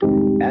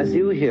As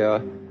you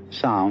hear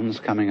sounds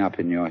coming up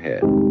in your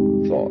head,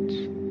 thoughts,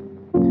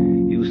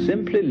 you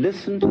simply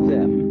listen to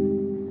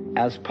them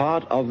as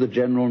part of the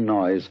general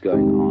noise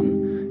going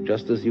on,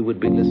 just as you would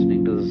be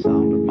listening to the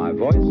sound of my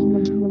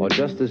voice, or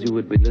just as you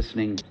would be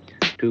listening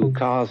to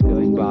cars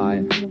going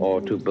by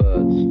or to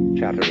birds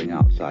chattering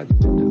outside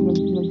the window.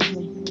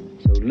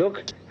 So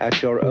look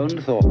at your own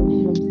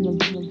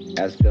thoughts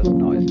as just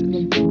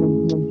noises.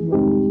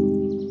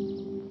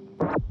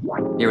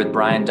 Here with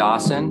Brian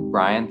Dawson.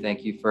 Brian,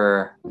 thank you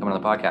for coming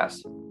on the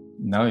podcast.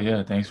 No,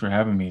 yeah, thanks for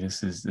having me.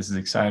 This is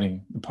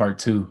exciting. Part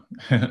 2.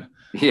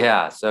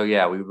 Yeah,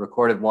 we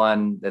recorded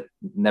one that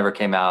never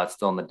came out. It's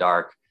still in the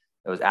dark.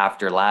 It was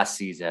after last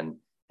season,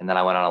 and then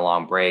I went on a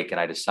long break, and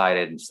I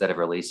decided instead of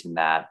releasing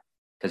that,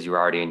 because you were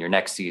already in your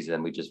next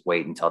season, we just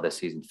wait until this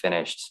season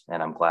finished,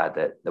 and I'm glad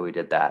that we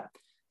did that.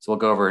 So we'll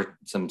go over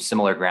some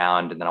similar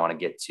ground, and then I want to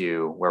get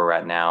to where we're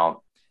at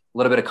now. A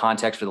little bit of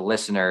context for the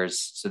listeners.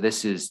 So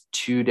this is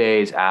 2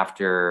 days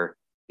after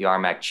the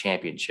RMAC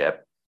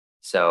championship.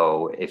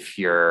 So if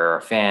you're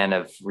a fan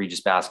of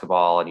Regis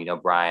basketball and you know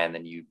Brian,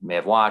 then you may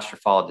have watched or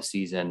followed the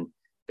season.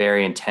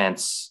 Very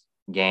intense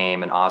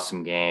game, an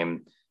awesome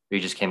game.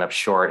 Regis came up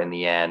short in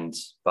the end,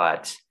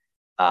 but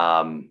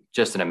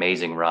just an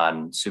amazing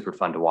run, super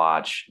fun to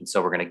watch. And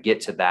so we're going to get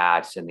to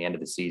that in the end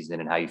of the season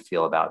and how you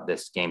feel about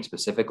this game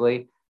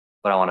specifically.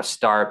 But I want to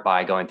start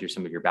by going through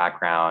some of your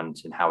background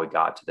and how we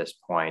got to this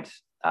point.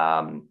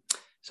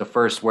 So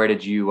first, where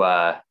did you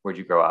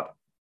grow up?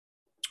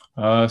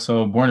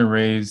 So born and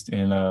raised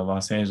in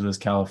Los Angeles,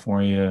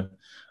 California.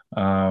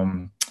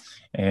 And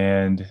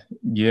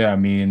yeah, I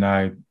mean,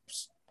 I've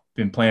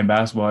been playing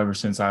basketball ever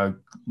since I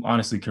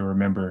honestly can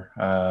remember,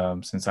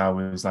 since I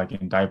was like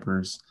in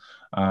diapers.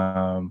 Played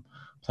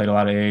a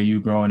lot of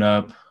AAU growing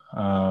up.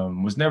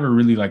 Was never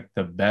really like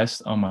the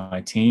best on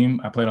my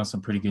team. I played on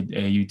some pretty good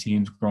AAU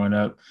teams growing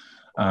up,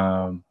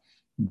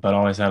 but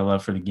always had a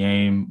love for the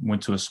game.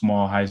 Went to a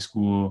small high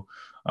school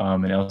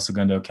in El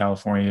Segundo,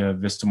 California,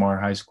 Vistamar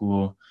High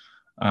School,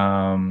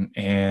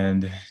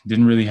 and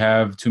didn't really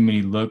have too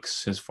many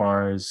looks as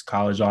far as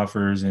college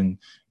offers and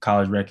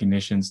college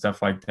recognition,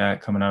 stuff like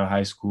that coming out of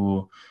high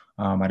school.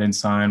 I didn't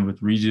sign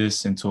with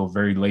Regis until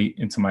very late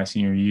into my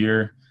senior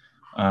year.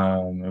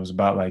 It was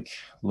about like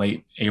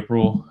late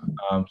April.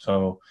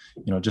 So,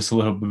 just a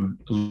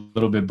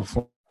little bit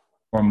before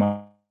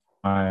my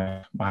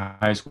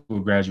high school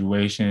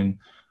graduation.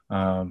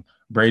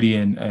 Brady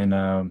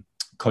and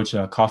Coach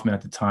Kaufman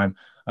at the time,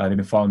 they've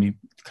been following me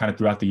kind of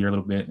throughout the year a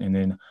little bit. And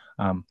then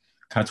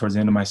kind of towards the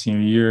end of my senior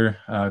year,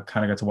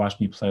 kind of got to watch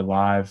me play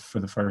live for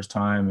the first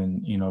time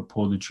and,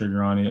 pulled the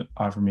trigger on it,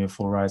 offered me a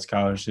full ride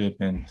scholarship.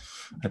 And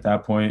at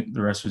that point,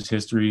 the rest was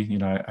history.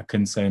 I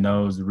couldn't say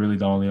no. It was really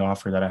the only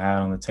offer that I had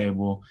on the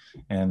table.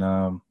 And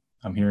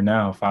I'm here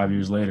now, 5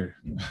 years later.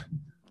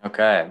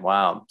 Okay.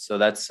 Wow. So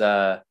that's,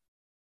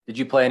 did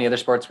you play any other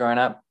sports growing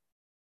up?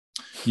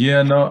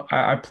 Yeah, no,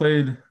 I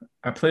played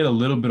a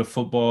little bit of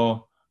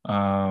football,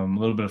 a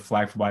little bit of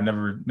flag football. I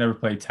never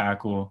played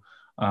tackle.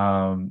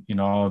 All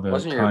the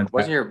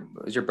was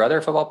your brother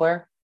a football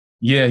player?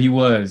 Yeah, he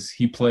was.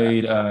 He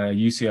played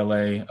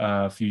UCLA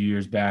a few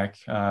years back.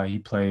 He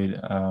played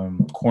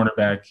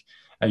cornerback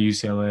at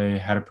UCLA,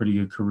 had a pretty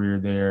good career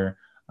there.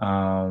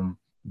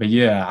 But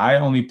yeah, I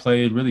only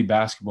played really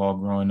basketball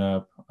growing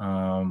up.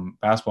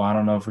 Basketball, I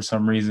don't know, for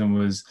some reason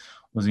was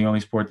the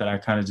only sport that I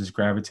kind of just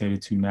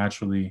gravitated to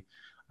naturally.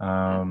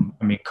 I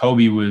mean,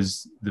 Kobe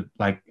was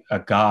like a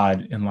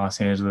god in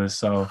Los Angeles.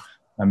 So,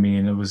 I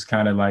mean, it was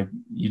kind of like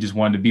you just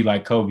wanted to be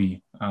like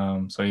Kobe.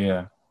 So,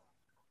 yeah.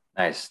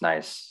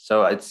 Nice.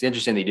 So it's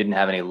interesting that you didn't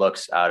have any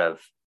looks out of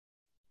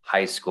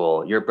high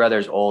school. Your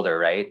brother's older,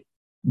 right?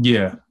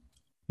 Yeah.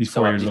 He's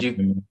 4 years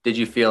older. Did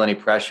you feel any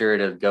pressure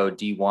to go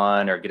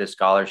D1 or get a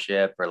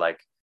scholarship, or like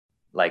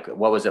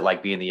what was it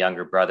like being the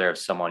younger brother of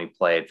someone who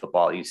played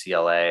football at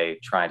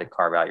UCLA, trying to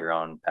carve out your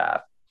own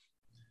path?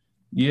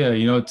 Yeah,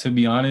 to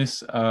be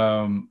honest,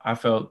 I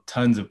felt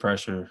tons of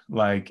pressure.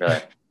 Like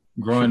really?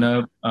 growing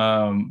up,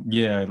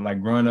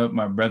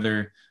 my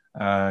brother,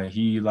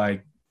 he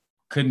like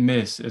couldn't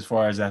miss as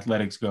far as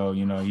athletics go.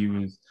 He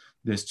was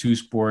this two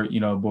sport,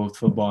 both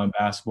football and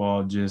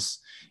basketball.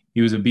 Just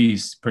he was a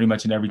beast pretty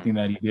much in everything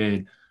that he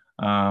did.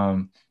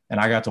 And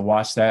I got to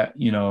watch that,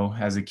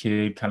 as a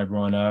kid, kind of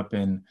growing up,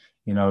 and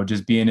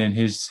just being in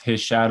his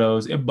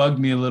shadows. It bugged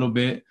me a little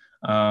bit.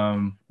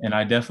 And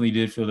I definitely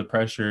did feel the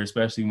pressure,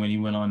 especially when he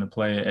went on to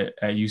play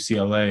at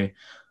UCLA.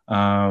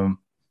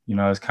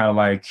 It's kind of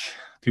like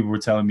people were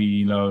telling me,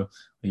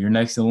 you're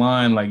next in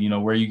line, like,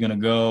 where are you going to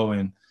go?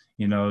 And,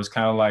 it's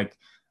kind of like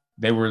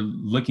they were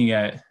looking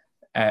at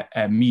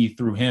me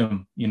through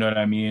him, you know what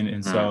I mean?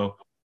 And so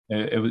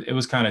it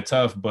was kind of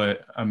tough,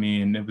 but I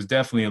mean, it was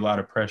definitely a lot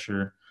of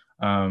pressure,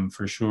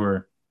 for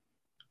sure.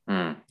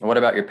 What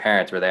about your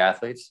parents? Were they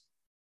athletes?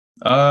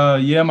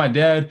 Yeah, my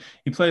dad,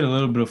 he played a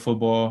little bit of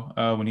football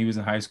when he was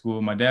in high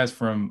school. My dad's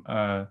from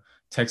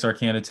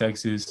Texarkana,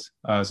 Texas.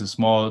 It's a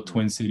small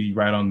twin city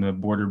right on the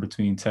border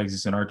between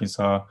Texas and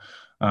Arkansas.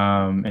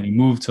 And he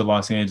moved to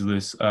Los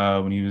Angeles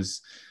when he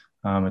was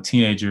a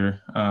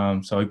teenager.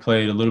 So he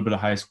played a little bit of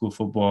high school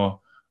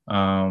football,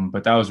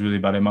 but that was really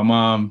about it. My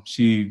mom,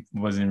 she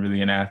wasn't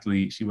really an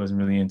athlete. She wasn't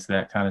really into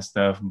that kind of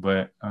stuff,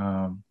 but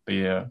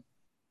yeah.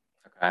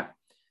 Okay.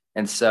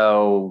 And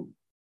so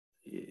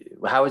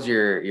how was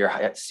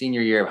your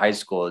senior year of high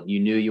school? You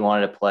knew you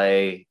wanted to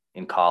play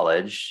in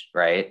college,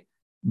 right?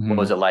 What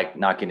was Mhm. it like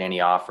not getting any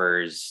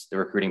offers, the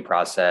recruiting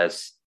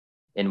process?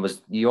 And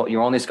was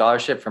your only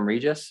scholarship from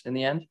Regis in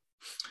the end?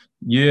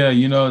 Yeah,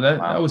 that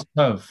Wow. was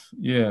tough.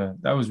 Yeah,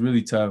 that was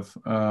really tough.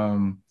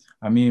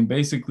 I mean,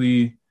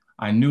 basically,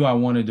 I knew I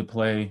wanted to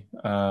play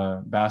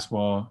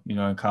basketball,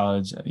 in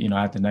college, at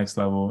the next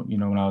level,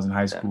 when I was in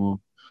high Yeah.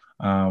 school,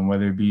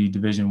 whether it be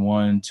Division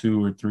I,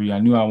 two, or three. I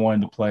knew I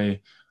wanted to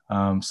play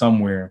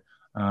somewhere.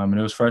 And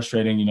it was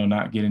frustrating,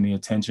 not getting the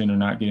attention or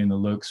not getting the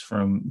looks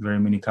from very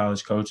many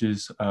college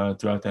coaches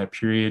throughout that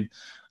period.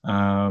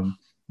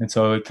 And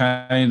so it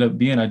kind of ended up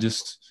being, I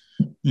just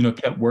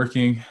kept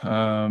working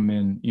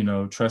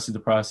and, trusted the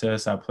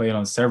process. I played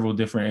on several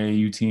different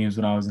AAU teams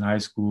when I was in high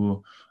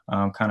school,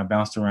 kind of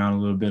bounced around a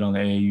little bit on the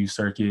AAU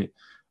circuit,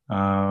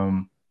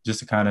 just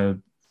to kind of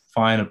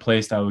find a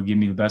place that would give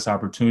me the best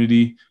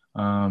opportunity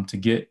to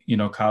get,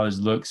 college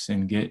looks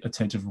and get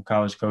attention from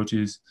college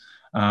coaches.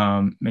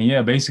 And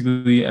yeah,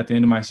 basically at the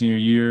end of my senior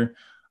year,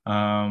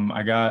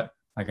 I got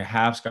like a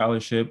half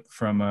scholarship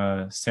from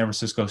San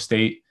Francisco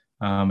State,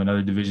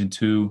 another Division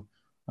II.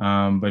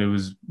 But it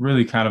was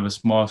really kind of a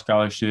small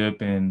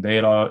scholarship, and they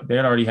had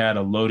already had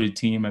a loaded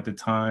team at the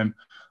time.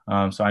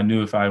 So I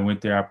knew if I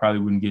went there, I probably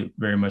wouldn't get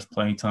very much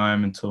playing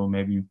time until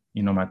maybe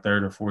my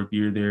third or fourth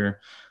year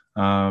there.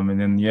 And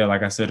then yeah,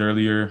 like I said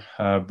earlier,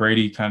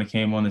 Brady kind of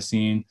came on the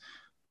scene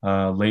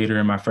later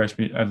in my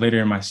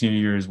senior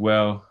year as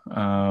well,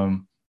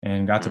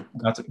 and got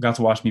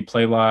to watch me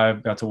play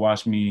live, got to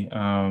watch me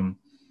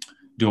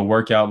do a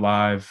workout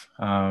live,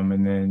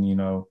 and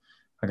then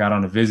I got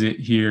on a visit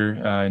here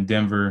in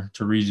Denver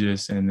to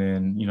Regis, and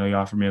then he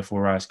offered me a full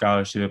ride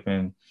scholarship,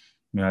 and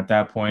at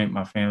that point,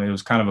 my family, it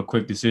was kind of a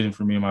quick decision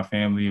for me and my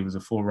family. It was a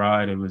full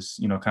ride. It was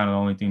kind of the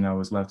only thing that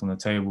was left on the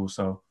table,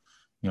 so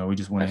we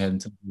just went ahead Nice.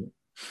 and took it.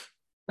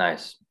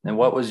 Nice. And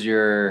what was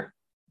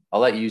I'll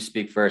let you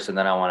speak first, and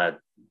then I want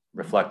to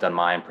reflect on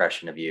my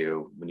impression of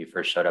you when you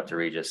first showed up to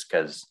Regis.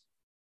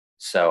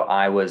 So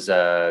I was,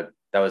 that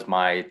was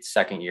my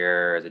second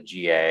year as a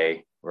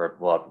GA, or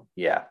well,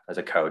 yeah, as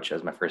a coach.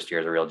 As my first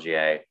year as a real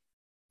GA.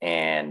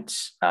 And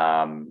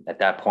at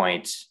that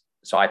point,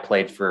 so I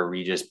played for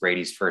Regis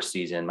Brady's first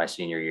season, my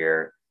senior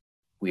year.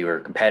 We were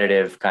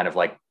competitive, kind of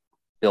like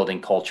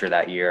building culture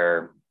that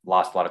year,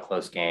 lost a lot of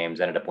close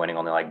games, ended up winning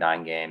only like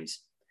 9 games.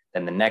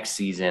 Then the next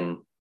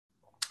season,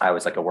 I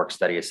was like a work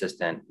study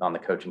assistant on the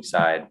coaching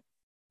side,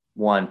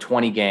 won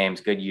 20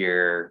 games, good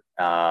year,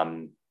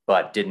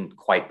 but didn't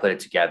quite put it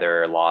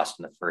together, lost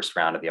in the first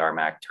round of the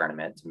RMAC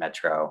tournament to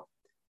Metro.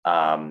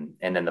 And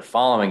then the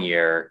following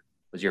year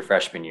was your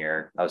freshman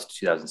year. That was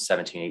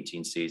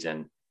 2017-18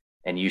 season.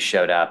 And you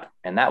showed up,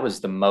 and that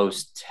was the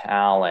most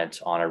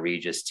talent on a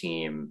Regis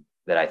team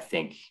that I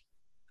think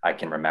I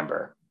can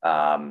remember.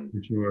 For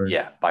sure.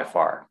 Yeah, by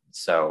far.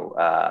 So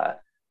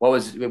what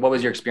was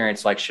your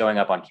experience like showing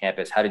up on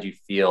campus? How did you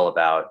feel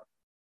about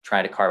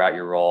trying to carve out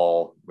your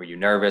role? Were you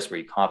nervous? Were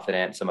you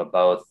confident? Some of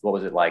both. What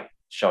was it like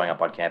showing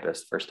up on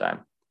campus the first time?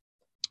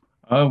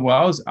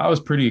 Well, I was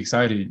pretty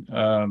excited.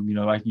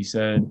 Like you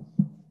said,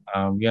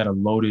 we had a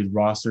loaded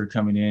roster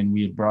coming in.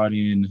 We had brought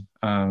in,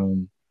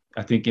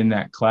 I think in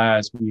that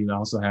class, we had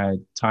also had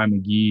Ty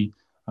McGee,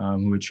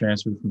 who had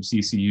transferred from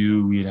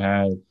CCU. We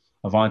had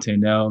Avante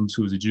Nelms,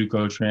 who was a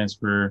JUCO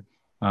transfer,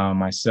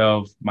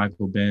 myself,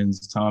 Michael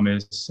Benz,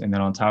 Thomas. And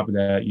then on top of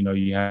that,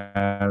 you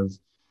have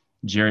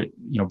Jarrett,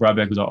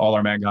 Broadbeck was an all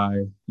RMAC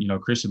guy,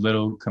 Christian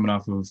Little coming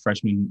off of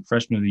freshman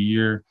of the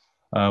year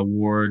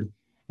award.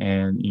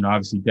 And,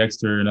 obviously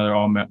Dexter, another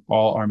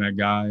all RMAC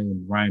guy,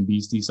 and Ryan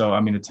Beastie. So,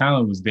 I mean, the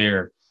talent was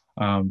there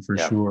for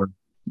Yeah. sure.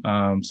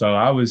 So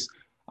I was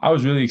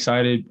really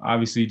excited,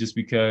 obviously, just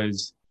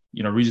because,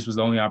 Regis was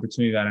the only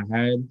opportunity that I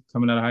had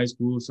coming out of high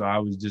school. So I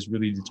was just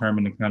really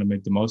determined to kind of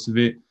make the most of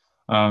it.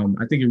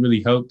 I think it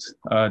really helped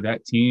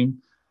that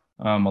team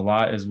a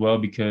lot as well,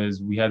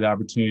 because we had the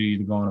opportunity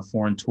to go on a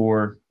foreign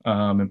tour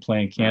and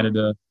play in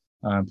Canada,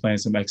 playing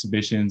some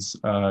exhibitions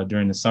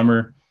during the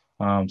summer.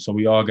 So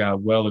we all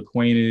got well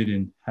acquainted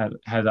and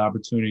had the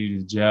opportunity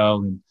to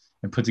gel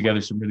and put together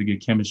some really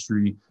good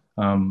chemistry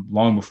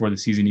long before the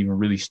season even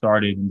really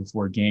started and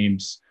before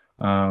games,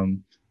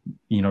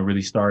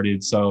 really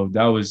started. So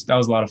that was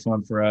a lot of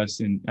fun for us.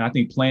 And I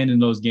think playing in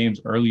those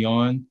games early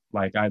on,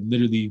 like I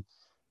literally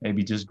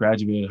maybe just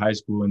graduated high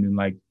school, and then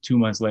like 2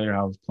 months later,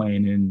 I was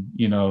playing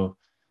in,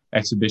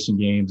 exhibition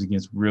games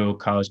against real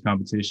college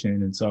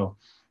competition. And so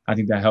I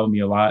think that helped me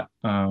a lot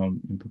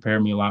and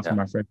prepared me a lot for Yeah.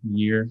 my freshman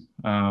year.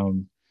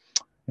 And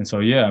so,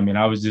 yeah, I mean,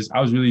 I was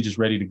really just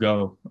ready to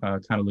go.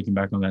 Kind of looking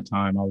back on that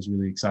time, I was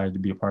really excited to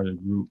be a part of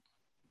the group.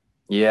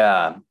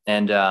 Yeah.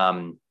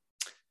 And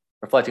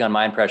reflecting on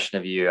my impression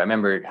of you, I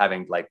remember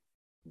having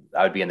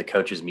I would be in the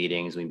coaches'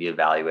 meetings, we'd be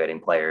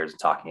evaluating players and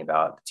talking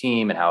about the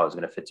team and how it was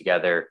going to fit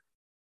together.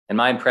 And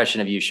my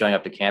impression of you showing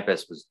up to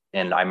campus was,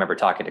 and I remember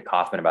talking to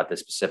Kaufman about this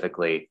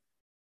specifically,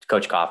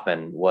 Coach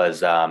Kaufman,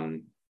 was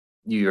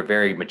you were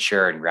very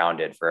mature and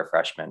grounded for a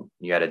freshman.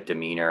 You had a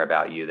demeanor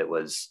about you that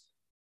was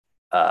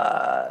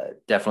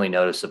definitely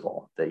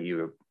noticeable, that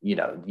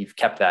you've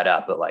kept that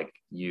up, but like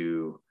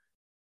you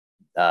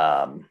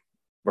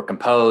were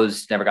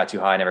composed, never got too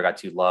high, never got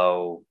too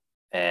low,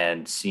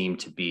 and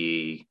seemed to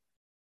be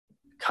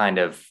kind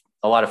of,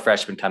 a lot of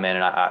freshmen come in,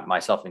 and I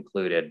myself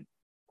included,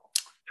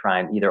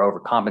 trying either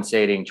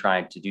overcompensating,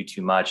 trying to do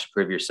too much,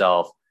 prove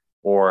yourself,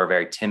 or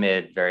very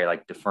timid, very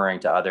like deferring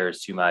to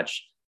others too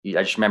much.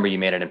 I just remember you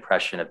made an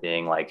impression of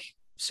being like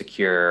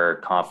secure,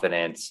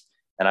 confident.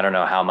 And I don't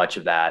know how much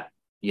of that,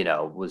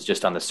 was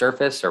just on the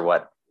surface or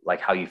what,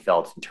 like how you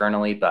felt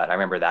internally, but I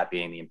remember that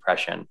being the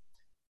impression.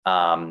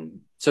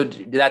 So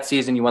that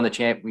season you won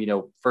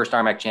the first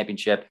RMAC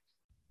championship,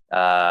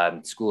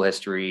 school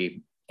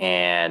history,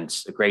 and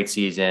a great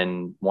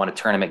season, won a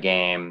tournament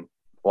game,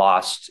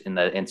 lost in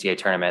the NCAA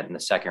tournament in the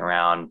second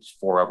round,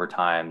 4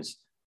 overtimes.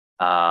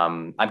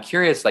 I'm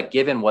curious, like,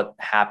 given what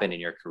happened in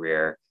your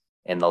career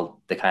and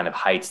the kind of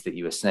heights that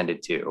you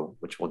ascended to,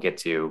 which we'll get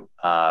to,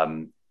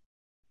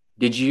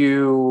 did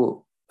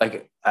you,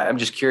 like, I'm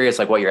just curious,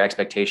 like, what your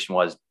expectation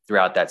was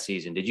throughout that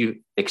season. Did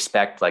you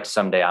expect, like,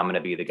 someday I'm going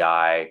to be the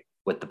guy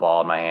with the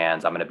ball in my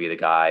hands, I'm going to be the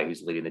guy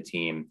who's leading the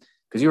team?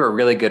 Because you were a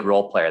really good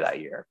role player that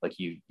year. Like,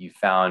 you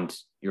found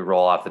your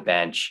role off the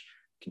bench,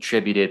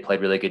 contributed,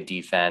 played really good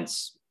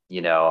defense.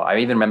 I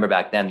even remember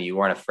back then that you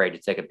weren't afraid to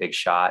take a big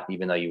shot,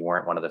 even though you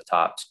weren't one of the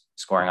top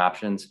scoring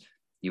options.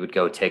 You would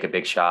go take a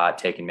big shot,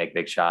 take and make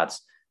big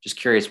shots. Just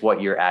curious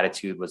what your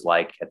attitude was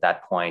like at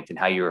that point and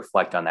how you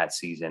reflect on that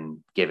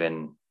season,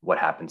 given what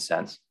happened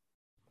since.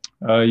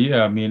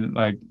 Yeah, I mean,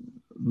 like,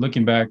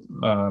 looking back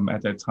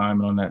at that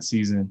time and on that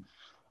season,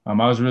 I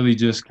was really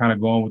just kind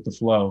of going with the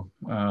flow,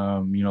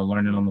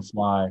 learning on the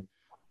fly.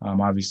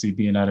 Obviously,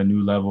 being at a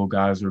new level,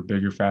 guys were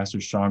bigger,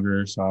 faster,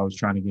 stronger. So I was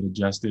trying to get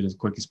adjusted as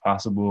quick as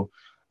possible.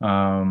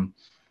 And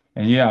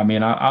yeah, I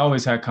mean, I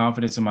always had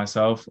confidence in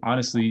myself.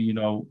 Honestly,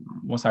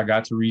 once I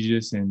got to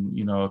Regis and,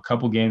 a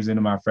couple games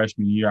into my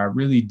freshman year,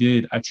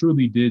 I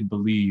truly did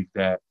believe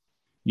that,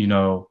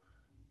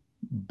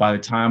 by the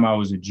time I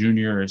was a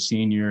junior or a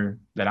senior,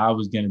 that I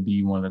was going to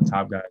be one of the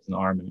top guys in the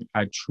Army.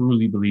 I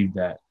truly believed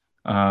that.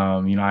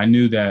 I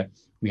knew that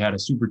we had a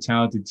super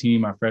talented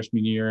team my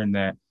freshman year and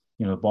that,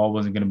 the ball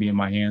wasn't going to be in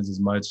my hands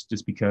as much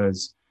just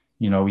because,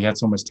 we had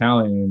so much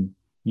talent and,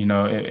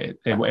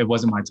 it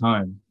wasn't my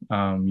time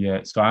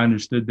yet. So I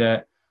understood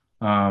that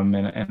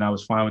and I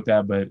was fine with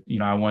that. But,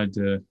 I wanted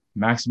to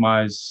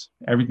maximize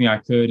everything I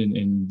could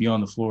and be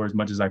on the floor as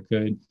much as I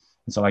could. And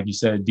so, like you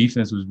said,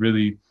 defense was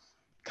really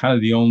kind of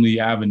the only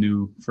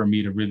avenue for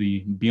me to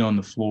really be on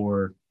the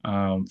floor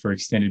for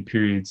extended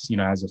periods,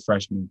 as a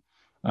freshman.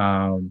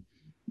 And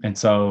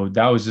so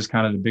that was just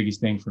kind of the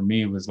biggest thing for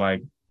me was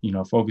like,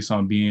 focus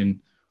on being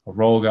a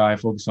role guy,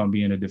 focus on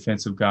being a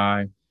defensive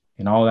guy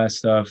and all that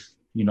stuff,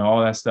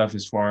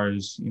 as far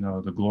as,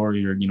 the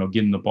glory or,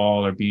 getting the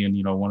ball or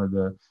being, one of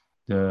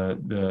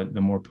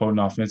the more potent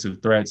offensive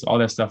threats, all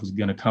that stuff is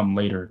going to come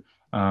later.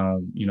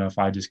 If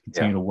I just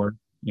continue to work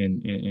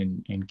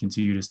and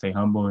continue to stay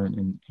humble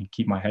and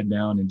keep my head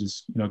down and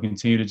just,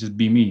 continue to just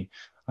be me.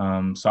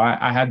 So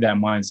I had that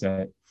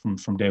mindset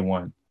from day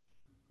one.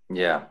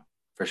 Yeah,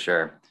 for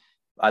sure.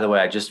 By the way,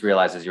 I just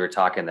realized as you were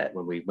talking that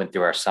when we went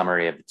through our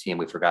summary of the team,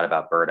 we forgot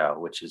about Berto,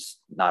 which is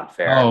not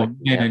fair. Oh,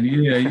 man,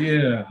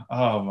 yeah.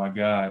 Oh my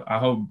God. I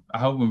hope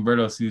when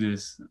Berto see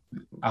this,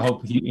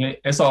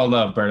 it's all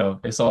love,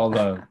 Berto. It's all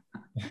love.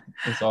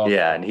 It's all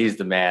yeah, love. And he's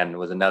the man.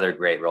 Was another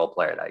great role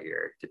player that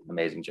year. Did an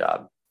amazing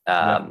job.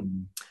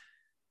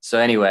 So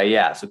anyway,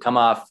 yeah. So come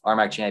off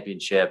RMAC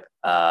championship,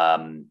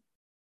 and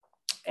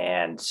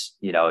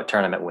a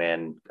tournament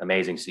win,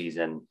 amazing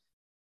season.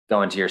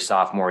 Going to your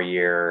sophomore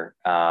year,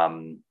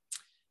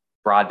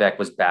 Broadbeck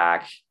was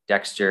back.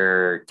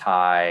 Dexter,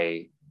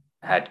 Ty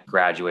had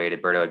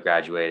graduated. Berto had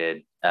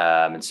graduated.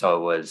 And so it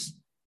was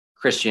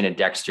Christian and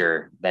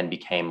Dexter then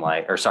became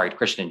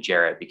Christian and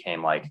Jarrett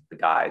became like the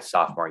guys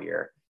sophomore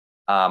year.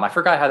 I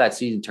forgot how that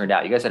season turned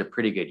out. You guys had a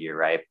pretty good year,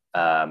 right?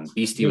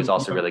 Beastie was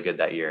also really good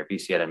that year.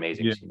 Beastie had an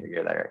amazing senior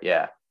year there.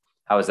 Yeah.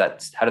 How was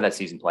that? How did that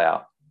season play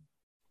out?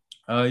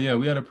 Yeah,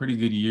 we had a pretty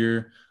good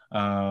year.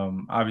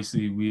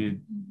 Obviously we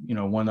had,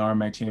 won the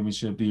RMAC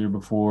championship the year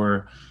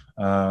before,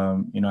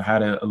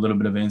 had a little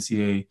bit of an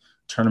NCAA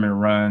tournament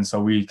run.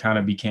 So we kind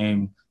of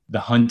became the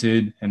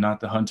hunted and not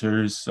the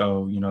hunters.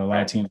 So, a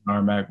lot of teams in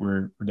RMAC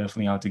were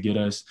definitely out to get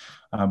us.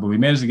 But we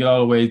managed to get all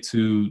the way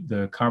to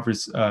the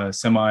conference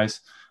semis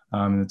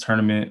in the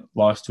tournament,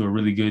 lost to a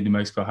really good New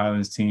Mexico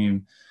Highlands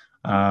team.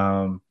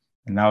 And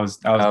that was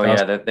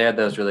they had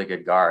those really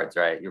good guards,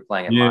 right? You're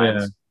playing at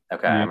Mines.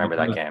 Okay, yeah, I remember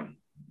that game.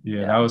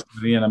 Yeah, that was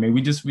the end. I mean,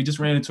 we just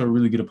ran into a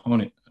really good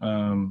opponent.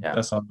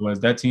 That's all it was.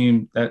 That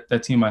team,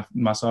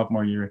 my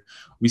sophomore year,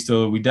 we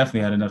definitely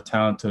had enough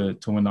talent to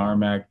win the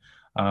RMAC,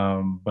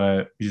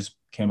 but we just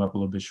came up a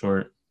little bit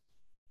short.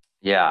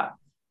 Yeah,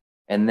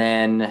 and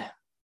then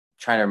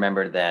trying to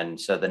remember then.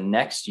 So the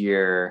next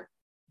year,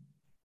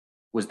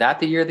 was that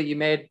the year that you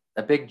made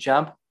a big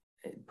jump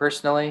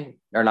personally,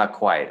 or not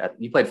quite?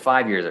 You played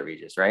 5 years at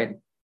Regis, right?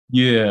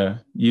 Yeah,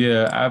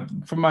 yeah.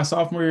 From my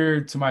sophomore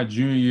year to my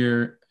junior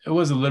year, it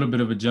was a little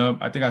bit of a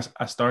jump. I think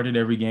I started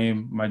every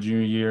game my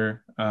junior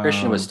year.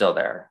 Christian was still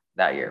there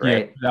that year, Yeah,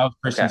 right? that was Okay.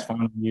 Christian's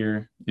final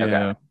year. Okay.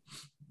 Yeah.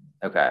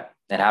 Okay.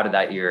 And how did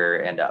that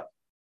year end up?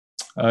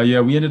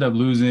 Yeah, we ended up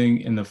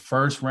losing in the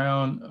first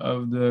round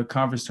of the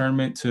conference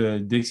tournament to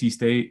Dixie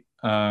State.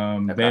 They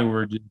Okay.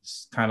 were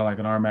just kind of like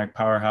an RMAC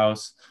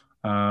powerhouse.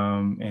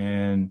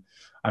 And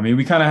I mean,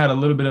 we kind of had a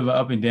little bit of an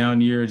up and down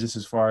year just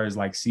as far as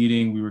like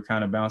seeding. We were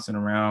kind of bouncing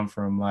around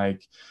from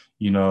like,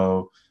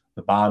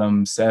 the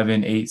bottom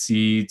 7, 8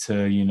 seed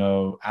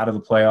to, out of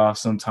the playoffs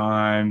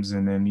sometimes.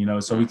 And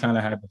then, so we kind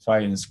of had to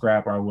fight and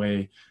scrap our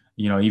way,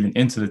 even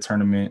into the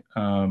tournament,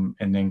 and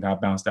then got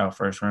bounced out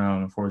first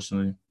round,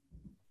 unfortunately.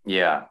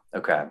 Yeah.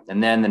 Okay.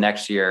 And then the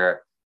next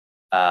year,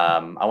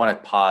 I want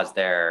to pause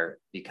there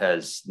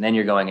because then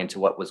you're going into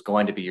what was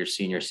going to be your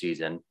senior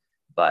season,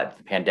 but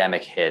the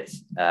pandemic hit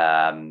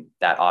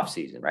that off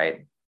season,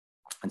 right?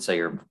 And so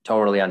you're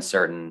totally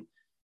uncertain.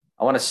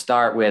 I want to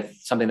start with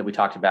something that we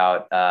talked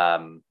about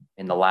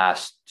in the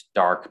last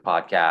Dark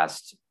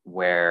podcast,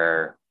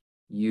 where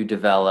you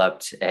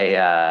developed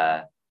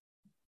a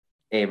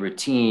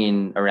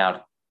routine around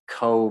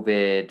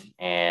COVID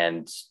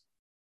and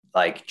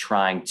like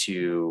trying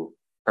to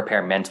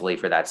prepare mentally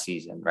for that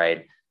season,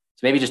 right?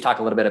 So maybe just talk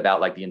a little bit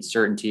about like the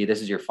uncertainty.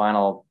 This is your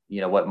final,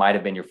 what might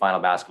have been your final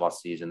basketball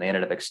season. They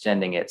ended up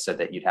extending it so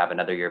that you'd have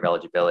another year of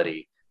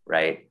eligibility,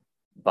 right?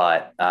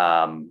 But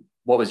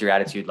what was your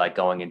attitude like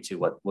going into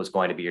what was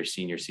going to be your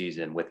senior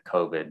season with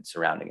COVID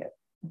surrounding it?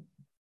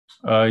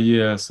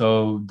 Yeah,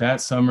 so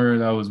that summer,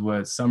 that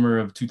was summer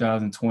of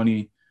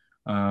 2020.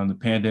 The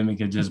pandemic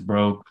had just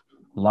broke.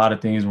 A lot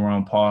of things were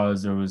on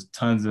pause. There was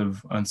tons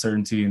of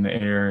uncertainty in the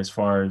air as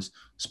far as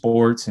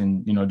sports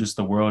and, just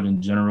the world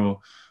in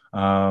general.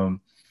 And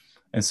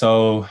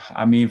so,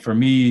 I mean, for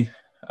me,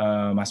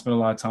 I spent a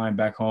lot of time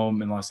back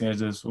home in Los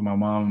Angeles with my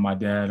mom and my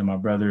dad and my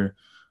brother,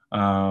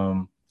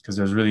 because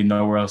there's really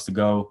nowhere else to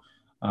go.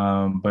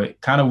 But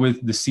kind of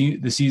with the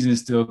season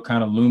still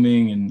kind of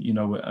looming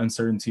and, with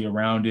uncertainty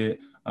around it,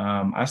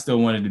 I still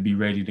wanted to be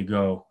ready to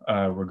go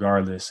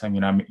regardless. I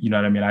mean, you know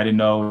what I mean? I didn't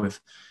know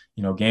if,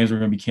 games were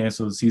going to be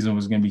canceled, the season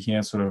was going to be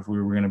canceled, or if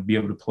we were going to be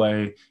able to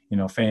play,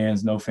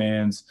 fans, no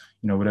fans,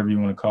 whatever you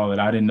want to call it.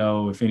 I didn't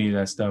know if any of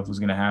that stuff was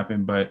going to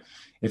happen, but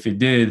if it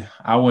did,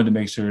 I wanted to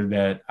make sure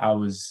that I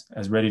was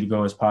as ready to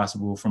go as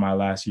possible for my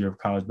last year of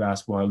college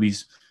basketball, at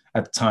least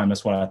at the time.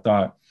 That's what I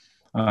thought.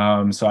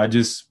 So I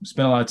just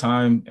spent a lot of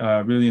time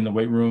really in the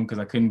weight room because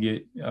I couldn't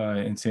get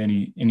into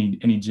any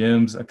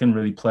gyms. I couldn't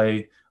really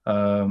play,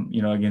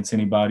 against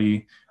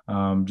anybody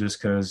just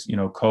because,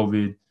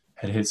 COVID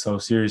had hit so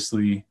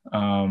seriously.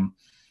 And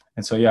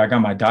so, yeah, I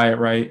got my diet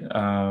right.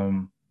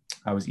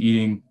 I was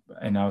eating,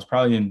 and I was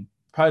probably in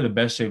the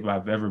best shape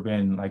I've ever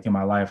been like in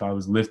my life. I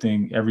was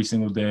lifting every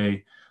single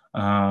day.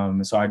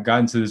 And so I got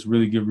into this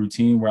really good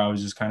routine where I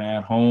was just kind of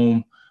at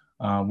home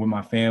with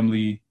my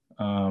family,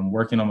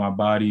 working on my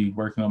body,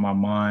 working on my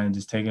mind,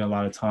 just taking a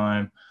lot of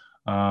time,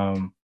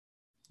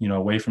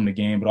 away from the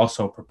game, but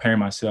also preparing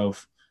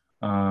myself,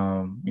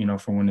 for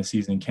when the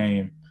season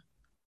came.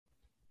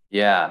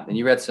 Yeah. And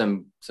you read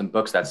some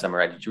books that summer,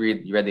 right? You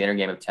read The Inner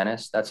Game of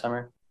Tennis that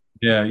summer?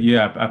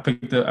 Yeah. I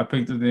picked up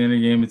the Inner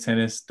Game of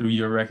Tennis through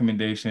your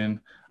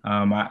recommendation.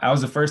 I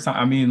was the first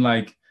time,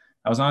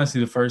 I was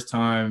honestly the first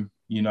time,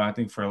 I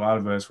think for a lot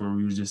of us where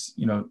we were just,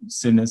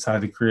 sitting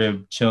inside the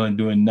crib, chilling,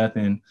 doing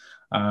nothing.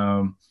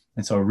 And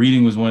so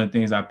reading was one of the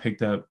things I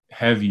picked up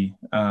heavy.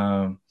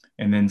 And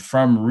then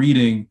from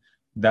reading,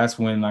 that's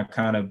when I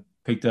kind of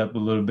picked up a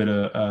little bit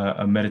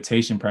of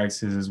meditation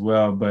practices as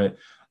well. But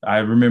I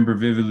remember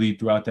vividly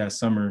throughout that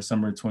summer of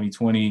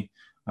 2020,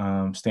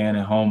 staying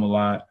at home a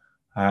lot.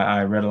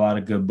 I read a lot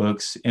of good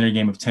books. Inner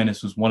Game of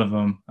Tennis was one of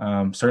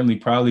them. Certainly,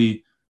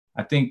 probably,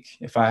 I think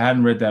if I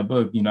hadn't read that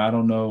book, I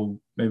don't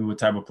know maybe what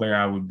type of player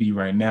I would be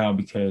right now,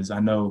 because I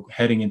know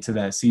heading into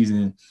that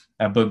season,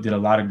 that book did a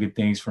lot of good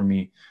things for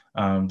me,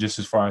 just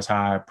as far as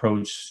how I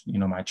approach,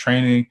 my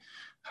training,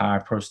 how I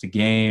approach the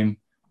game,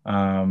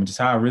 just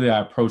how I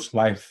approach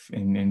life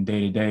in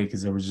day to day,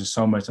 because there was just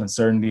so much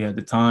uncertainty at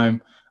the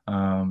time.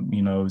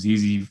 It was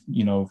easy,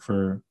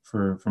 for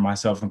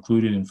myself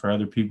included and for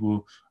other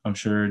people, I'm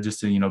sure,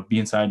 just to, be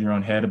inside your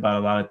own head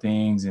about a lot of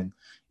things, and,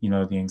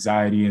 the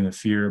anxiety and the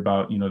fear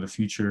about, the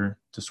future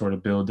to sort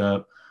of build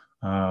up.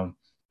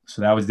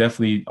 So that was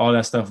definitely, all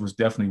that stuff was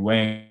definitely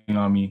weighing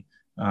on me.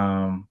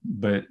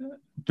 But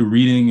through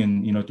reading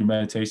and, through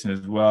meditation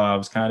as well, I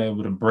was kind of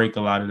able to break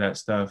a lot of that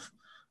stuff,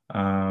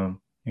 and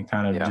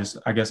kind of just,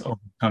 I guess,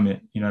 overcome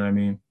it. You know what I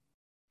mean?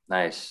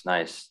 Nice.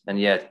 And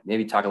yeah,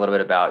 maybe talk a little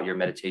bit about your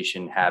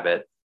meditation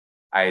habit,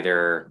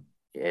 either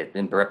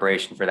in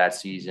preparation for that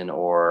season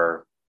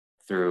or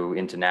through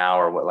into now,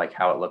 or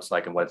how it looks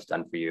like and what it's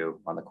done for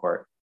you on the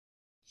court.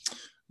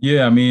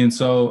 Yeah, I mean,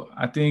 so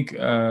I think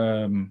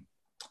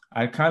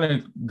I kind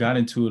of got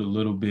into it a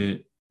little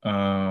bit,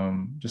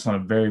 just on a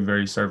very,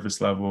 very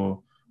surface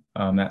level,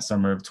 that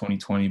summer of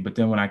 2020. But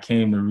then when I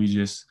came to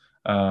Regis,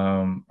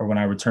 or when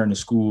I returned to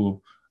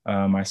school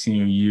my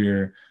senior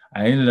year,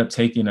 I ended up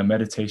taking a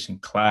meditation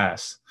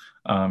class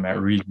at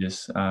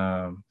Regis.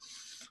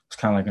 It's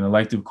kind of like an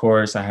elective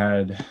course. I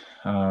had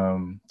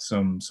some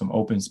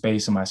open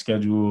space in my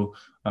schedule.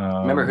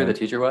 Remember who the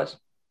teacher was?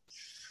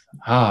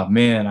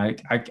 Man,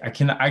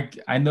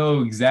 I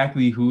know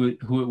exactly who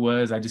it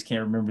was. I just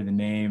can't remember the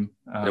name.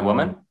 The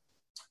woman?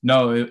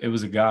 No, it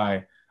was a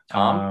guy.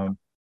 Tom?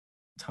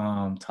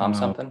 Tom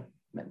Something.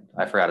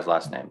 I forgot his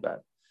last name,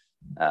 but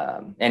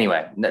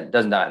anyway, that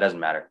doesn't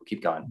matter. We'll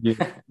keep going.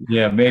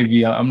 yeah,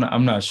 maybe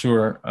I'm not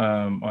sure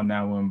on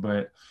that one,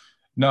 but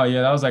no,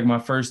 yeah, that was like my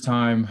first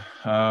time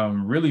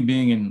really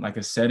being in like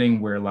a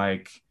setting where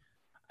like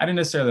I didn't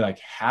necessarily like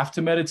have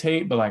to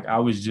meditate, but like I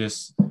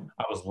was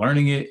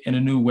learning it in a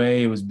new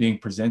way. It was being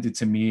presented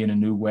to me in a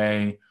new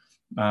way.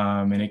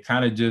 And it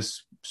kind of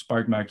just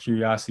sparked my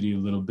curiosity a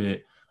little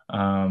bit.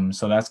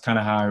 So that's kind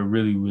of how I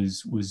really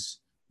was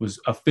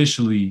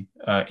officially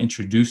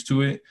introduced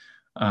to it,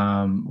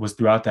 was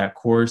throughout that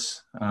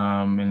course.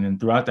 And then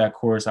throughout that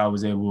course, I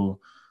was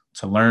able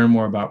to learn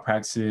more about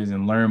practices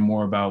and learn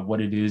more about what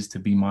it is to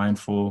be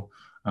mindful.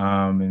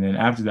 And then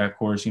after that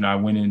course, I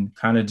went in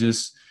kind of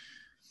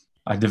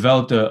I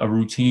developed a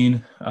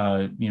routine,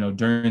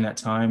 during that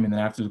time. And then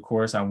after the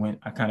course, I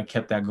kind of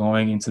kept that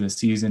going into the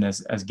season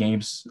as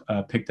games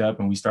picked up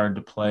and we started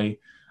to play,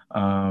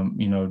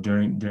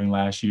 during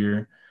last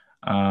year.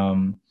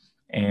 And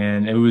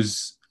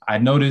I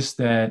noticed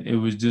that it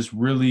was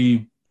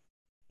really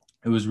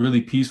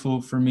peaceful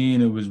for me.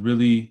 And it was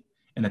really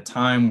in a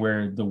time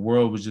where the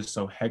world was just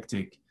so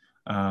hectic.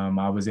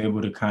 I was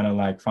able to kind of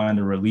like find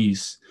a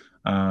release,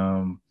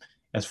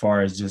 as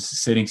far as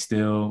just sitting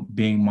still,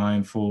 being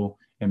mindful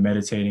and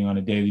meditating on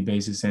a daily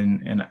basis.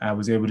 And I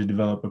was able to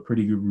develop a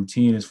pretty good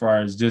routine as far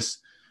as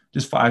just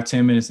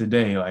 5-10 minutes a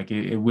day. Like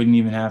it wouldn't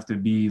even have to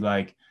be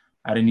like,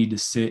 I didn't need to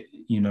sit,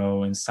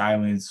 in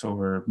silence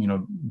or,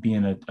 be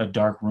in a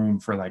dark room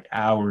for like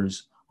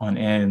hours on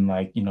end,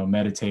 like,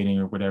 meditating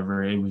or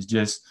whatever.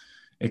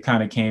 It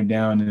kind of came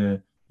down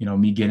to,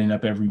 me getting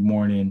up every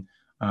morning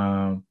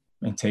and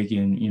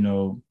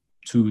taking,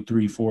 2,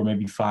 3, 4,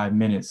 maybe 5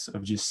 minutes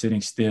of just sitting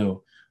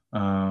still,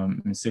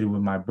 and sitting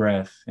with my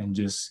breath and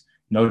just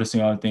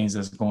noticing all the things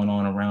that's going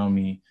on around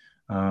me,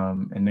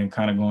 and then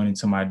kind of going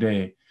into my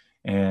day.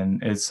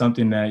 And it's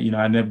something that,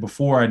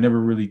 I never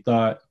really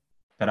thought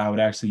that I would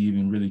actually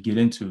even really get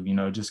into,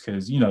 just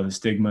because, the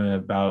stigma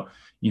about,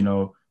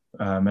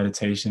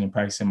 meditation and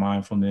practicing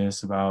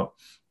mindfulness, about,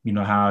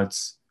 how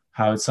it's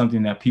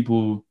something that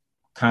people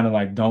kind of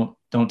like don't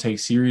take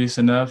serious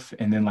enough.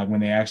 And then like when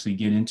they actually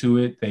get into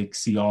it, they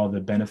see all the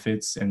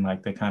benefits and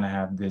like they kind of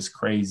have this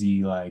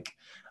crazy like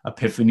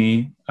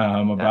epiphany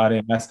about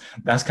it.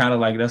 That's kind of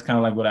like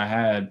what I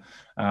had.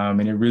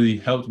 And it really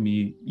helped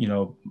me,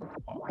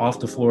 off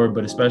the floor,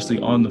 but especially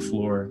on the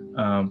floor,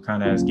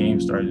 kind of as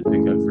games started to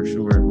pick up for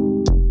sure.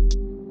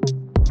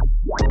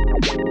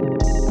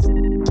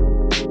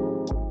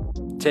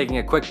 Taking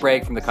a quick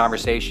break from the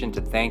conversation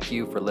to thank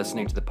you for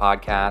listening to the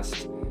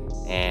podcast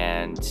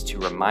and to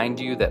remind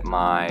you that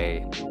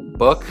my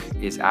book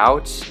is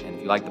out. And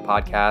if you like the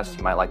podcast,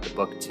 you might like the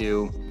book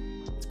too.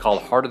 It's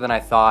called Harder Than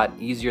I Thought,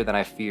 Easier Than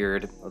I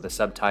Feared, with the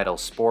subtitle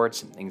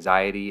Sports,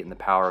 Anxiety, and the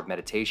Power of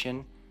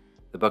Meditation.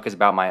 The book is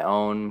about my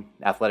own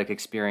athletic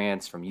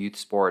experience from youth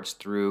sports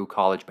through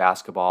college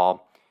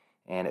basketball,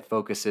 and it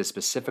focuses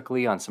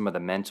specifically on some of the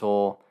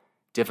mental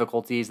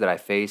difficulties that I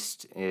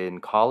faced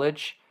in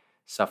college,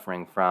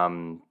 suffering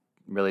from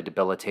really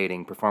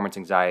debilitating performance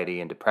anxiety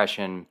and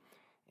depression,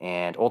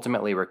 and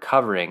ultimately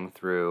recovering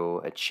through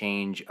a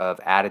change of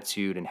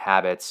attitude and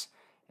habits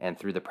and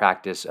through the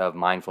practice of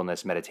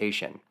mindfulness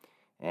meditation.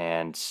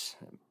 And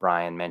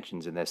Brian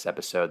mentions in this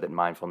episode that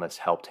mindfulness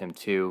helped him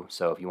too.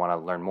 So if you want to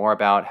learn more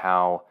about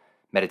how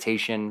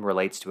meditation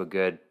relates to a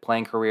good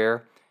playing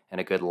career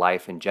and a good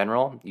life in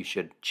general, you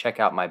should check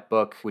out my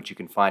book, which you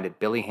can find at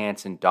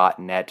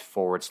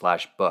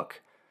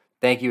billyhanson.net/book.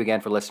 Thank you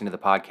again for listening to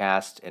the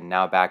podcast. And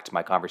now back to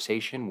my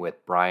conversation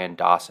with Brian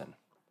Dawson.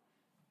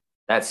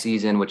 That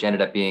season, which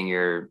ended up being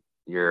your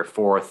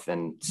fourth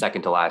and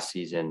second to last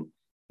season,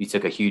 you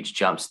took a huge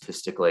jump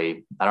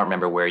statistically. I don't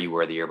remember where you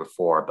were the year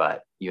before,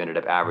 but you ended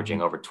up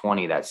averaging over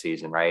 20 that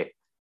season, right?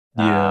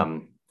 Yeah.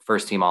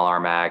 First team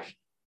All-RMAC.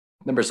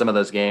 Remember some of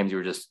those games you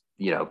were just,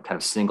 kind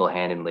of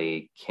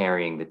single-handedly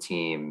carrying the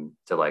team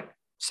to like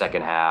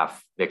second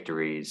half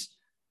victories,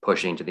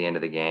 pushing to the end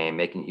of the game,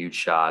 making huge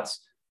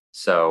shots.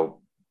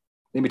 So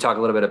maybe talk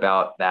a little bit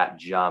about that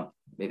jump,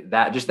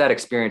 that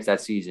experience that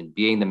season,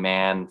 being the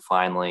man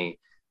finally,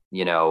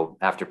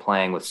 after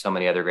playing with so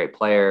many other great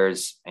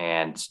players,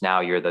 and now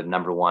you're the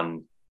number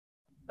one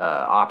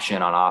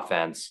option on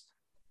offense,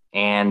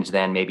 and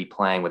then maybe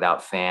playing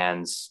without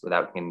fans,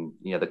 in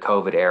the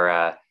COVID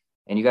era,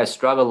 and you guys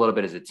struggled a little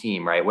bit as a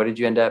team, right? What did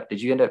you end up?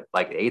 Did you end up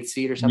like the 8th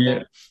seed or something?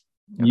 Yeah.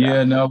 Okay.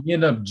 Yeah, no, we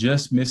ended up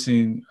just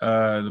missing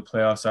the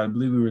playoffs. I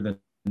believe we were the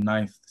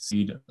ninth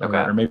seed Okay.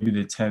 or maybe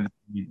the 10th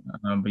seed.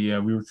 But yeah,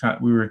 we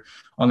were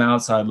on the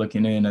outside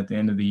looking in at the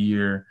end of the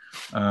year.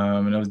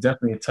 And it was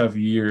definitely a tough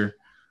year.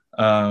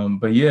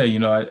 But yeah,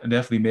 I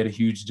definitely made a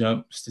huge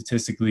jump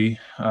statistically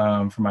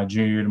from my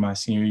junior year to my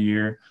senior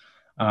year.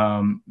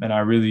 And I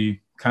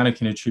really kind of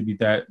can attribute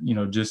that,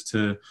 just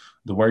to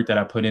the work that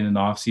I put in the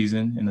off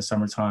season in the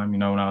summertime,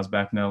 when I was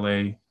back in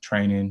LA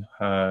training,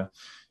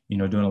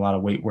 doing a lot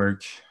of weight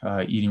work,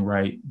 eating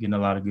right, getting a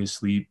lot of good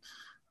sleep.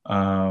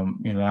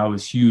 That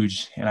was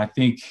huge. And I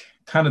think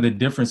kind of the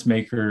difference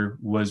maker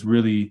was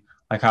really,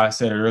 like how I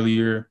said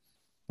earlier,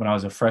 when I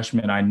was a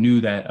freshman, I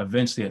knew that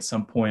eventually at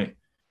some point,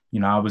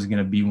 I was going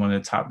to be one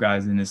of the top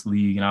guys in this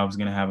league and I was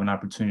going to have an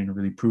opportunity to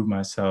really prove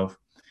myself.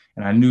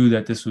 And I knew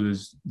that this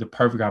was the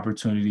perfect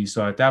opportunity.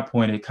 So at that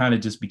point, it kind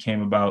of just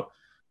became about,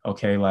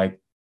 okay, like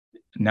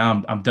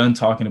now I'm done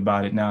talking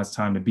about it. Now it's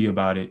time to be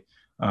about it.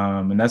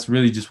 And that's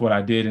really just what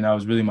I did. And that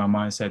was really my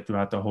mindset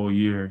throughout the whole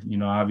year.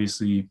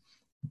 Obviously,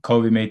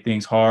 COVID made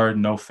things hard,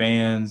 no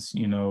fans,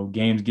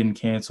 games getting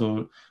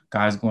canceled,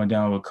 guys going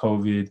down with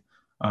COVID,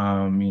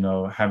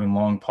 having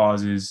long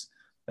pauses.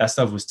 That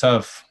stuff was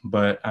tough.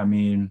 But I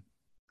mean,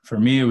 for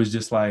me, it was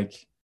just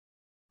like,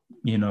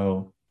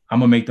 I'm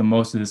gonna make the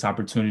most of this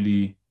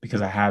opportunity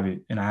because I have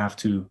it and I have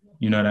to,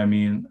 you know what I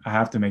mean? I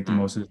have to make the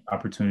most of this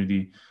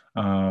opportunity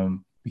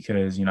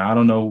because, I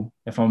don't know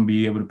if I'm gonna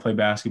be able to play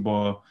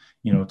basketball,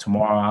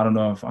 tomorrow. I don't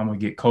know if I'm gonna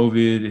get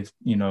COVID, if,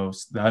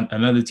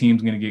 another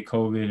team's gonna get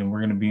COVID and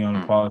we're gonna be on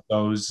the qualify.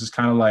 So it's just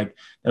kind of like,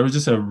 there was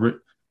just kind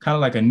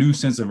of like a new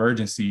sense of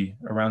urgency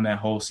around that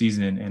whole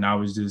season. And I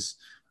was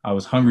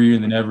hungrier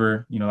than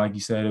ever. Like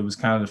you said, it was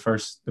kind of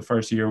the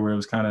first year where it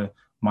was kind of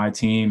my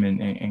team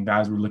and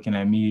guys were looking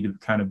at me to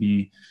kind of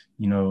be,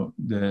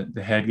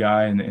 the head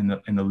guy and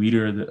the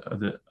leader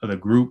of the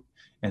group.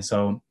 And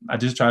so I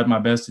just tried my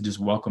best to just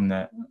welcome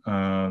that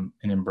and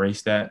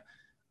embrace that.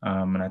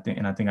 And I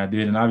think I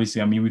did. And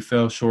obviously, I mean, we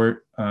fell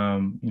short,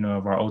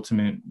 of our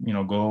ultimate,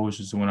 goal, which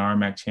is to win our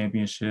RMAC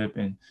championship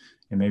and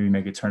maybe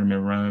make a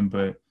tournament run.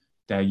 But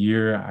that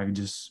year, I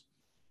just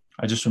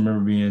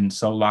remember being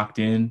so locked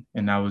in,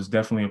 and that was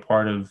definitely a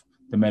part of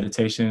the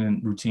meditation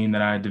routine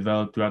that I had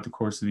developed throughout the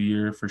course of the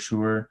year for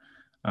sure.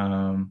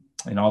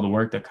 And all the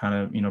work that kind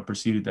of,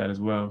 preceded that as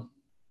well.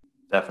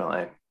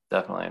 Definitely.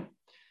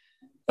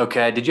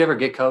 Okay. Did you ever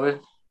get COVID?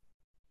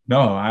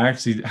 No,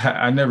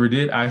 I never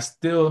did. I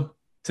still,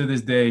 to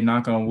this day,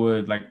 knock on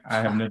wood, like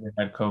I have never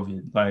had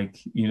COVID. Like,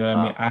 what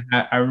I mean?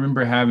 I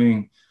remember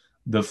having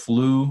the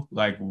flu,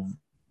 like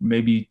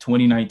maybe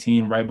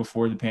 2019, right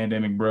before the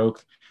pandemic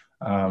broke.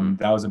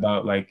 That was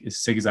about like as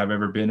sick as I've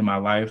ever been in my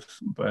life.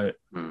 But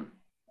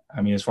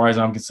I mean, as far as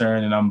I'm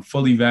concerned, and I'm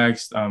fully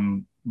vaxxed,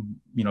 I'm,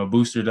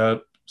 boosted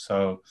up.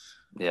 So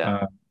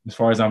yeah, as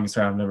far as I'm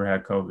concerned, I've never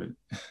had COVID.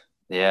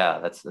 Yeah,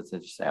 that's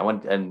interesting.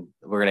 I'm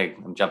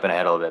jumping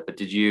ahead a little bit, but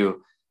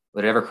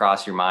would it ever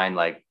cross your mind,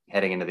 like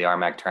heading into the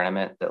RMAC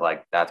tournament, that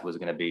like that was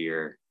going to be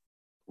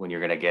when you're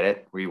going to get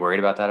it? Were you worried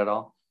about that at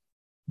all?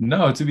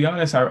 No, to be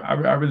honest, I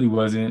really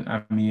wasn't.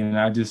 I mean,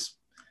 I just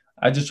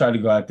tried to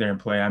go out there and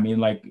play. I mean,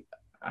 like,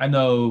 I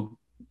know,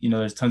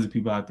 there's tons of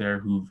people out there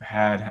who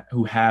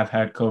have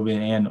had COVID.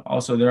 And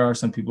also there are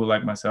some people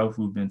like myself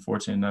who've been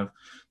fortunate enough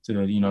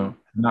to,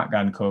 not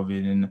gotten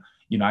COVID. And,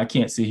 I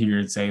can't sit here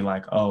and say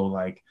like, oh,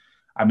 like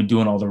I've been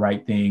doing all the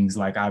right things.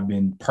 Like I've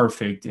been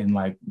perfect and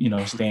like,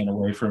 staying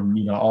away from,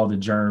 all the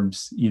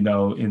germs, in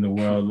the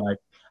world. Like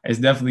it's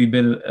definitely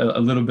been a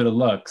little bit of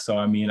luck. So,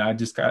 I mean, I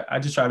just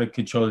try to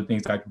control the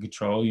things I can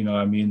control.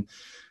 I mean,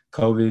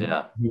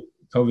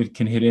 COVID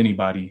can hit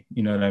anybody,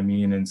 you know what I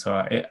mean? And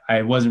so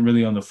I wasn't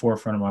really on the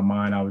forefront of my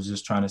mind. I was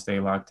just trying to stay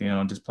locked in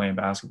on just playing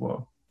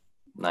basketball.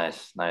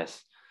 Nice.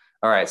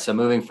 All right. So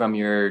moving from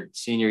your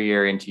senior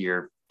year into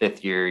your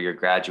fifth year, your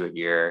graduate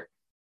year,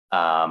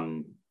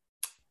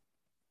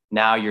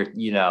 now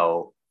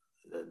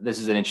this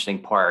is an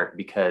interesting part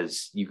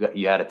because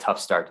you had a tough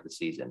start to the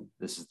season.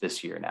 This is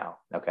this year now.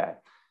 Okay.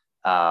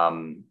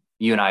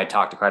 You and I had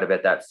talked quite a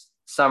bit that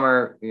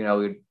summer,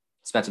 we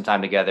spent some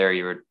time together.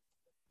 You were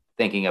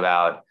thinking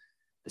about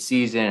the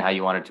season, how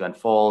you wanted to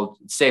unfold.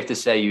 It's safe to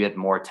say you had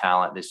more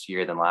talent this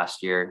year than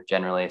last year,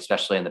 generally,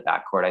 especially in the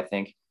backcourt, I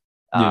think.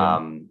 Yeah.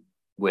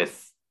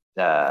 Was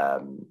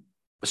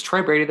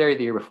Troy Brady there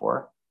the year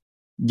before?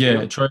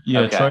 Yeah, Troy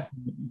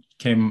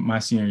came my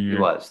senior year. He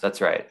was, that's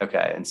right.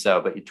 Okay. And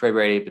so, but Troy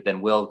Brady, but then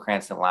Will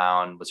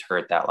Cranston-Lown was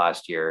hurt that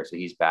last year. So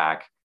he's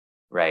back.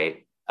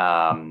 Right.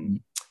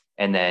 And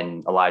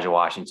then Elijah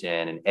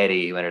Washington and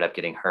Eddie, who ended up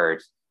getting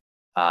hurt.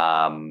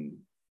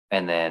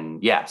 And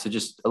then, so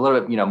just a little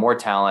bit, more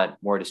talent,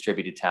 more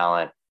distributed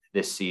talent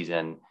this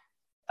season,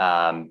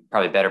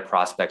 probably better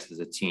prospects as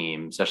a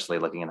team, especially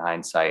looking in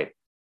hindsight.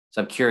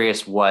 So I'm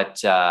curious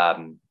what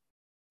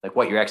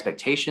your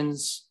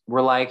expectations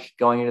were like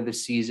going into the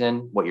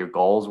season, what your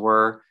goals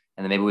were,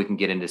 and then maybe we can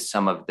get into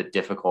some of the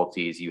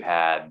difficulties you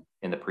had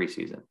in the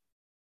preseason.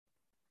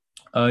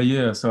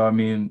 So, I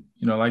mean,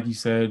 like you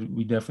said,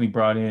 we definitely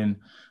brought in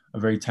a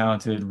very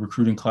talented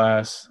recruiting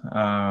class.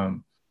 A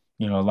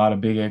lot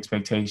of big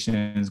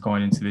expectations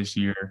going into this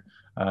year.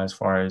 as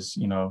far as,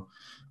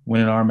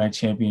 winning an RMAC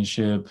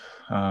championship,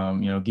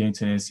 getting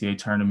to the NCAA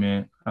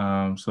tournament.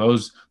 So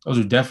those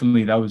are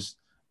that was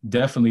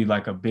definitely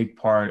like a big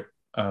part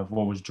of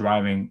what was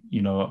driving,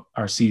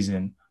 our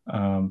season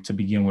to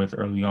begin with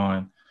early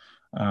on.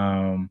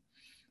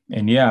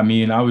 And yeah, I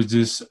mean, I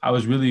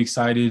was really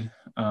excited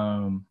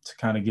to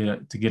kind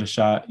of get a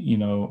shot,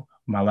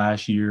 my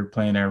last year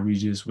playing at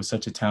Regis with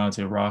such a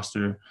talented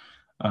roster.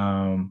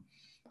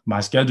 My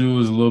schedule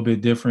was a little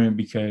bit different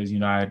because,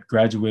 I had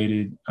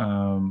graduated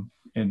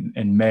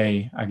in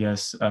May, I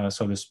guess.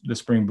 So the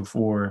spring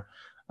before,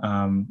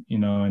 and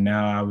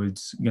now I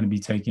was going to be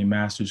taking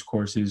master's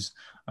courses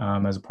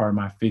as a part of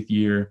my 5th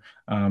year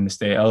to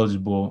stay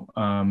eligible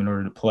in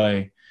order to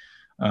play.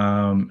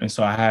 And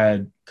so I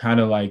had kind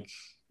of like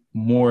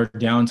more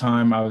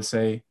downtime, I would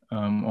say,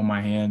 on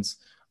my hands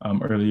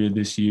earlier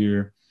this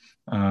year,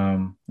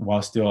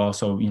 while still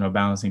also,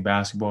 balancing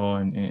basketball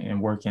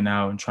and working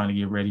out and trying to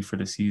get ready for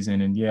the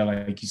season. And yeah,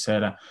 like you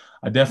said,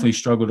 I definitely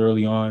struggled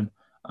early on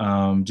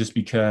just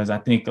because I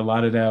think a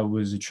lot of that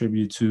was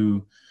attributed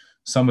to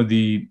some of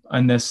the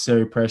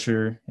unnecessary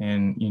pressure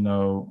and,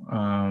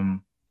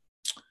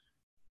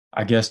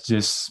 I guess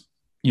just,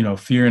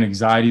 fear and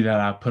anxiety that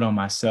I put on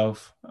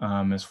myself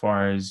as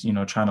far as,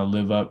 trying to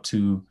live up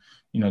to,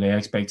 the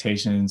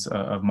expectations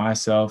of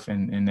myself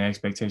and the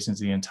expectations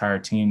of the entire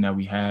team that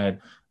we had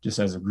just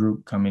as a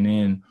group coming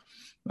in.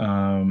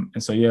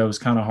 And so, yeah, it was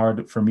kind of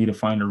hard for me to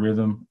find a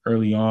rhythm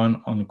early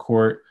on the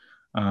court.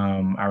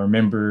 I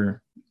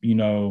remember,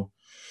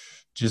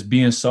 just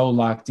being so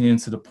locked in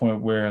to the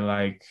point where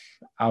like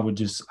I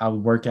would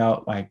work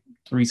out like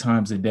 3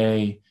 times a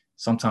day,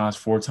 sometimes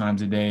 4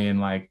 times a day,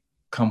 and like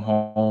come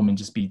home and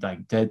just be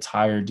like dead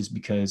tired just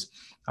because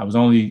I was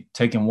only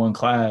taking 1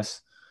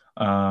 class.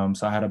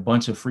 So I had a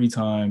bunch of free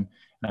time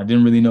and I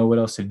didn't really know what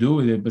else to do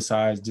with it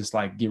besides just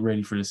like get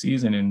ready for the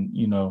season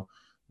and,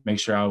 make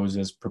sure I was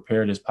as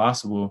prepared as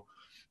possible.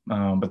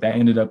 But that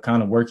ended up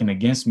kind of working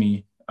against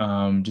me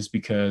just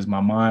because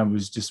my mind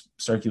was just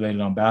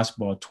circulated on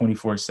basketball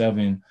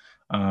 24/7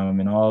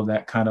 and all of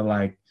that kind of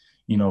like,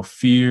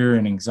 fear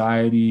and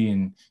anxiety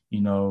and,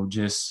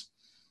 just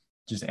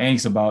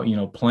angst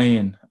about,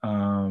 playing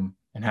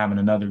and having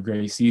another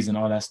great season.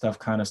 All that stuff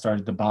kind of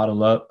started to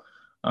bottle up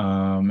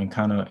and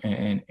kind of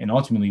and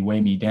ultimately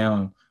weigh me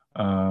down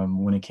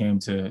when it came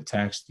to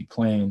actually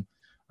playing.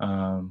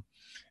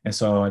 And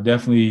so I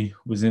definitely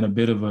was in a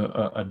bit of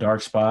a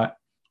dark spot.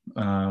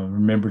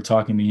 Remember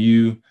talking to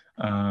you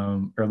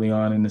early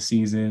on in the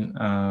season.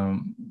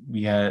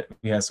 We had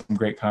some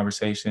great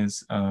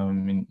conversations,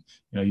 and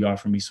you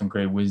offered me some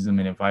great wisdom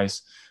and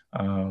advice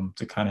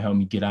to kind of help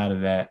me get out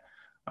of that.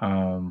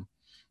 And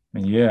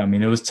yeah, I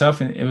mean, it was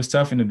tough. It was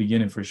tough in the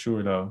beginning for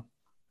sure, though.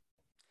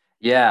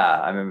 Yeah,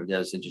 I remember that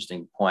was an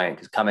interesting point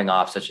because coming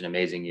off such an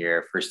amazing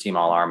year, first team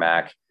All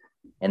RMAC,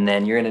 and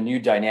then you're in a new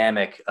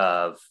dynamic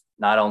of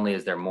not only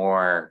is there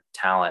more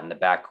talent in the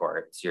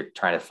backcourt, so you're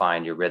trying to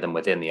find your rhythm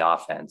within the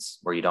offense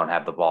where you don't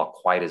have the ball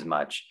quite as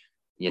much,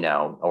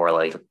 or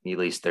like at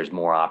least there's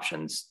more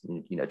options,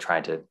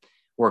 trying to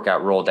work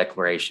out role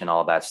declaration,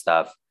 all that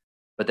stuff.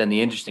 But then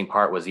the interesting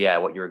part was,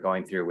 what you were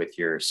going through with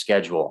your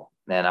schedule.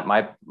 And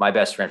my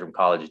best friend from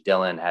college,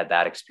 Dylan, had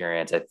that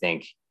experience, I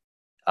think,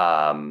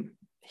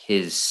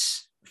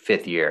 his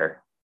 5th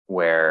year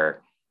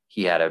where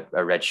he had a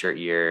redshirt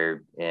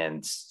year.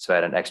 And so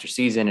had an extra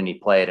season and he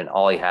played and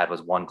all he had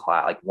was 1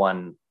 class, like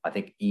one, I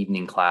think,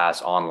 evening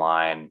class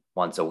online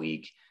once a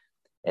week.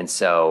 And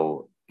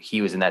so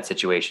he was in that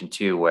situation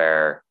too,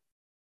 where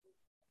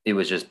it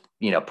was just,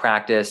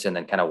 practice and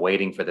then kind of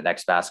waiting for the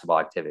next basketball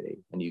activity.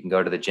 And you can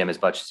go to the gym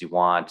as much as you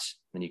want.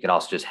 And you can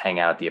also just hang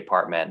out at the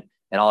apartment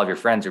and all of your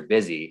friends are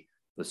busy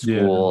with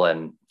school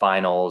and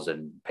finals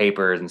and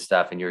papers and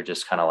stuff. And you're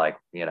just kind of like,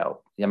 I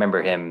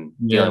remember him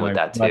dealing with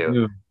that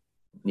too.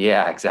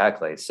 Yeah,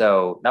 exactly.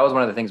 So that was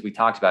one of the things we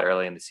talked about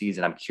early in the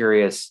season. I'm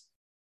curious,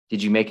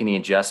 did you make any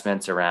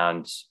adjustments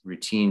around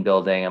routine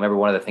building? I remember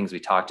one of the things we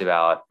talked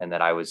about and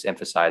that I was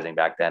emphasizing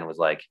back then was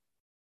like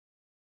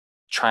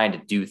trying to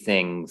do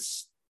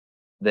things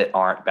that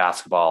aren't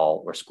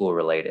basketball or school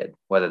related,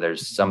 whether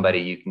there's somebody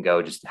you can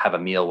go just have a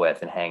meal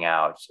with and hang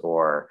out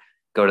or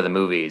go to the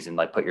movies and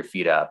like put your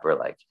feet up or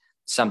like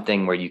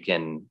something where you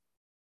can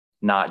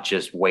not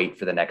just wait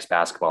for the next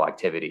basketball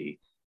activity.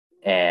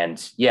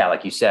 And yeah,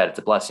 like you said, it's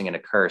a blessing and a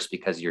curse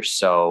because you're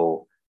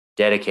so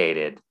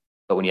dedicated.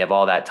 But when you have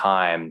all that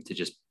time to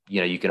just,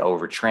 you can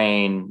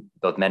overtrain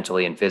both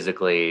mentally and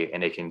physically,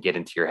 and it can get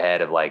into your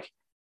head of like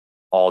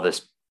all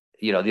this,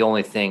 the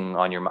only thing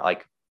on your,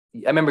 like,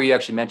 I remember you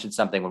actually mentioned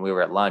something when we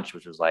were at lunch,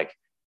 which was like,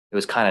 it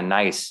was kind of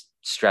nice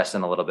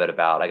stressing a little bit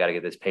about, I got to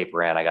get this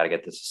paper in, I got to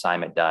get this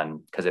assignment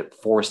done, because it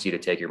forced you to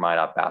take your mind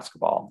off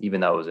basketball, even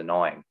though it was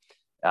annoying.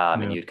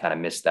 And you'd kind of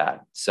miss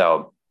that.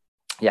 So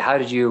yeah, how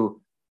did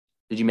you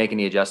make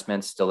any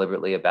adjustments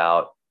deliberately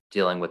about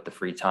dealing with the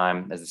free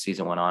time as the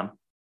season went on?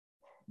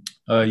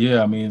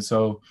 Yeah, I mean,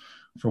 so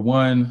for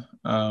one,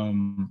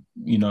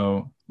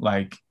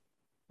 like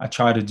I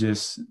try to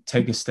just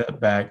take a step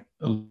back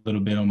a little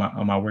bit on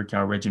my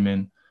workout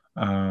regimen.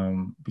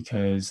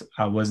 because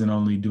I wasn't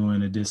only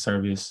doing a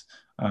disservice,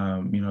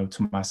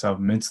 to myself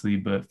mentally,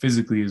 but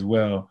physically as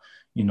well.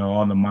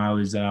 All the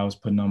mileage that I was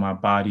putting on my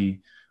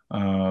body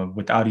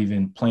without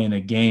even playing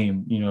a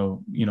game,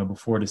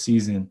 before the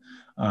season.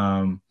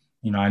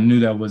 I knew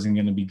that wasn't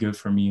going to be good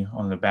for me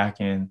on the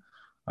back end.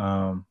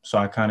 So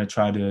I kind of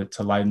tried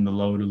to lighten the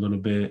load a little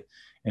bit.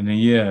 And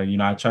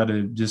then, I try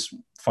to just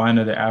find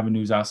other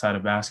avenues outside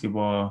of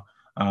basketball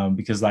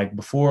because like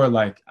before,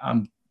 like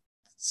I'm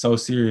so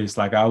serious.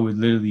 Like I would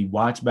literally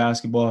watch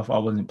basketball if I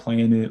wasn't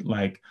playing it,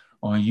 like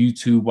on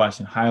YouTube,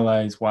 watching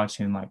highlights,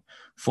 watching like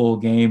full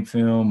game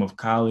film of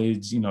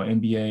college,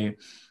 NBA.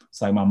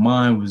 It's like my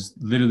mind was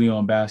literally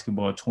on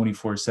basketball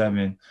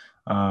 24/7.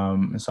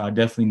 And so I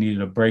definitely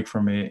needed a break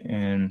from it.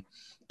 And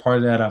part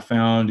of that I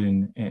found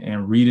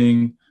in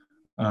reading.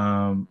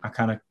 I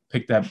kind of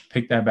picked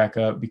that back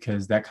up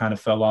because that kind of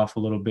fell off a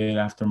little bit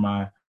after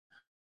my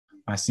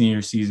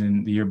senior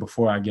season, the year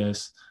before, I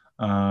guess.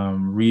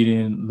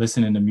 Reading,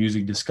 listening to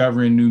music,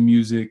 discovering new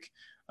music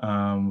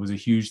was a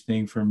huge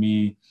thing for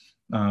me.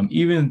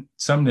 Even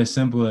something as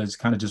simple as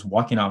kind of just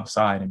walking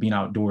outside and being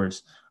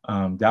outdoors.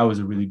 That was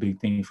a really big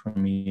thing for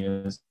me.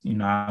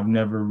 I've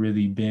never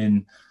really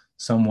been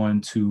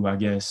someone to, I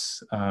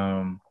guess,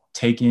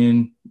 take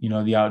in,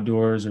 the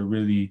outdoors or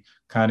really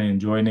kind of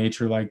enjoy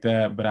nature like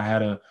that. But I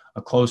had a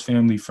close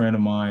family friend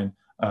of mine,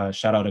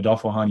 shout out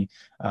Adolfo Honey.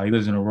 He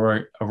lives in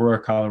Aurora,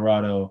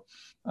 Colorado.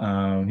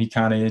 He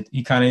kind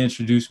of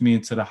introduced me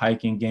into the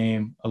hiking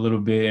game a little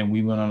bit, and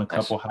we went on a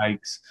couple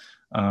hikes.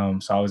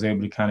 So I was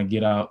able to kind of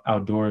get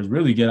outdoors,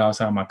 really get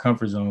outside my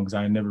comfort zone because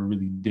I never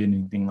really did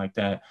anything like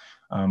that.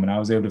 And I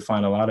was able to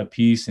find a lot of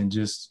peace and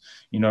just,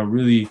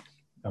 really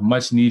a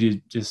much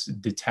needed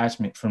just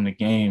detachment from the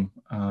game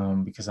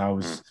because I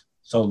was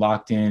so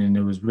locked in and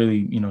it was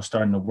really,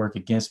 starting to work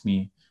against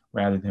me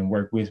rather than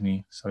work with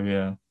me. So,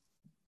 yeah.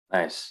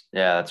 Nice.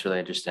 Yeah, that's really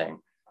interesting.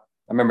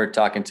 I remember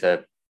talking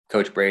to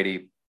Coach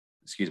Brady,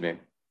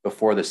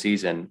 before the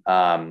season.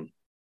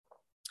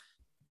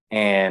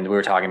 And we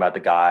were talking about the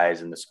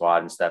guys and the squad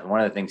and stuff. And one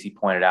of the things he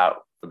pointed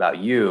out about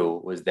you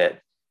was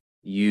that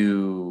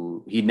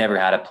he'd never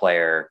had a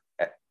player,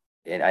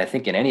 and I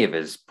think in any of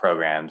his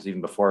programs,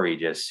 even before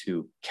Regis,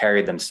 who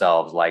carried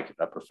themselves like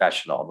a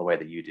professional the way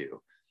that you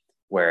do,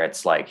 where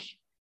it's like,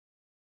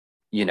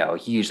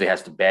 he usually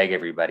has to beg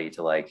everybody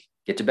to like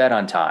get to bed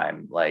on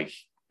time, like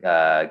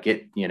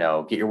get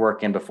your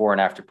work in before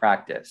and after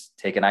practice,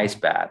 take an ice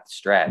bath,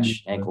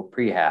 stretch, ankle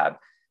prehab.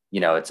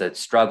 It's a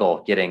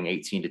struggle getting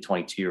 18 to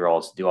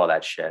 22-year-olds to do all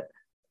that shit.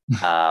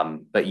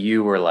 But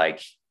you were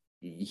like,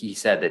 he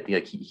said that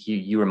like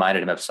you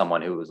reminded him of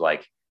someone who was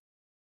like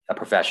a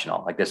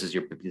professional. Like this is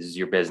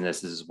your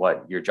business. This is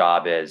what your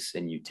job is.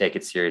 And you take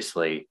it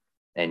seriously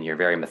and you're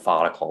very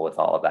methodical with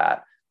all of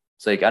that.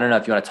 So like, I don't know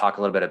if you want to talk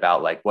a little bit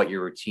about like what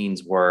your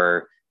routines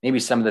were, maybe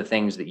some of the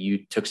things that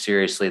you took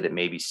seriously that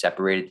maybe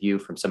separated you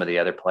from some of the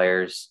other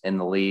players in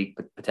the league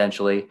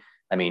potentially.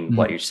 I mean,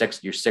 you're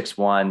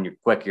 6'1", you're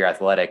quick, you're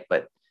athletic,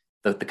 but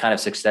the kind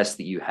of success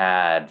that you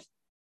had,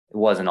 it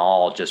wasn't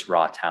all just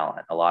raw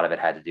talent. A lot of it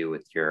had to do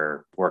with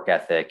your work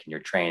ethic and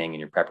your training and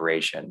your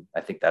preparation.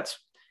 I think that's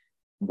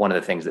one of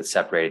the things that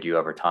separated you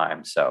over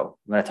time. So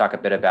I'm going to talk a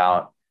bit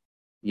about,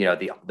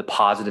 the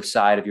positive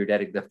side of your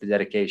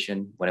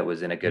dedication when it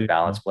was in a good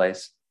balanced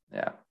place.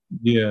 Yeah.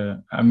 Yeah.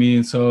 I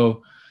mean,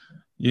 so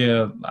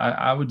yeah,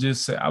 I would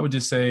just say, I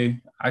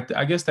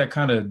guess that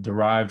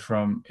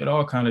it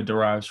all kind of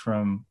derives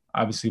from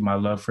obviously my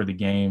love for the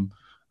game.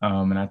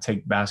 And I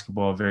take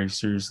basketball very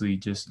seriously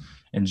just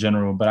in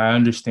general, but I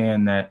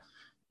understand that,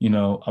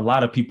 a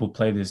lot of people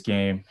play this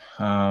game.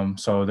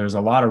 So there's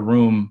a lot of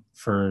room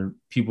for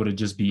people to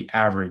just be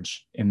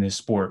average in this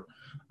sport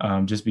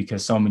just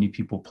because so many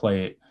people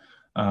play it.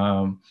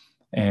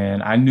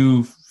 And I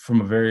knew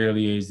from a very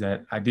early age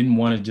that I didn't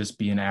want to just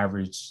be an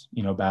average,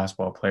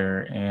 basketball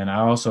player. And I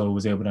also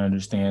was able to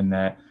understand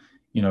that,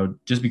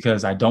 just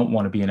because I don't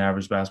want to be an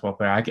average basketball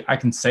player, I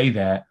can say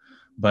that,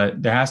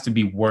 but there has to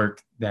be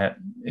work that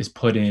is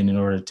put in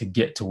order to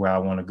get to where I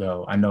want to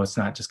go. I know it's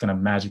not just going to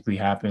magically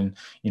happen.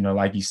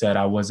 Like you said,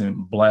 I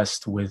wasn't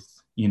blessed with,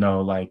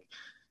 like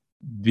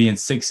being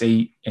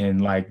 6'8"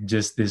 and like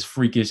just this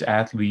freakish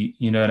athlete,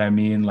 you know what I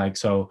mean? Like,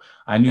 so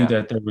I knew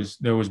that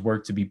there was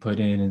work to be put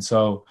in. And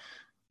so,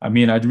 I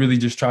mean, I really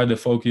just tried to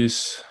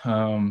focus,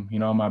 on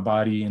my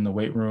body in the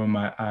weight room.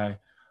 I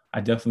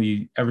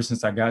definitely, ever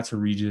since I got to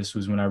Regis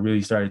was when I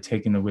really started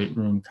taking the weight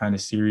room kind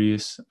of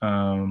serious.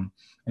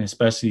 And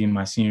especially in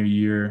my senior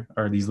year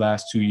or these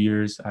last 2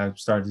 years, I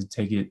started to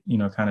take it,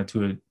 kind of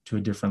to a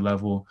different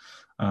level.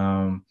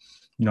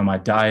 My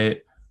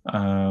diet,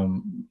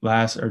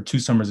 2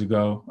 summers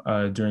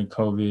ago during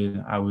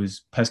COVID, I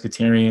was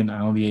pescatarian.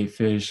 I only ate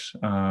fish.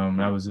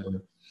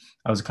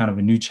 That was kind of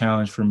a new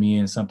challenge for me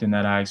and something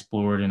that I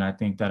explored, and I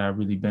think that I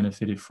really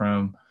benefited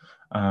from.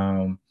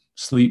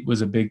 Sleep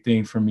was a big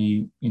thing for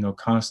me,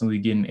 constantly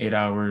getting 8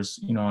 hours,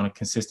 on a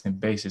consistent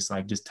basis,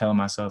 like just telling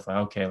myself like,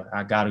 okay, like,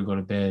 I got to go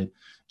to bed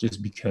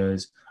just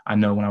because I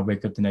know when I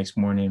wake up the next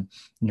morning,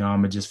 I'm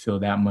gonna just feel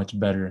that much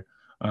better.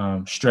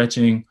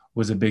 Stretching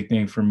was a big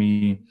thing for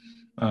me.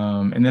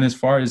 And then as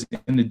far as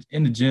in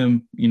the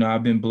gym,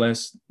 I've been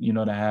blessed,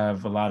 to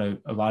have a lot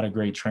of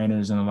great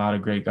trainers and a lot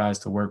of great guys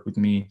to work with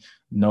me.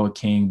 Noah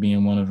King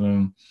being one of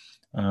them.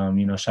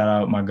 Shout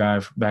out my guy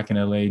back in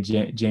LA,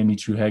 Jamie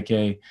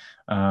Truheke,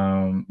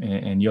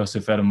 and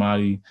Yosef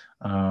Edamati,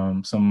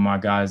 some of my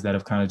guys that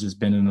have kind of just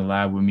been in the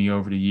lab with me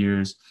over the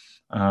years.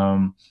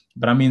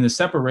 But I mean, the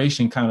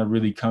separation kind of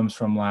really comes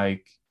from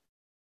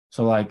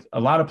so a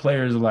lot of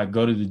players will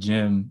go to the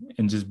gym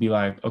and just be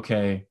like,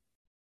 okay,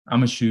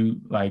 I'm going to shoot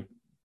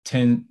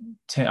 10,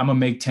 I'm going to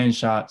make 10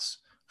 shots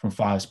from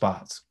 5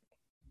 spots.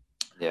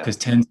 Yeah.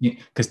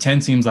 Because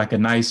 10 seems like a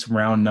nice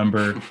round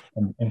number,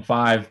 and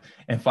five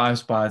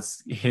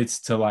spots hits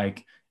to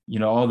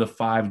all the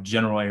 5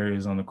 general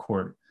areas on the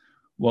court.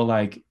 Well,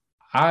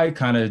 I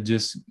kind of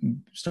just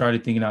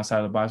started thinking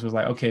outside the box. I was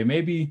like, okay,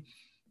 maybe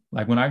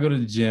when I go to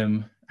the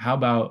gym, how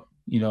about,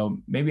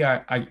 maybe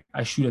I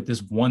shoot at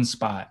this one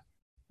spot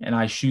and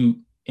I shoot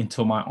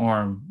until my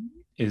arm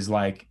is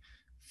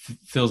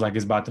feels like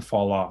it's about to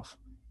fall off.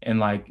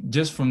 And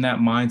just from that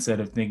mindset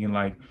of thinking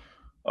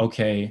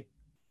okay,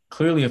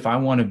 clearly if I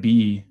want to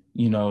be,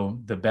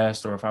 the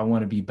best, or if I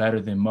want to be better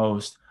than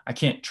most, I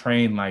can't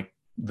train like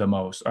the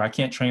most, or I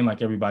can't train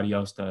like everybody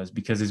else does,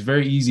 because it's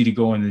very easy to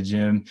go in the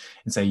gym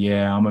and say,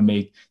 yeah, I'm going to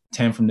make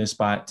 10 from this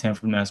spot, 10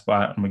 from that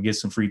spot. I'm going to get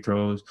some free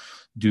throws,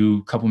 do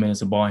a couple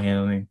minutes of ball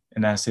handling,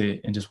 and that's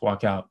it, and just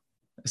walk out.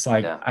 It's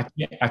I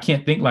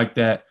can't think like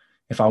that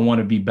if I want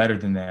to be better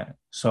than that.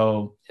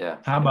 So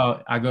how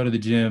about I go to the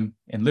gym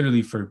and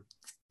literally for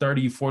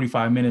 30,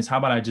 45 minutes, how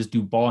about I just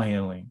do ball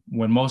handling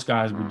when most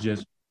guys would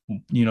just,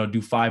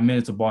 do 5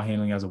 minutes of ball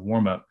handling as a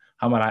warm up?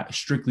 How about I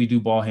strictly do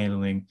ball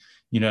handling,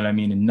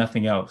 and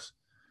nothing else?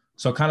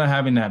 So kind of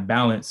having that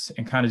balance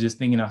and kind of just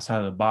thinking outside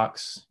of the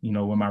box,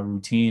 with my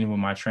routine and with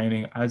my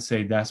training, I'd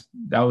say that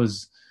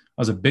was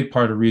a big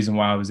part of the reason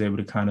why I was able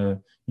to kind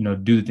of,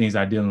 do the things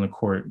I did on the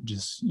court,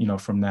 just,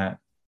 from that.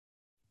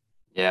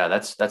 Yeah,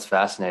 that's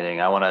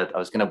fascinating. I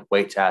was going to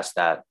wait to ask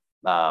that.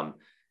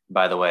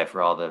 By the way,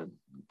 for all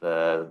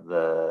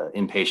the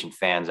impatient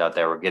fans out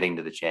there, we're getting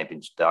to the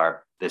championship,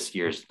 this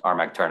year's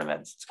RMAC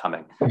tournaments. It's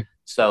coming.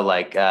 So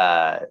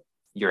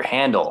your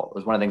handle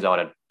was one of the things I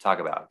want to talk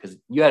about, because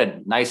you had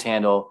a nice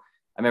handle.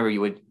 I remember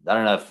I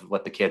don't know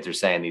what the kids are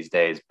saying these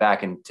days.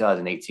 Back in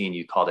 2018,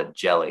 you called it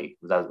jelly.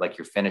 Was that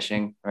your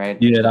finishing, right?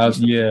 Yeah, that was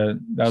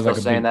still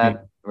saying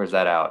that, or is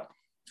that out?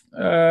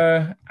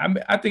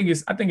 I think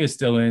it's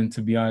still in,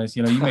 to be honest.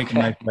 You make a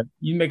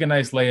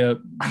nice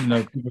layup,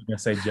 people are gonna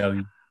say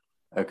jelly.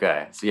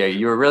 Okay. So yeah,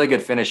 you were a really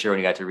good finisher when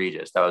you got to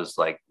Regis. That was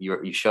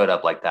you showed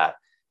up like that,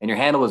 and your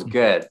handle was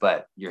good,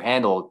 but your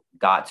handle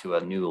got to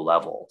a new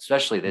level,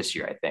 especially this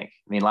year, I think.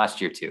 I mean,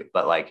 last year too,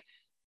 but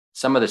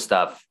some of the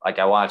stuff,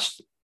 I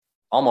watched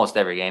almost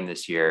every game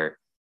this year.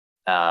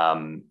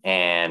 And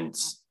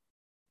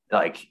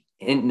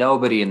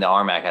nobody in the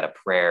RMAC had a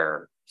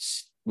prayer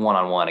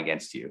one-on-one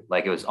against you.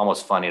 It was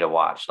almost funny to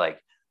watch,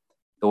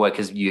 the way,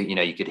 cause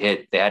you could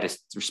hit, they had to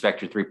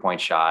respect your 3-point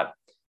shot,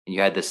 and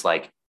you had this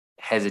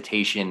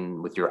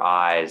hesitation with your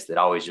eyes that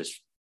always just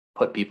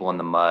put people in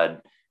the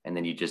mud, and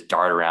then you just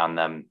dart around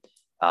them.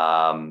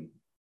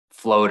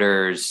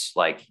 Floaters,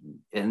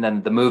 and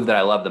then the move that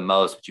I love the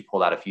most, which you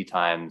pulled out a few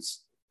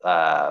times,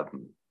 and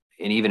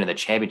even in the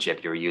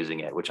championship you were using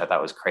it, which I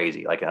thought was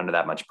crazy, under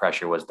that much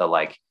pressure, was the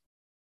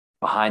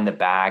behind the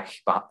back,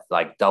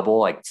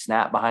 double,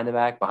 snap behind the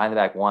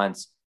back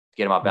once to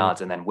get him off balance,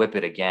 and then whip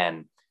it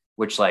again,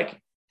 which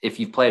if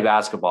you've played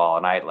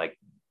basketball, and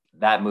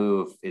that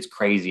move is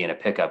crazy in a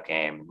pickup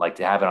game,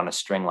 to have it on a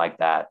string like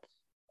that.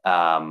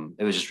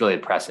 It was just really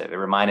impressive. It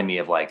reminded me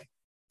of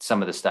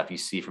some of the stuff you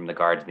see from the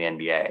guards in the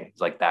NBA.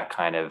 It's that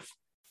kind of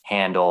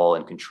handle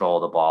and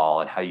control the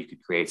ball, and how you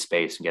could create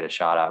space and get a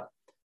shot up.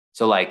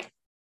 So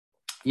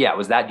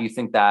do you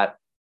think that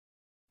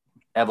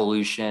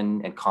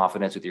evolution and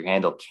confidence with your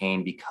handle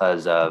came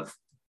because of,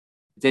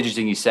 it's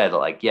interesting you said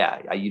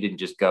you didn't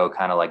just go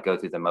go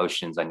through the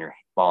motions on your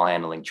ball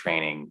handling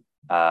training.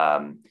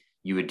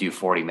 You would do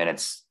 40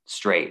 minutes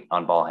straight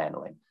on ball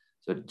handling.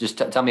 So just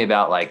tell me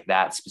about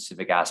that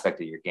specific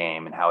aspect of your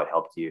game and how it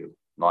helped you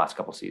in the last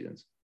couple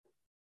seasons.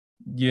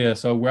 Yeah.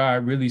 So where I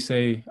really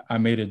say I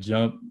made a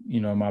jump,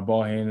 my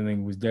ball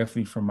handling was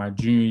definitely from my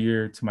junior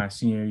year to my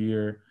senior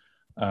year.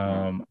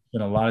 Spent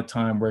a lot of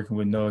time working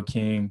with Noah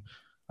King.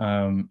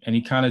 And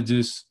he kind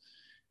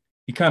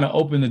of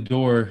opened the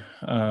door,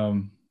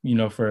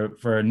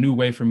 for a new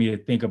way for me to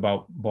think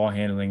about ball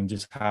handling and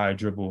just how I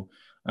dribble.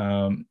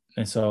 And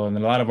so in a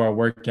lot of our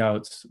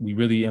workouts, we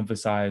really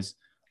emphasize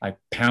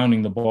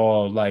pounding the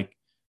ball,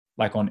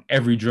 on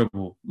every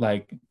dribble,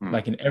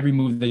 in every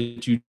move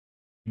that you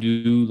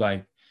do,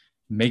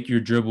 make your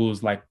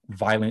dribbles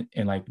violent,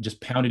 and just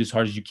pound it as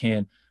hard as you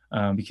can.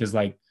 Because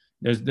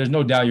there's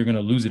no doubt you're going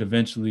to lose it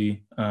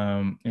eventually.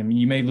 And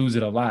you may lose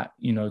it a lot,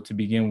 to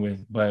begin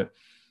with, but,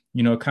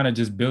 kind of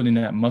just building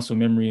that muscle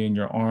memory in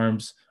your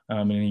arms,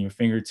 and in your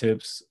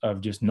fingertips,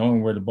 of just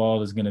knowing where the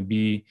ball is going to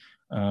be,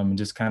 and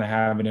just kind of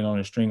having it on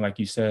a string, like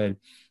you said.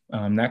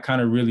 That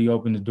kind of really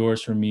opened the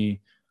doors for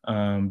me,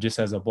 just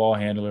as a ball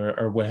handler,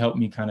 or what helped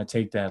me kind of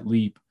take that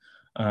leap.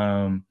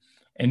 And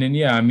then,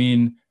 yeah, I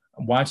mean,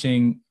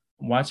 watching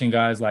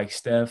guys like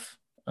Steph,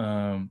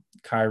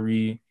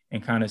 Kyrie,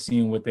 and kind of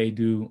seeing what they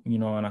do, you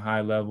know, on a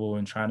high level,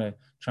 and trying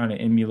to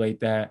emulate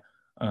that.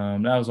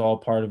 That was all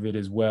part of it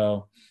as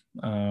well.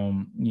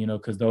 You know,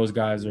 because those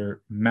guys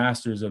are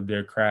masters of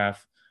their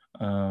craft.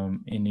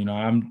 And, you know,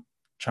 I'm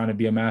trying to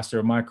be a master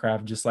of my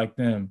craft just like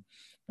them.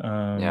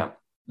 So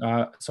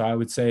I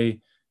would say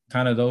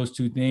kind of those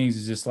two things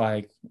is just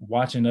like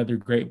watching other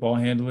great ball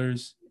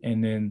handlers,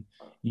 and then,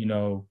 you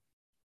know,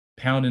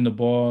 pounding the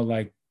ball,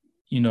 like,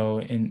 you know,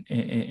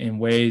 in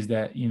ways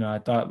that, you know, I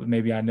thought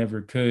maybe I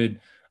never could,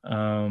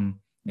 and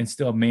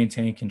still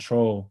maintain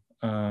control,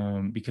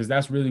 because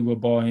that's really what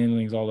ball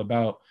handling is all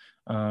about.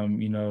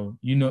 You know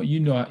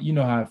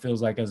how it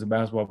feels like as a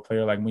basketball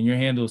player, like when your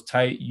handle's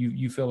tight,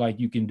 you feel like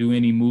you can do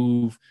any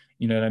move,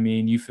 you know what I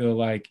mean? You feel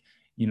like,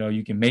 you know,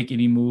 you can make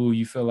any move.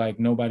 You feel like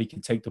nobody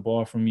can take the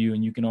ball from you,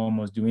 and you can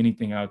almost do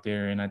anything out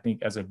there. And I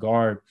think as a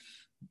guard,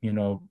 you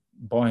know,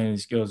 ball handling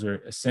skills are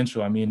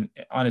essential. I mean,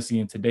 honestly,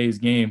 in today's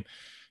game,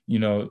 you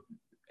know,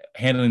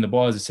 handling the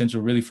ball is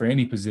essential really for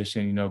any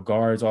position, you know,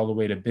 guards all the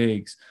way to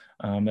bigs.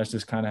 That's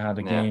just kind of how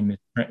the game is.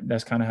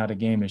 That's kind of how the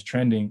game is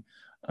trending.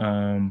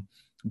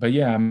 But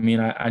yeah, I mean,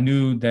 I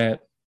knew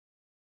that,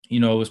 you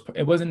know,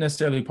 it wasn't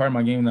necessarily part of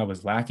my game that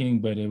was lacking,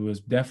 but it was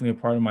definitely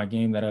a part of my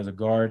game that as a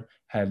guard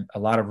had a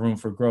lot of room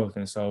for growth.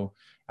 And so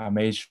I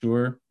made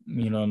sure,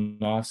 you know, in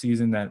the off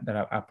season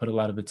that I put a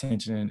lot of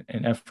attention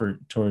and effort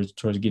towards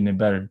getting it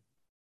better.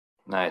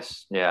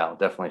 Nice. Yeah,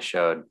 definitely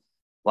showed.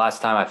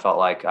 Last time I felt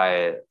like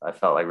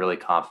really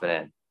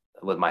confident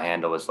with my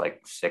handle was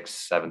like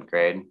 6th, 7th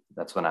grade.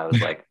 That's when I was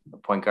like a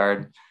point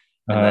guard.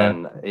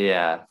 And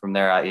then, from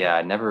there,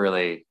 I never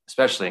really,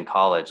 especially in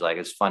college, like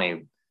it's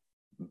funny,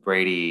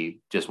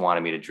 Brady just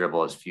wanted me to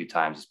dribble as few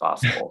times as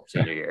possible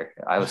senior year.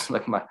 I was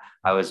like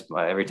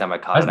every time I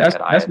caught that's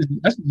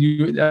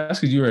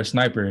because you were a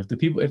sniper. If the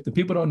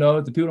people don't know,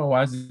 if the people don't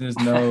watch this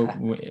know,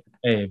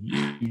 hey,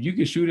 if you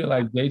can shoot it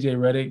like JJ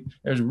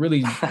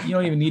Redick, you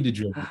don't even need to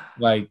dribble.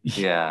 Like,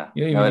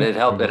 it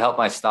helped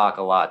my stock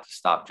a lot to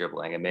stop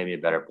dribbling. It made me a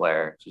better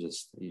player to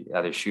just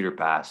either shoot or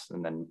pass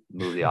and then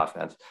move the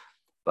offense.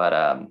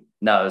 But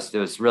no, it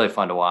was really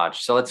fun to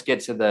watch. So let's get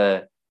to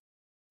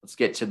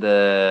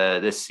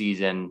this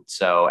season.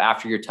 So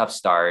after your tough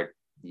start,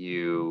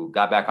 you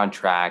got back on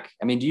track.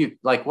 I mean,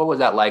 what was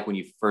that like when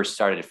you first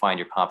started to find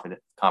your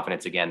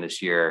confidence again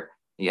this year?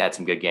 You had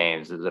some good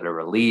games. Was it a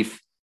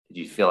relief? Did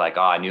you feel like,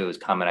 I knew it was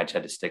coming, I just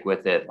had to stick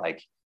with it?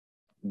 Like,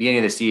 beginning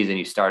of the season,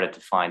 you started to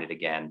find it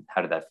again.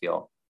 How did that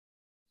feel?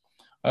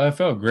 It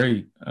felt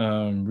great,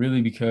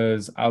 really,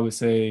 because I would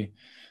say,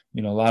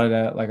 you know, a lot of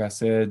that, like I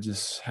said,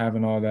 just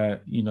having all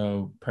that, you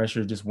know,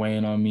 pressure just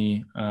weighing on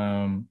me.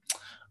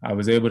 I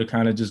was able to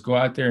kind of just go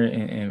out there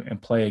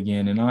and play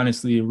again. And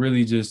honestly, it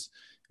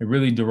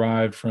really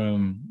derived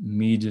from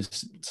me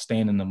just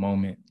staying in the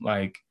moment.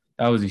 Like,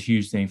 that was a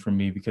huge thing for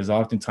me, because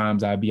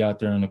oftentimes I'd be out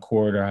there on the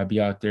court, or I'd be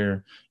out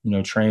there, you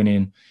know,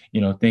 training, you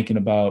know, thinking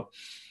about,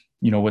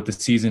 you know, what the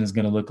season is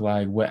going to look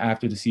like, what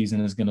after the season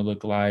is going to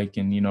look like,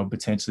 and, you know,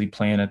 potentially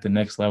playing at the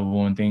next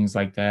level and things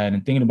like that.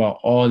 And thinking about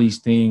all these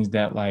things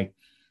that like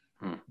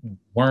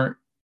weren't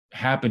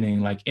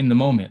happening like in the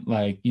moment.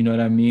 Like, you know what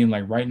I mean?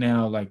 Like right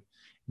now, like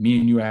me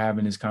and you are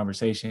having this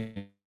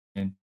conversation.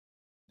 And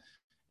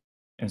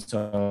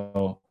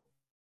so,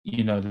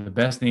 you know, the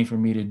best thing for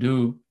me to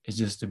do is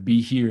just to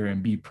be here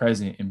and be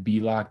present and be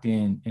locked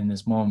in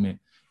this moment.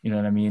 You know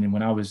what I mean? And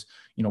when I was,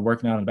 you know,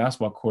 working out on the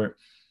basketball court,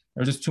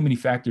 there was just too many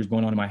factors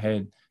going on in my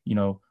head, you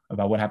know,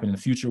 about what happened in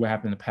the future, what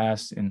happened in the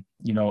past, and,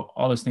 you know,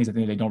 all those things, I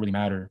think they don't really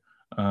matter.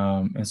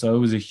 And so it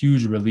was a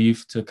huge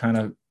relief to kind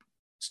of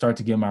start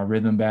to get my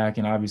rhythm back.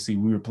 And obviously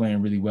we were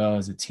playing really well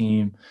as a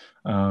team.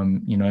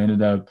 You know, I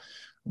ended up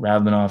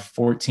rattling off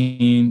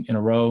 14 in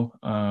a row,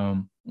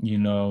 you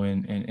know,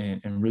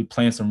 and really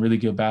playing some really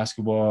good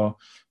basketball,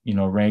 you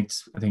know,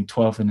 ranked, I think,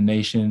 12th in the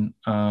nation,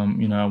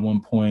 you know, at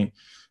one point.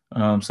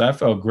 So that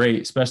felt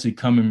great, especially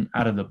coming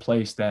out of the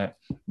place that,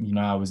 you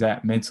know, I was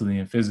at mentally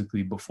and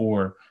physically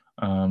before,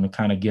 to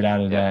kind of get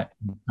out of that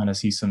and kind of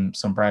see some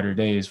brighter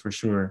days for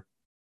sure.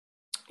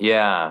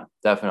 Yeah,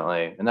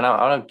 definitely. And then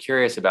I'm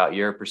curious about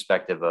your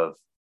perspective of,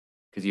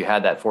 because you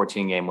had that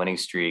 14-game winning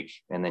streak,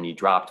 and then you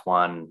dropped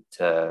one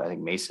to, I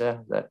think, Mesa,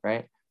 is that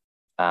right?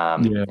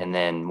 And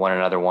then won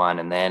another one,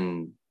 and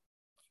then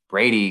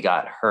Brady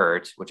got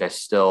hurt, which I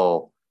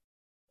still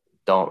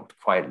don't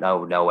quite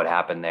know what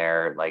happened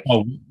there. Like,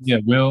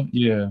 Will,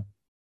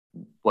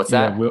 what's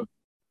that? Will,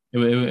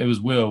 it was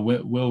Will.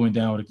 Will went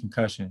down with a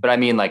concussion. But I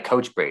mean, like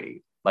Coach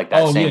Brady, like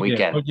that same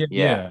weekend.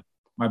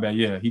 My bad.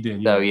 Yeah, he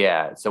did.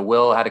 So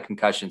Will had a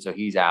concussion, so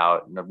he's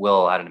out.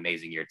 Will had an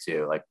amazing year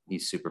too. Like,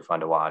 he's super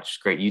fun to watch.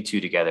 Great. You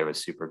two together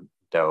was super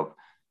dope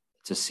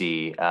to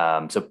see.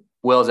 So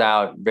Will's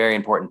out, very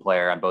important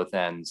player on both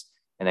ends.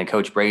 And then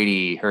Coach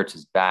Brady hurts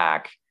his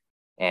back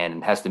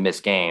and has to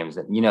miss games.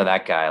 And you know,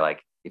 that guy,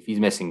 like, if he's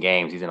missing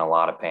games, he's in a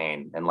lot of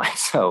pain. And like,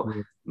 so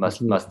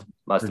must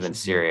have been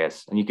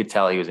serious. And you could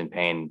tell he was in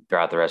pain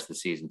throughout the rest of the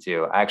season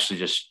too. I actually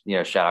just,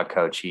 shout out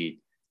coach. He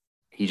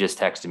just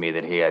texted me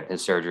that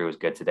his surgery was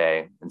good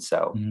today. And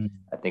so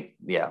I think,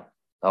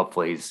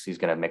 hopefully he's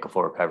going to make a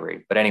full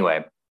recovery. But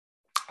anyway,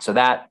 so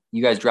that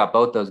you guys dropped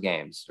both those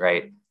games,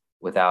 right?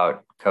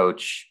 Without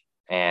coach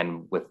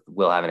and with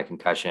Will having a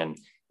concussion,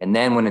 and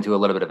then went into a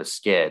little bit of a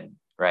skid,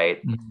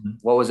 right?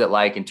 What was it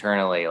like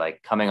internally,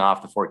 like coming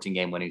off the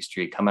 14-game winning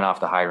streak, coming off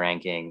the high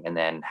ranking, and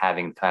then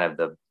having kind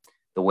of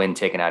the wind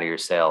taken out of your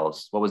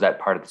sails? What was that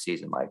part of the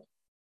season like?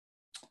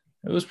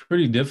 It was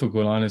pretty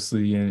difficult,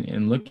 honestly.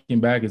 And looking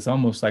back, it's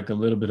almost like a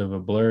little bit of a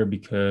blur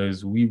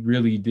because we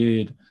really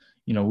did,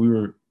 we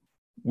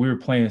were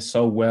playing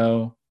so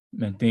well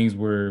and things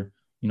were,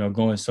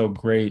 going so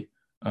great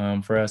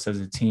for us as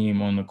a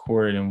team on the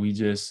court. And we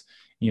just,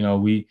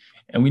 we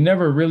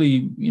never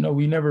really,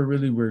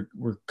 were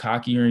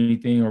cocky or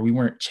anything, or we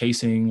weren't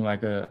chasing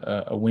like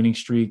a winning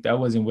streak. That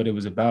wasn't what it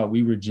was about.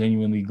 We were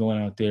genuinely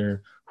going out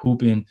there,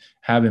 hooping,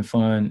 having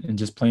fun, and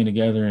just playing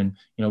together. And,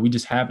 we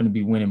just happened to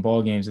be winning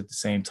ball games at the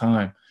same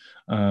time.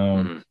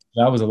 That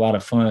was a lot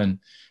of fun.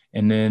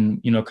 And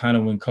then, kind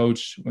of when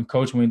coach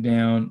went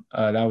down,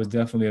 that was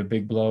definitely a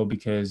big blow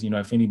because,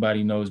 if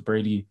anybody knows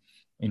Brady,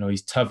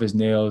 he's tough as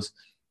nails.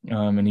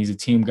 And he's a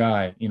team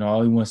guy.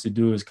 All he wants to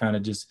do is kind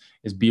of just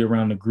be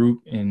around the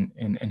group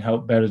and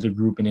help better the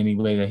group in any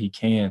way that he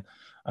can.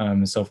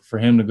 And so for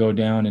him to go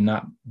down and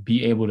not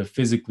be able to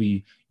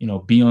physically,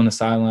 be on the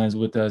sidelines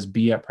with us,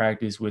 be at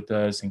practice with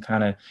us, and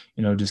kind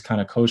of, just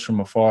kind of coach from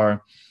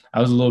afar,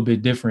 I was a little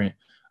bit different.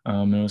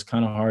 And it was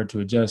kind of hard to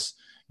adjust,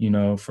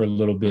 for a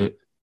little bit.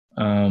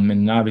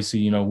 And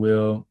obviously,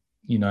 Will,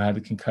 had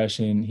the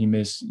concussion. He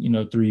missed,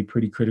 3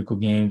 pretty critical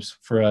games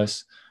for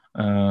us.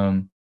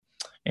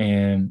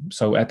 And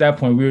so at that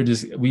point,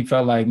 we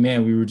felt like,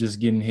 man, we were just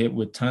getting hit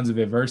with tons of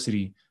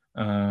adversity.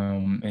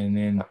 And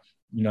then,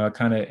 it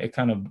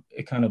kind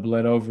of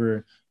bled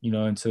over,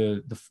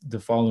 into the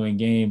following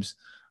games,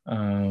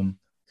 kind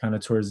of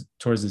towards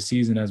the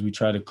season as we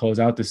try to close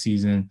out the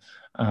season.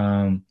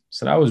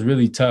 So that was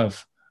really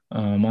tough,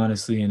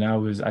 honestly. And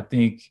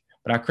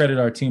but I credit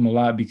our team a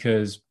lot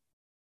because,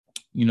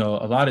 a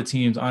lot of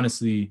teams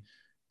honestly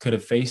could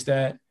have faced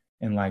that.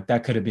 And like,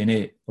 that could have been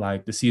it.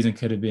 Like the season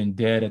could have been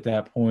dead at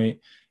that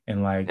point.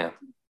 And like,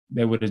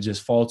 they would have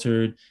just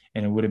faltered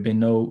and it would have been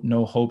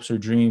no hopes or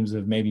dreams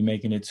of maybe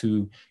making it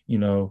to,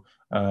 the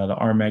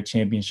RMAC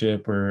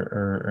championship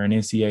or an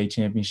NCAA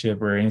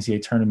championship or an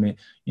NCAA tournament,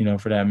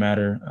 for that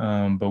matter.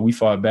 But we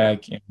fought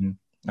back and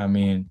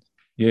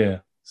so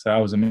that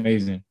was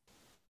amazing.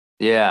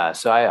 Yeah.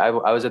 So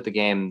I was at the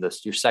game,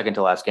 your second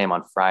to last game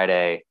on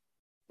Friday,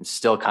 and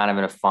still kind of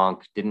in a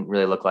funk, didn't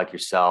really look like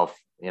yourself.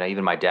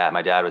 Even my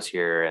dad was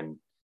here and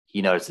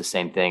he noticed the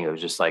same thing. It was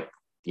just like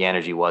the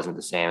energy wasn't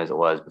the same as it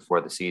was before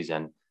the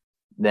season.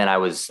 Then I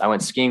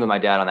went skiing with my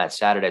dad on that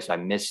Saturday. So I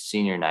missed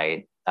senior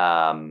night.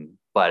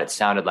 But it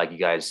sounded like you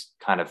guys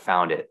kind of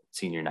found it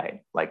senior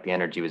night. Like the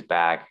energy was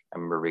back. I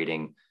remember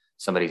reading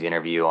somebody's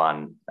interview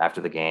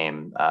after the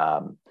game.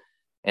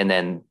 And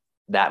then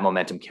that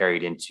momentum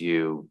carried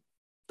into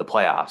the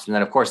playoffs. And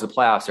then of course the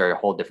playoffs are a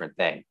whole different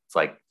thing. It's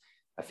like,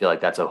 I feel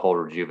like that's a whole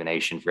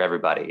rejuvenation for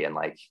everybody. And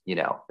like,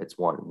 it's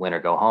one win or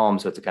go home.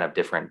 So it's a kind of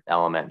different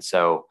element.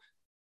 So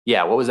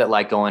yeah, what was it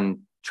like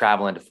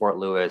traveling to Fort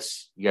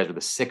Lewis? You guys were the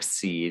 6th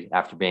seed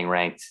after being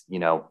ranked,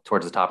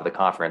 towards the top of the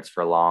conference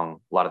for a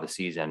lot of the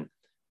season.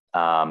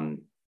 What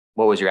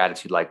was your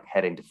attitude like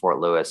heading to Fort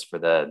Lewis for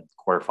the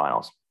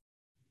quarterfinals?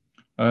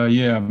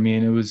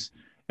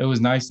 It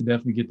was nice to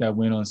definitely get that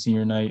win on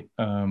senior night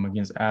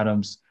against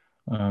Adams.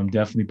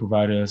 Definitely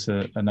provided us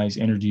a nice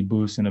energy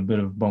boost and a bit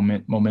of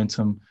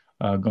momentum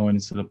going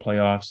into the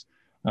playoffs.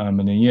 And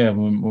then,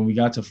 when we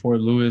got to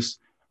Fort Lewis,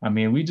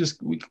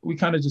 we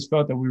kind of just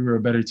felt that we were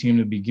a better team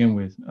to begin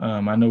with.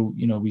 I know,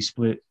 we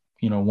split,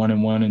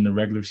 1-1 in the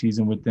regular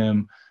season with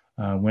them,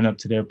 went up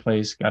to their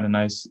place, got a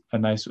nice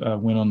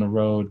win on the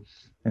road.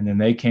 And then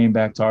they came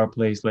back to our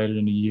place later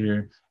in the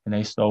year and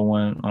they stole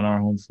one on our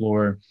home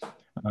floor.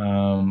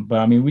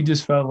 But we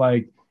just felt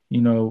like,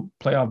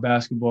 playoff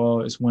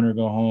basketball is win or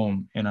go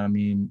home.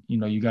 And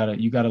you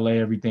gotta lay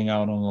everything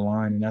out on the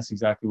line. And that's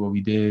exactly what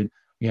we did.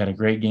 We had a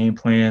great game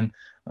plan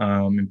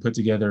and put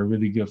together a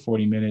really good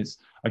 40 minutes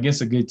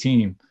against a good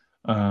team.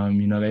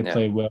 They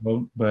played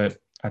well, but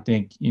I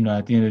think,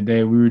 at the end of the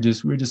day, we were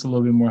just a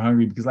little bit more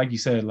hungry because like you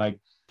said, like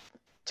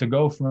to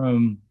go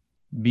from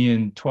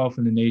being 12th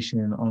in the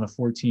nation on a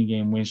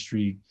 14-game win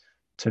streak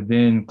to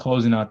then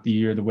closing out the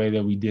year the way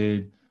that we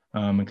did,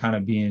 and kind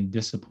of being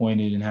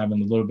disappointed and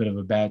having a little bit of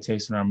a bad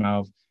taste in our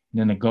mouth. And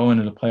then to go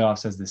into the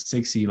playoffs as the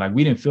 6th seed, like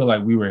we didn't feel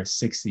like we were a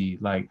 6th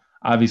seed. Like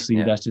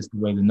obviously that's just the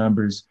way the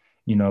numbers,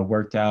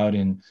 worked out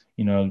and,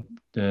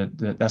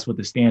 that's what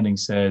the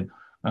standings said.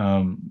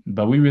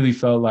 But we really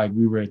felt like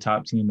we were a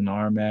top team in the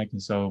RMAC.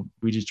 And so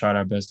we just tried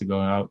our best to go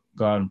out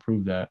and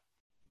prove that.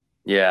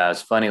 Yeah.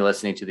 It's funny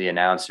listening to the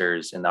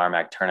announcers in the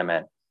RMAC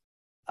tournament.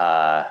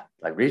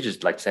 Like we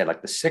just like say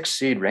like the 6th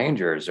seed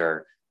Rangers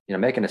are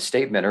making a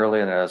statement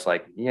earlier. And I was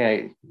like, yeah,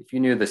 if you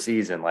knew the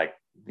season, like,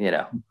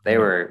 they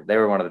were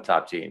one of the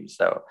top teams.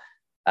 So,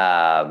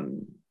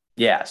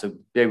 yeah, so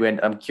big win.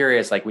 I'm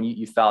curious, like when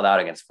you fouled out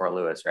against Fort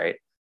Lewis, right?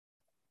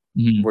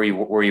 Mhm.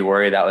 Were you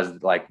worried that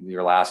was like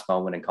your last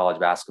moment in college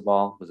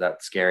basketball? Was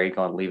that scary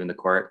leaving the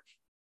court?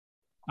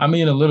 I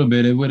mean, a little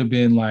bit. It would have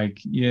been like,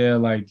 yeah,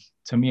 like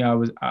to me, I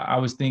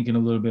was thinking a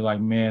little bit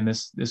like, man,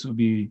 this would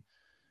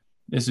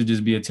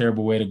just be a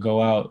terrible way to go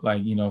out,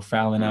 like,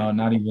 fouling Mm, out,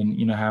 not even,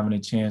 having a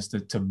chance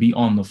to be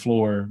on the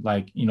floor,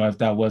 like, if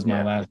that was my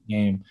yeah. last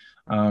game.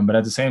 But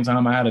at the same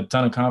time, I had a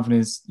ton of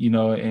confidence,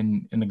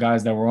 in the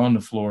guys that were on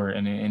the floor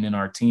and in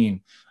our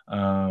team. They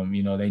Yeah.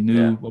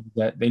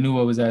 knew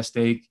what was at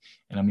stake.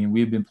 And I mean, we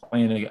had been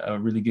playing a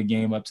really good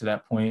game up to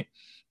that point.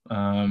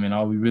 And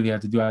all we really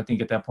had to do, I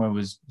think, at that point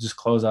was just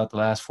close out the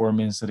last 4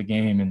 minutes of the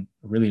game. And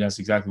really, that's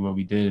exactly what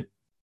we did.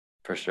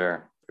 For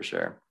sure. For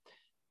sure.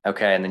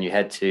 Okay. And then you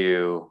head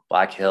to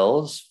Black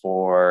Hills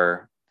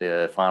for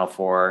the Final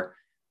Four.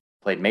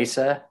 Played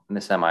Mesa in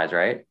the semis,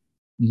 right?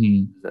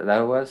 Mhm. Is that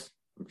what it was?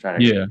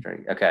 I'm Yeah.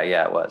 trying to, okay.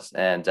 Yeah, it was.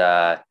 And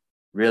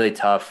really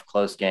tough,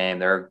 close game.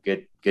 They're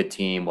a good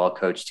team,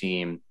 well-coached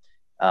team.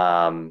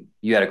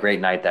 You had a great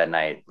night that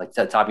night. Like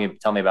tell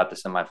me about the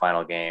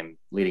semifinal game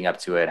leading up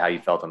to it, how you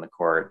felt on the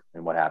court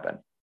and what happened.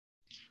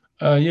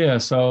 Yeah.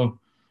 So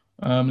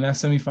that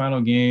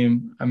semifinal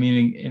game, I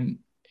mean,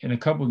 in a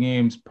couple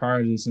games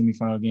prior to the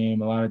semifinal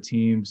game, a lot of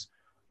teams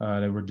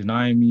that were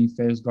denying me,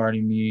 face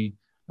guarding me,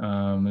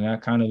 and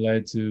that kind of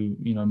led to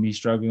me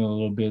struggling a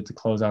little bit to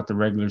close out the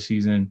regular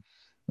season,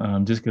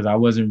 just because I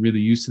wasn't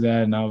really used to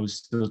that, and I was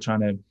still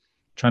trying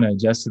to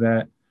adjust to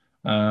that.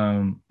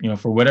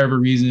 For whatever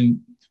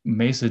reason,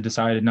 Mesa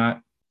decided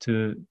not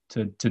to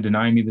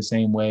deny me the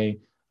same way.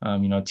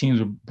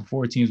 Teams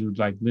were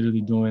like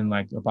literally doing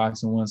like a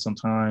box and one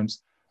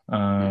sometimes.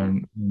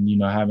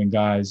 Mm-hmm. Having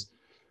guys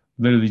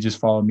literally just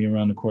follow me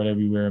around the court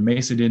everywhere.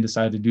 Mesa didn't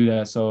decide to do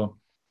that. So,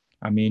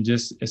 I mean,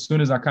 just as soon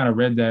as I kind of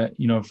read that,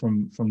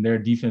 from their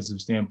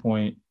defensive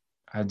standpoint,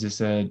 I just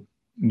said,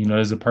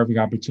 there's a perfect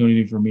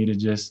opportunity for me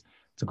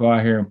to go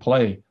out here and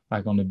play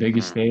like on the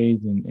biggest Mm-hmm.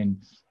 stage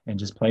and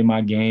just play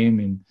my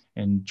game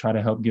and try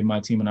to help give my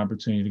team an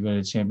opportunity to go to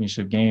the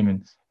championship game.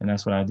 And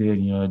that's what I did.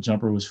 The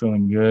jumper was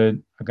feeling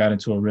good. I got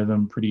into a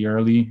rhythm pretty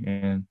early,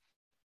 and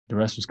the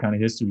rest was kind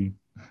of history.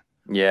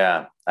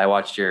 Yeah, I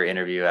watched your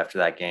interview after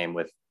that game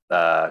with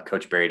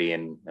Coach Brady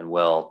and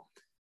Will.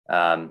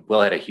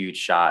 Will had a huge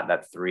shot.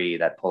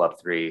 That pull up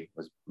three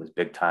was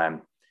big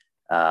time.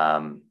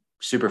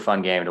 Super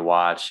fun game to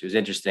watch. It was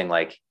interesting.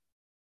 Like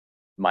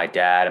my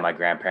dad and my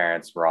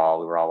grandparents we were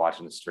all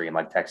watching the stream,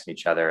 like texting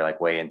each other, like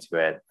way into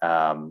it.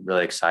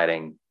 Really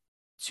exciting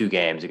 2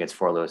 games against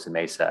Fort Lewis and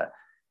Mesa.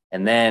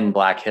 And then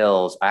Black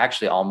Hills, I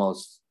actually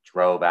almost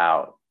drove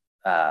out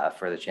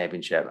for the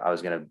championship. I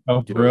was going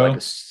Oh, to for do like a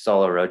real?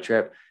 solo road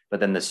trip,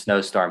 but then the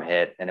snowstorm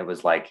hit and it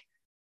was like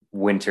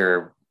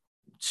winter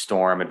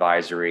storm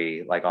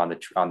advisory, like on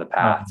the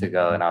path to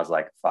go. And I was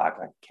like, fuck,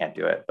 I can't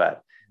do it.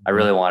 But I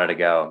really wanted to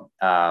go.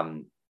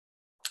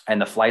 And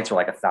the flights were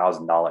like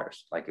 $1,000.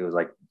 Like it was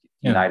like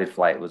yeah. United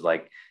flight was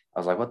like, I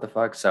was like, what the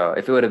fuck? So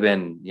if it would have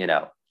been,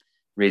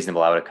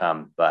 reasonable, I would have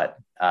come. But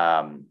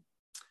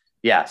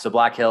yeah, so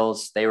Black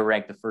Hills, they were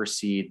ranked the first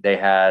seed. They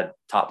had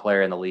top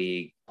player in the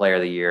league, player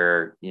of the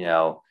year.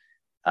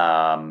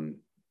 Um,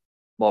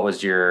 what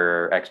was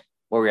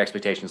what were your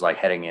expectations like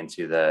heading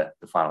into the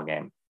final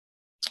game?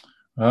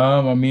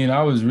 I mean,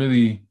 I was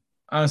really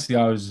honestly,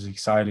 I was just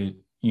excited,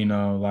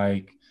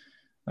 like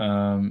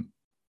um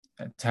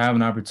to have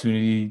an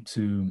opportunity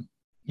to,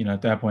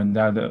 at that point,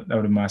 that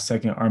would be my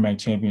second RMAC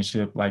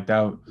championship. Like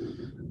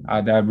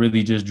that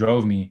really just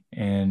drove me.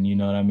 And you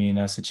know what I mean?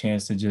 That's a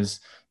chance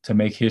to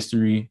make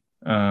history,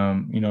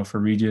 for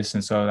Regis.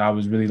 And so I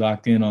was really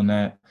locked in on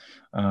that.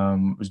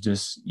 Was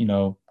just,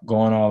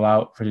 going all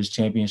out for this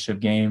championship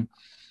game.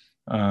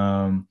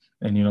 And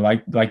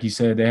like you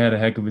said, they had a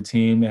heck of a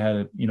team. They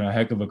had a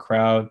heck of a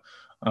crowd.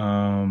 They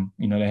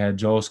had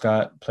Joel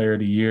Scott, Player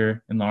of the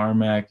Year in the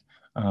RMAC.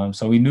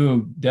 So we knew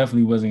it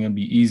definitely wasn't going to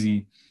be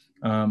easy.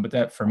 But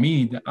that for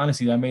me,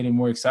 honestly, that made it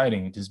more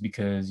exciting, just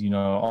because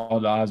all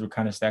the odds were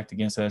kind of stacked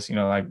against us.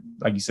 Like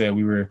you said,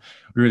 we were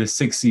the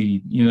 6th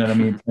seed. You know what I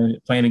mean?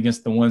 Playing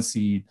against the 1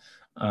 seed.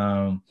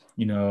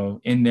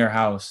 In their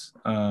house.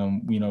 With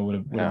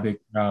a Yeah. big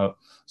crowd.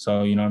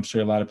 So, I'm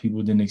sure a lot of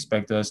people didn't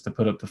expect us to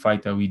put up the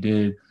fight that we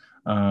did.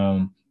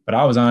 But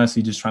I was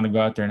honestly just trying to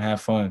go out there and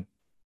have fun.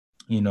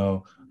 You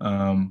know,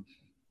 um,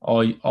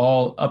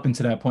 all up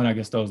until that point, I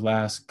guess those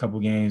last couple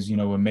games,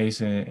 with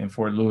Mason and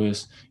Fort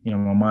Lewis, my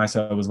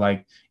mindset was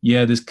like,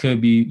 yeah, this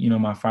could be,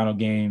 my final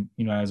game,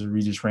 as a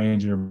Regis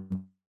Ranger.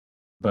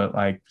 But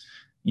like,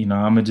 I'm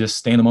gonna just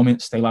stay in the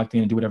moment, stay locked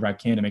in, and do whatever I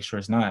can to make sure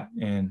it's not.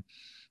 And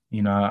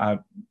I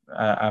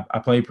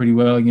played pretty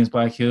well against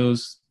Black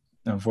Hills.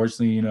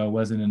 Unfortunately, it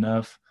wasn't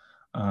enough.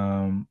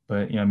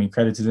 But I mean,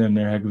 credit to them;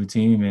 they're a heck of a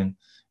team, and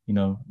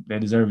they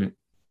deserve it.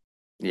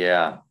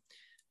 Yeah.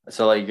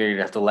 So like you're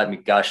gonna have to let me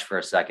gush for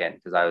a second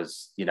because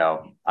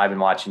I've been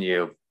watching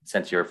you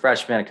since you were a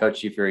freshman. I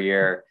coached you for a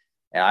year.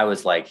 And I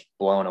was like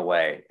blown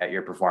away at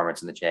your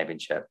performance in the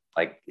championship.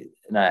 Like,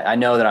 and I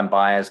know that I'm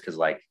biased because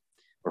like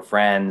we're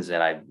friends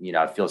and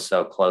I feel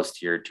so close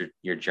to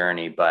your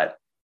journey, but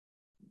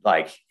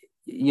like,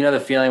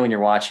 the feeling when you're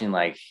watching,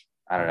 like,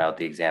 I don't know what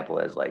the example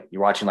is, like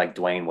you're watching like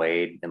Dwayne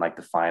Wade in like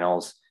the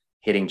finals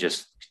hitting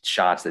just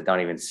shots that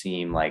don't even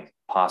seem like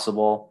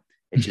possible.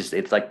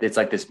 It's like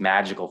this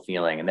magical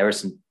feeling. And there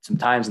was some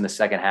times in the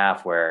second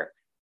half where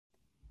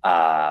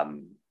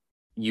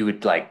you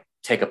would like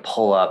take a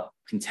pull up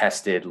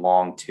contested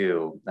long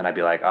two, and I'd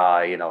be like,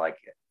 and like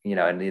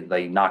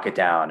knock it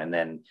down. And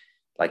then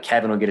like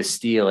Kevin would get a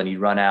steal and you'd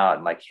run out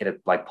and like hit a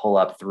like pull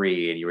up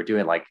three. And you were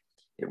doing like,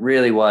 it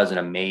really was an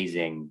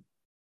amazing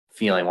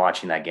feeling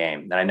watching that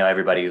game. And I know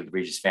everybody,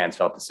 Regis fans,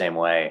 felt the same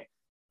way.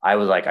 I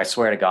was like, I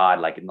swear to God,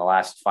 like in the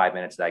last 5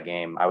 minutes of that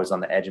game, I was on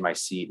the edge of my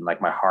seat and like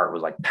my heart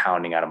was like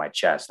pounding out of my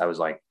chest. I was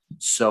like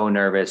so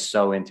nervous,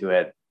 so into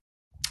it,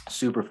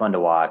 super fun to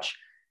watch.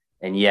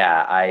 And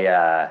yeah,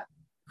 I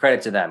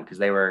credit to them because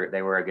they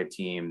were a good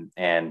team.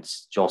 And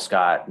Joel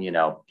Scott,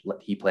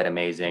 he played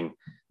amazing.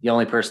 The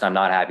only person I'm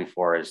not happy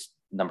for is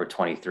number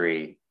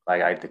 23.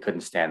 Like I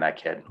couldn't stand that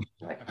kid.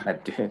 Like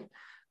that dude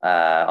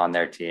on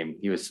their team.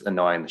 He was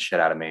annoying the shit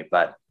out of me.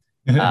 But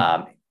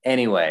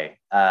anyway,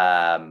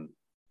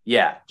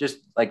 yeah, just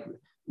like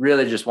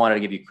really just wanted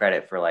to give you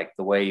credit for like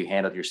the way you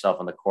handled yourself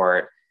on the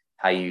court,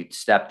 how you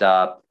stepped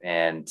up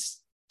and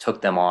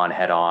took them on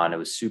head on. It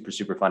was super,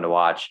 super fun to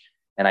watch.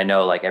 And I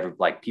know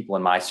like people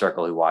in my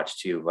circle who watch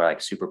too were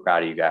like super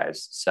proud of you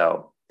guys.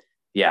 So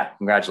yeah,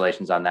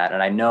 congratulations on that.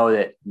 And I know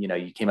that,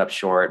 you came up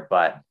short,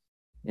 but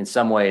in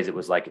some ways it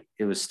was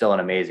still an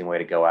amazing way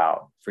to go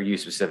out for you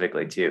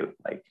specifically too.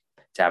 Like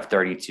to have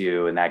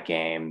 32 in that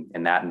game,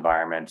 in that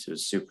environment, it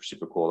was super,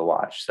 super cool to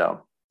watch.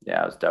 So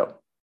yeah, it was dope.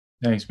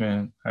 Thanks,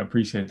 man. I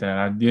appreciate that.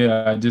 I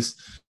just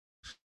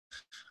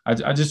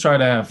try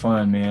to have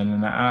fun, man.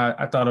 And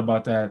I thought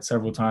about that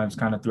several times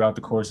kind of throughout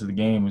the course of the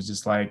game. It was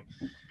just like,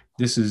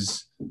 this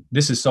is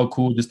so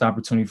cool. Just the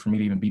opportunity for me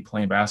to even be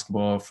playing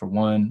basketball for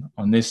one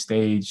on this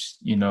stage,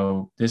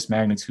 this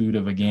magnitude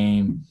of a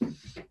game.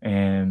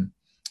 And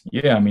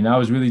yeah, I mean, that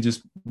was really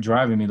just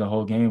driving me the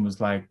whole game. It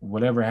was like,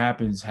 whatever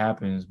happens,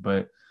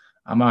 but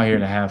I'm out here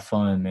to have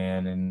fun,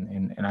 man.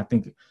 And I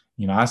think,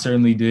 I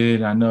certainly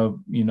did. I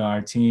know,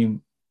 our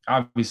team,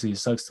 obviously it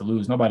sucks to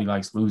lose. Nobody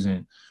likes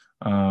losing.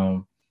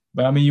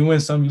 But I mean, you win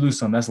some, you lose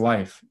some. That's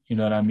life. You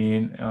know what I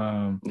mean?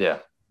 Yeah.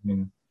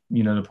 And,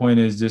 the point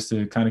is just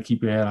to kind of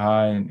keep your head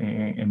high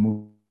and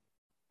move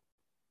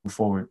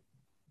forward.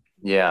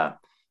 Yeah.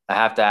 I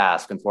have to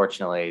ask,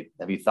 unfortunately,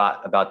 have you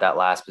thought about that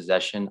last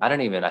possession? I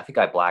think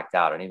I blacked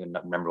out. I don't even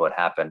remember what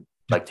happened.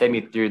 Like, take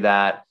me through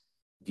that.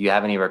 Do you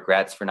have any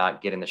regrets for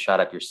not getting the shot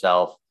up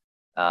yourself?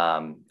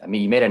 I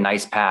mean, you made a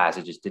nice pass.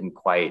 It just didn't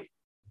quite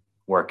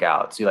work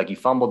out. So you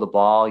fumbled the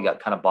ball, you got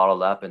kind of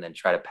bottled up and then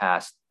try to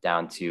pass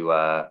down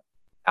to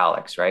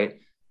Alex, right?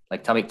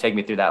 Like, take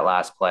me through that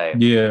last play.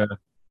 Yeah.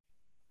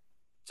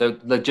 So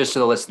just so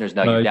the listeners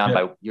know, you're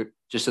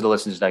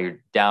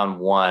down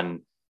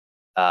one.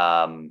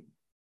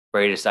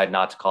 Brady decided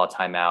not to call a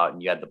timeout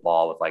and you had the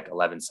ball with like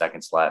 11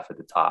 seconds left at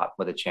the top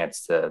with a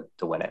chance to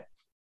win it.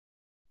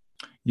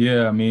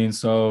 Yeah. I mean,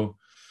 so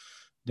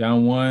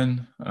down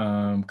one,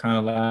 kind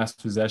of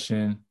last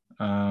possession.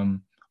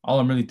 All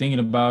I'm really thinking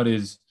about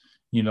is,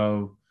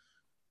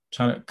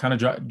 trying to kind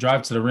of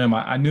drive to the rim.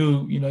 I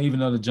knew, even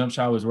though the jump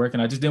shot was working,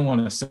 I just didn't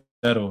want to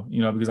settle,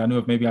 because I knew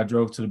if maybe I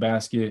drove to the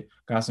basket,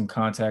 got some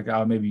contact, I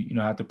would maybe,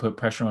 have to put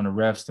pressure on the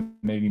refs to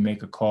maybe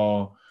make a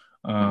call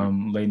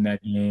late in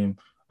that game,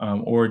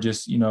 or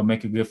just,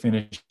 make a good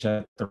finish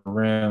at the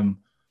rim.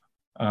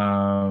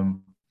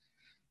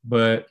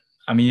 But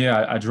I mean,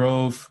 yeah, I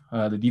drove.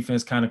 The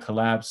defense kind of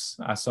collapsed.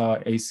 I saw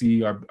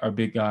AC, our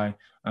big guy,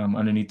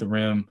 underneath the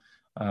rim,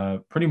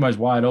 pretty much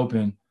wide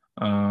open.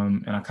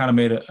 And I kind of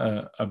made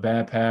a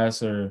bad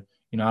pass, or,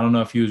 I don't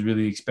know if he was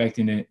really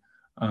expecting it.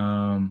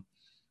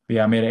 But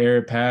yeah, I made an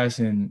error pass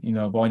and,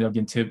 ball ended up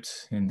getting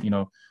tipped and,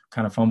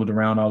 kind of fumbled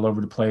around all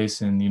over the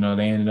place. And, they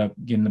ended up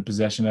getting the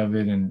possession of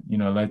it and,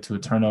 led to a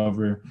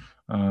turnover.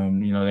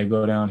 They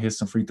go down, hit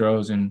some free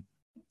throws, and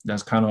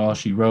that's kind of all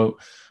she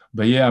wrote.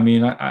 But yeah, I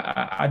mean,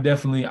 I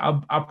definitely,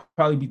 I'll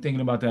probably be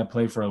thinking about that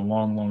play for a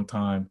long, long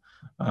time.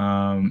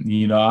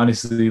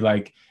 Honestly,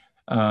 like,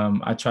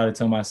 I try to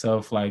tell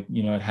myself, like,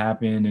 it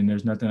happened and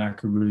there's nothing I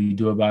could really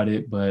do about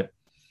it. But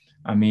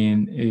I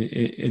mean,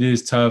 it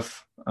is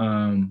tough,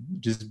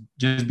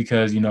 just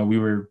because, we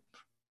were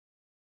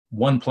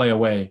one play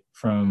away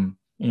from,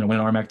 winning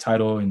our RMAC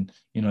title and,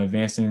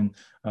 advancing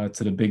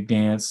to the big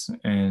dance.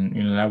 And,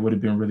 that would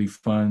have been really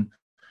fun.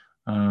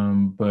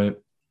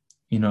 But,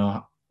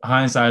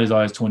 hindsight is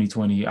always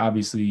 20/20.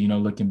 Obviously,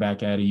 looking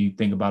back at it, you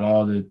think about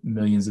all the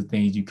millions of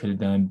things you could have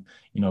done,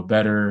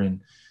 better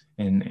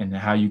and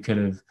how you could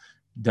have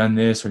done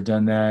this or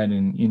done that.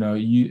 And,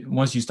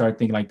 once you start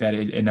thinking like that,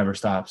 it never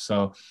stops.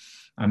 So,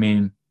 I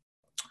mean,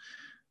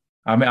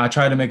 I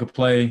tried to make a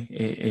play.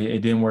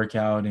 It didn't work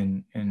out.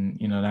 And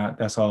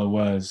that's all it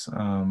was.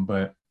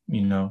 But,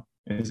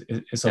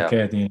 it's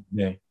okay at the end of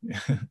the day.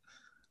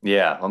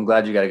 Yeah, I'm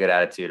glad you got a good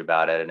attitude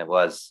about it. And it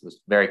was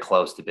very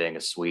close to being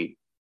a sweet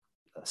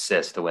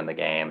assist to win the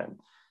game. And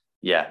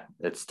yeah,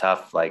 it's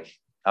tough. Like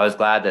I was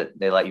glad that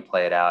they let you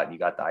play it out and you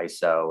got the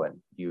ISO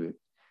and you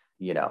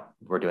know,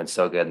 we're doing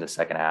so good in the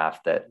second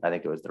half that I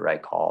think it was the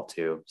right call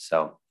too.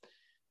 So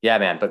yeah,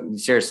 man, but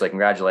seriously,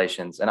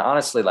 congratulations. And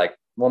honestly, like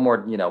one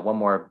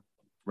more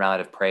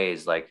round of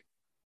praise. Like,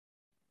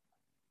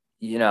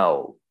 you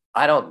know,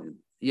 I don't,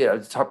 you know,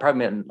 it's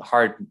probably been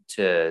hard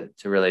to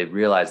really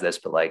realize this,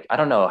 but like, I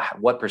don't know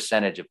what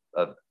percentage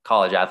of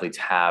college athletes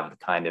have the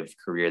kind of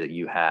career that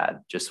you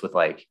had, just with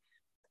like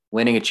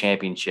winning a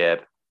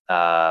championship,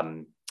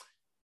 um,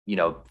 you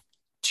know,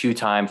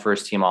 2-time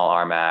first team all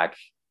RMAC,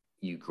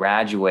 you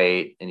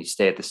graduate and you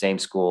stay at the same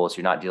school. So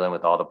you're not dealing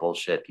with all the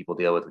bullshit people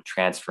deal with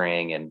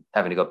transferring and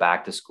having to go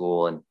back to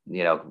school and,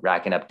 you know,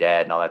 racking up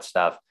debt and all that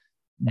stuff.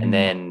 And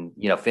then,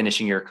 you know,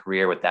 finishing your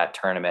career with that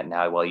tournament and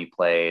how well you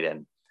played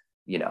and,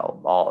 you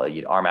know, all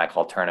RMAC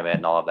Hall tournament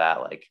and all of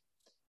that. Like,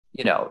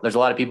 you know, there's a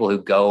lot of people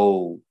who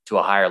go to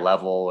a higher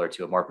level or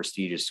to a more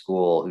prestigious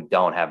school who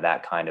don't have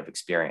that kind of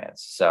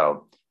experience.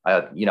 So,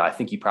 you know, I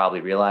think you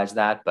probably realize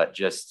that, but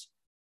just,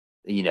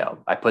 you know,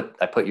 I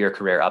put your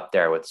career up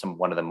there with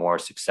one of the more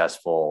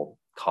successful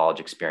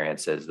college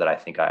experiences that I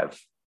think I've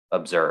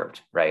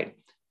observed, right?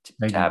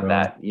 To have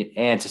that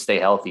and to stay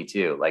healthy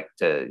too, like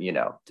to, you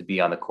know, to be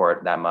on the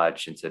court that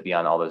much and to be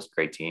on all those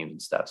great teams and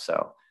stuff.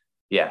 So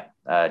yeah,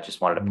 just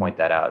wanted to point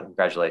that out.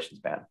 Congratulations,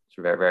 man. It's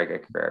a very, very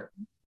good career.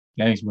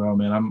 Thanks, bro,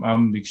 man.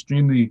 I'm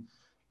extremely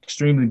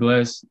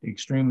blessed,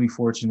 extremely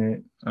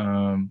fortunate.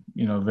 You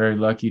know, very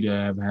lucky to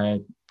have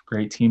had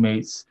great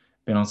teammates,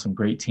 been on some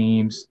great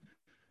teams,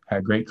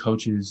 had great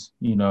coaches,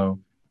 you know,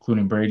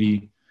 including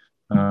Brady.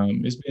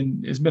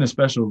 It's been a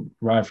special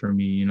ride for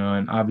me, you know,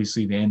 and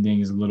obviously the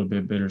ending is a little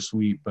bit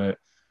bittersweet, but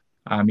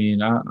I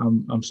mean,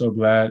 I'm so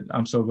glad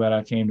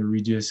I came to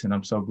Regis, and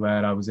I'm so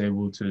glad I was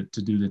able to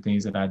do the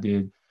things that I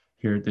did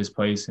here at this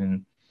place.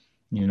 And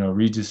you know,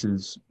 Regis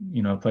is,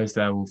 you know, a place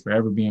that will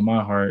forever be in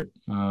my heart.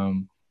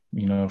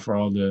 You know, for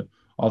all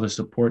the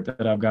support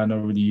that I've gotten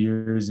over the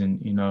years,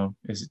 and you know,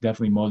 it's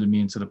definitely molded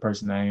me into the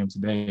person that I am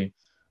today.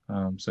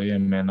 So yeah,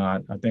 man, I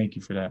thank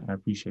you for that. I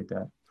appreciate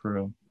that for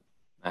real.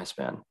 Nice,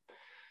 man.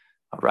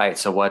 All right.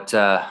 So what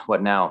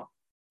now?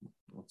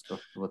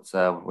 What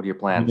are your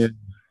plans? Yeah.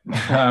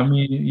 I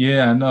mean,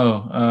 yeah, I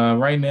know.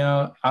 Right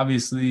now,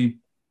 obviously,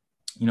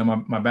 you know,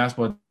 my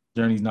basketball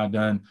journey is not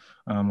done.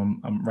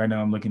 I'm right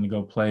now I'm looking to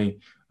go play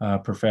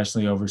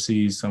professionally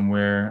overseas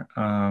somewhere.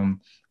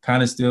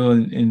 Kind of still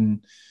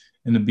in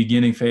the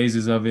beginning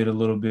phases of it a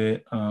little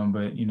bit.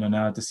 But you know,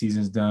 now that the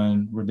season's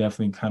done, we're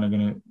definitely kind of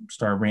gonna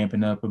start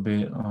ramping up a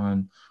bit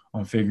on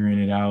figuring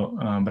it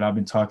out. But I've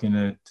been talking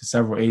to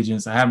several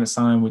agents. I haven't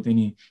signed with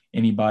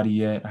anybody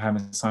yet. I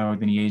haven't signed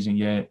with any agent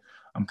yet.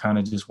 I'm kind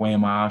of just weighing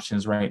my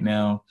options right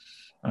now,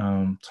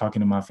 talking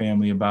to my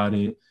family about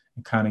it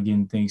and kind of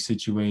getting things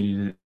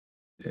situated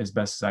as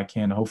best as I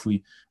can to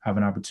hopefully have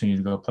an opportunity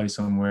to go play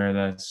somewhere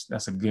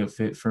that's a good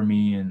fit for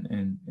me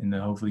and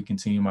to hopefully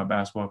continue my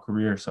basketball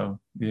career. So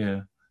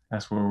yeah,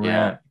 that's where we're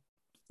at.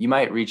 You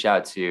might reach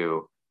out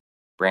to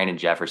Brandon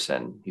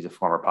Jefferson. He's a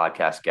former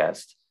podcast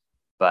guest,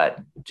 but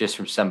just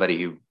from somebody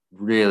who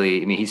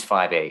really, I mean, he's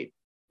 5'8"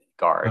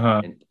 guard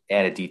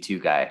and a D2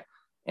 guy,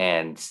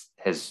 and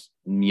has,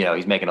 you know,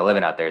 he's making a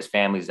living out there. His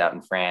family's out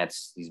in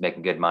France. He's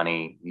making good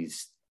money.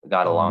 He's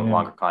got a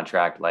longer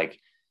contract. Like,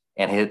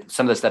 and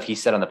some of the stuff he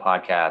said on the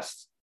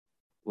podcast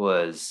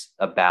was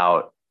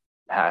about,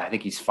 I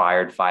think he's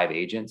fired 5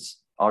 agents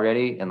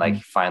already and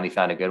like finally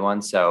found a good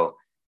one. So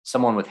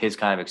someone with his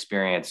kind of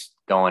experience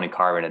going and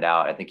carving it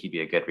out, I think he'd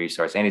be a good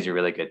resource. And he's a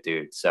really good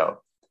dude. So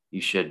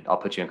I'll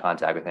put you in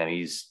contact with him.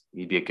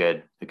 He'd be a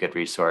good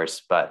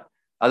resource. But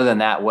other than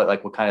that,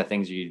 what kind of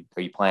things are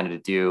you planning to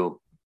do?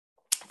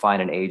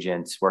 Find an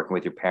agent, working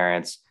with your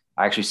parents.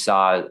 I actually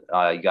saw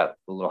you got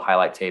a little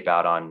highlight tape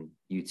out on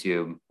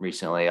YouTube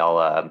recently.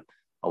 I'll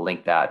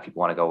link that if people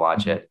want to go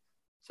watch it.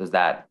 So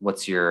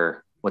what's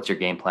your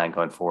game plan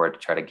going forward to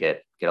try to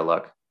get a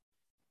look?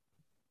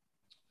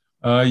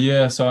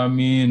 Yeah. So, I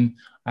mean,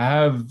 I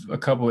have a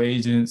couple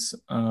agents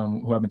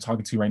who I've been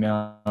talking to right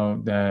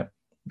now that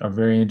are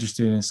very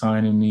interested in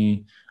signing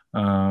me.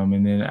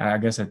 And then I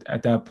guess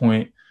at that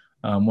point,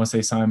 once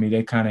they sign me,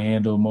 they kind of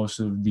handle most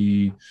of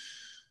the,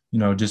 you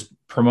know, just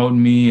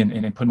promoting me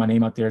and put my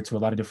name out there to a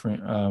lot of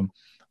different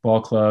ball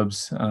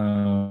clubs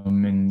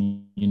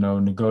and, you know,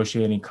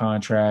 negotiating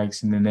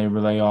contracts. And then they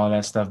relay all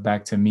that stuff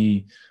back to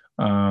me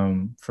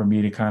for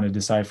me to kind of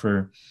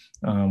decipher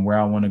where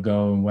I want to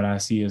go and what I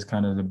see as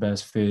kind of the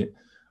best fit.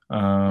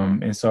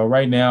 And so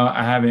right now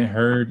I haven't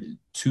heard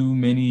too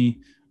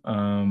many,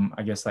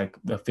 I guess, like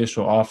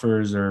official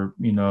offers or,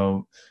 you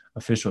know,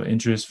 official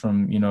interest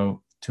from, you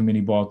know, too many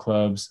ball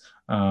clubs.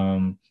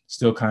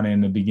 Still kind of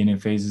in the beginning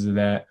phases of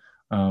that.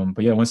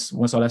 But yeah, once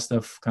all that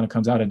stuff kind of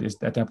comes out, at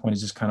that point,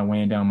 it's just kind of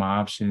weighing down my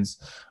options,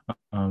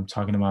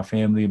 talking to my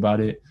family about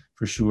it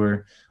for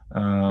sure,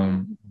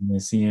 and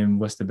seeing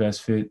what's the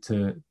best fit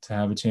to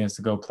have a chance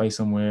to go play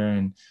somewhere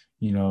and,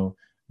 you know,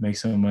 make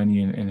some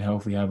money and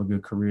hopefully have a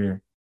good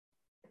career.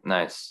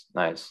 Nice,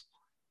 nice.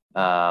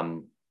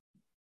 Um,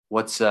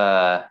 what's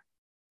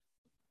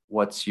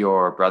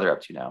your brother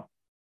up to now?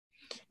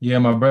 Yeah,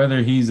 my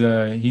brother, he's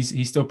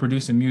still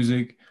producing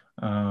music.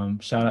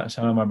 Shout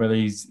out my brother.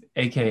 He's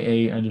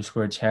AKA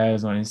underscore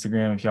Chaz on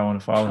Instagram if y'all want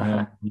to follow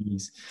him.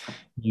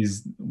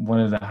 He's one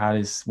of the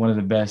hottest, one of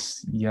the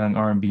best young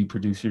R&B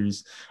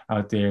producers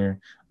out there.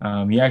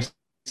 He actually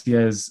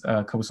has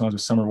a couple songs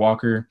with Summer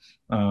Walker.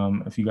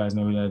 If you guys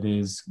know who that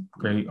is,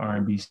 great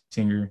R&B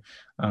singer.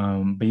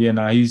 But yeah,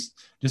 no, he's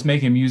just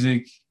making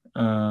music.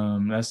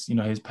 That's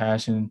his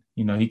passion.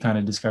 He kind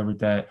of discovered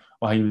that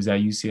while he was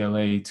at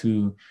UCLA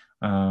too.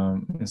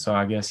 And so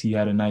I guess he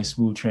had a nice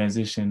smooth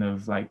transition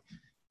of like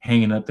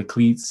hanging up the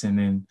cleats and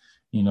then,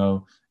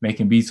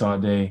 making beats all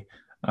day.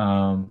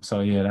 So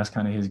yeah, that's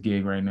kind of his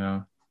gig right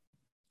now.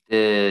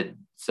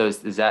 Is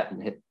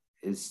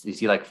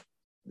he like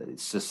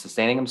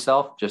sustaining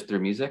himself just through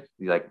music? Is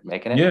he like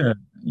making it?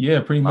 Yeah,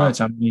 pretty Wow. much.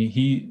 I mean,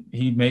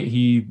 he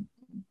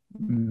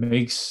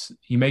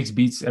makes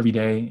beats every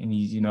day, and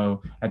he's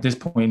at this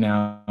point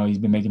now he's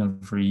been making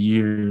them for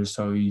years,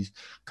 so he's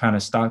kind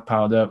of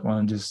stockpiled up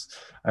on just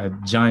a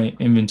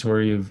giant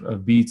inventory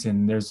of beats.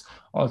 And there's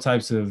all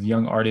types of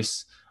young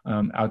artists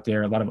out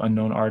there, a lot of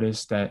unknown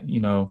artists that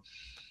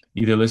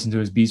either listen to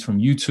his beats from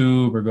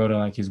YouTube or go to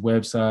like his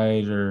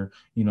website or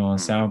on Hmm.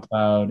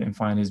 SoundCloud and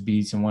find his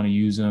beats and want to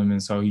use them.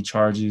 And so he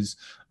charges,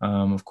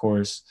 of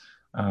course,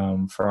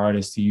 for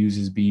artists to use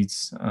his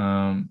beats.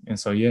 And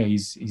so yeah,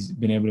 he's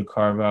been able to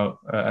carve out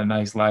a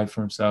nice life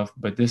for himself.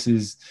 But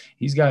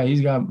he's got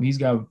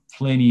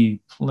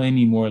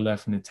plenty more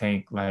left in the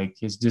tank. Like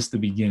it's just the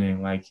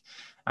beginning. Like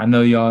I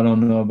know y'all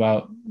don't know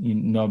about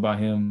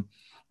him.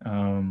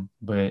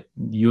 But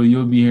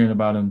you'll be hearing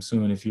about him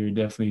soon if you're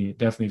definitely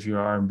if you're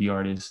an R&B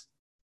artist.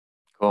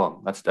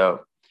 Cool. That's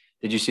dope.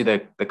 Did you see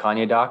the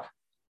Kanye doc?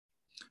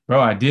 Bro,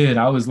 I did.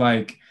 I was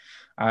like,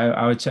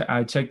 I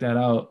checked that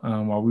out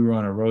while we were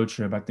on a road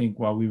trip. I think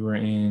while we were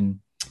in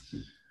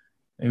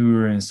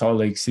Salt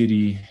Lake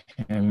City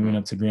and we went Mhm.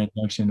 up to Grand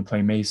Junction to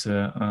play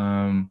Mesa.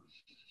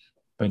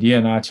 But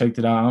yeah, no, I checked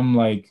it out.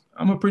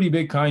 I'm a pretty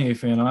big Kanye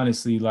fan,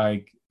 honestly.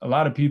 Like a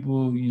lot of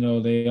people,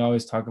 they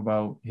always talk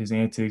about his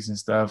antics and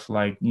stuff,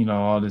 like,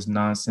 all this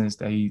nonsense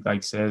that he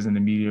like says in the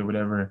media or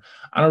whatever.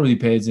 I don't really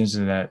pay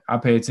attention to that. I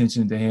pay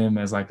attention to him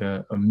as like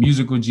a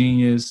musical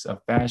genius, a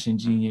fashion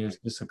genius,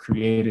 just a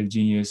creative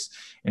genius.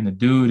 And the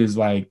dude is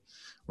like,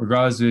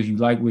 regardless of if you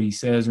like what he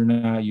says or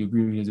not, you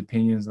agree with his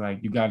opinions,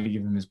 like you got to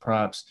give him his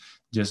props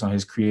just on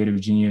his creative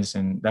genius.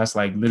 And that's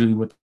like literally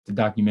what the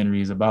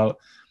documentary is about,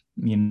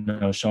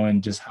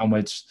 showing just how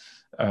much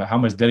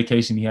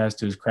dedication he has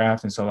to his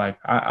craft. And so like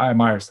I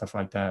admire stuff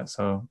like that.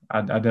 So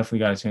I definitely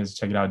got a chance to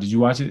check it out. Did you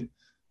watch it?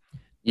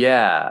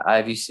 Yeah.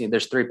 Have you seen?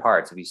 There's three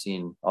parts. Have you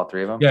seen all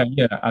three of them?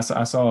 Yeah. I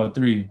saw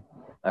three.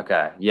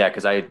 Okay. Yeah.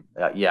 Because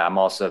I'm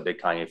also a big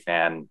Kanye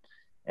fan,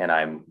 and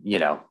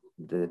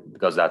it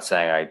goes without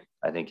saying,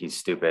 I think he's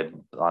stupid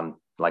on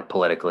like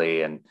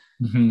politically, and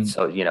Mhm.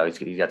 so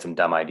he's got some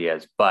dumb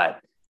ideas,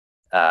 but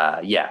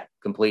yeah,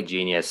 complete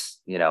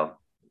genius.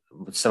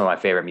 Some of my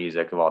favorite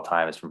music of all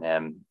time is from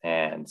him,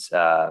 and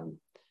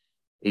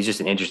he's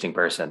just an interesting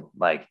person.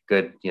 Like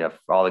good,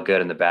 for all the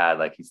good and the bad.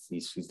 Like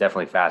he's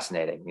definitely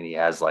fascinating, and he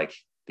has like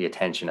the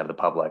attention of the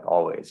public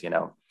always.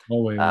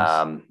 Always.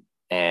 Um,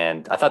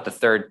 and I thought the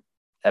third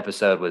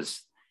episode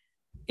was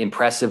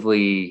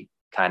impressively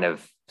kind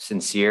of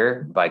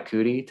sincere by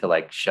Cootie to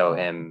like show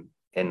him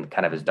in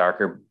kind of his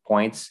darker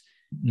points,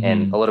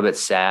 and a Mhm. little bit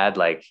sad.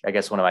 Like I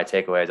guess one of my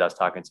takeaways, I was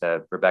talking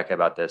to Rebecca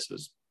about this,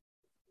 was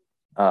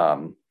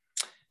um,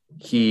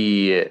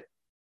 he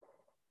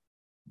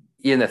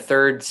in the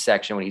third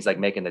section when he's like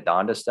making the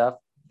Donda stuff,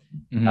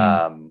 Mhm.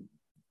 um,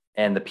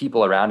 and the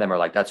people around him are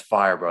like, "That's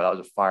fire, bro. That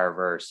was a fire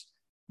verse."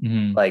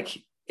 Mhm. Like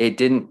it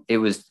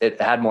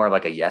had more of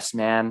like a yes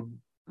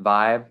man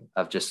vibe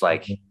of just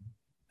like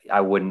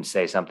I wouldn't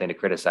say something to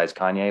criticize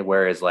Kanye.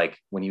 Whereas like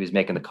when he was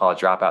making the college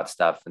dropout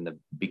stuff in the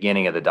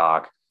beginning of the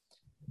doc,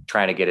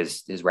 trying to get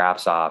his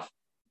raps off,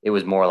 it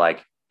was more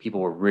like people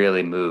were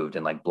really moved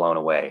and like blown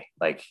away.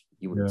 Like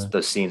Yeah.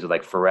 those scenes with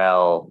like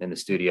Pharrell in the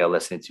studio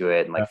listening to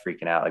it and like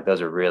freaking out, like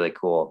those are really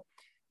cool.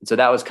 And so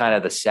that was kind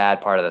of the sad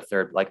part of the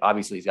third. Like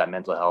obviously he's got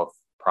mental health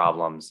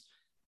problems,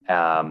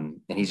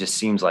 and he just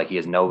seems like he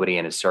has nobody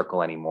in his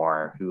circle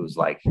anymore who's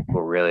like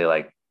will really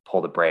like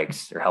pull the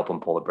brakes or help him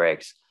pull the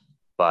brakes.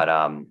 But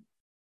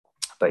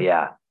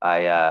yeah,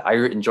 I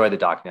enjoyed the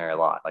documentary a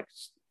lot. Like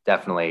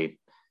definitely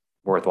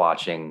worth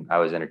watching. I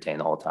was entertained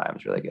the whole time.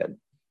 It's really good.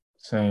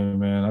 Same,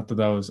 man. I thought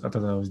that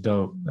was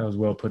dope. That was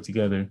well put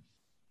together.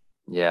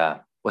 Yeah.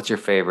 What's your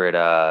favorite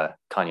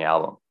Kanye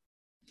album?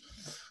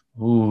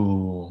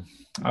 Ooh,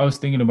 I was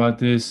thinking about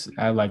this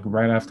at like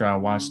right after I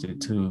watched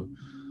it too.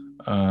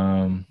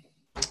 Um,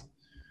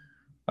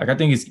 like I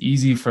think it's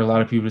easy for a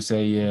lot of people to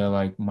say, yeah,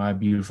 like My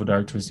Beautiful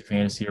Dark Twisted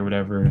Fantasy or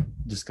whatever,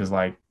 just because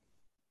like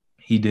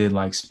he did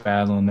like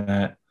spaz on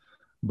that.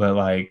 But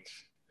like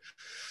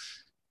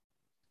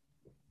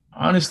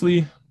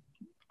honestly,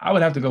 I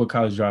would have to go with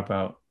College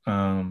Dropout,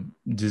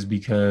 just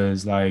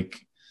because like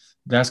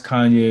that's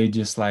Kanye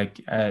just like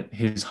at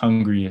his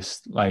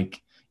hungriest. Like,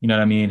 you know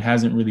what I mean?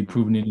 Hasn't really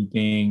proven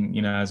anything,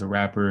 you know, as a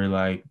rapper,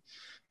 like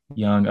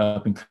young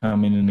up and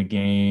coming in the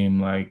game.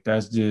 Like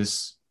that's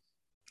just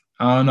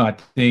I don't know. I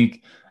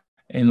think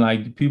and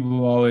like people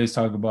who always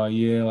talk about,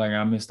 yeah, like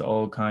I miss the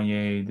old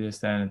Kanye, this,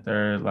 that, and the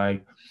third.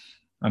 Like,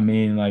 I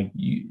mean, like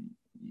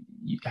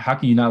how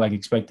can you not like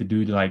expect the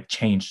dude to like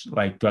change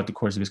like throughout the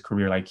course of his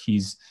career? Like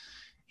he's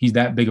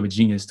that big of a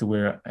genius to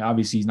where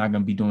obviously he's not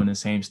gonna be doing the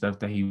same stuff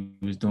that he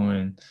was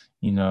doing,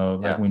 you know,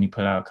 like Yeah. when he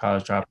put out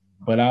College Dropout.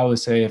 But I would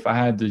say if I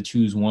had to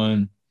choose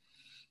one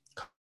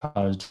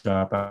College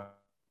Dropout,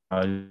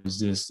 it's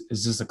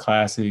just a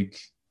classic.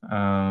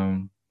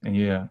 And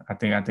yeah, I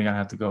think I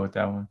have to go with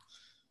that one.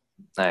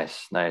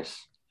 Nice,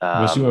 nice.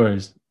 What's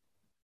yours?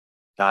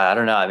 I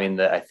don't know. I mean,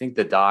 I think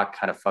the doc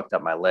kind of fucked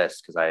up my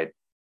list because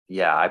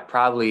yeah, I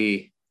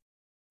probably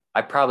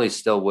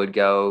still would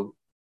go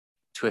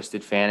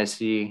Twisted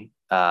Fantasy.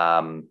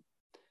 But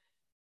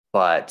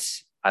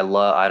I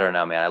don't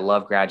know, man. I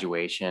love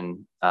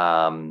Graduation.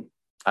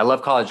 I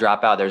love College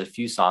Dropout. There's a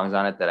few songs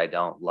on it that I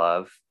don't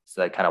love,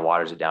 so that kind of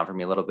waters it down for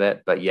me a little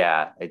bit. But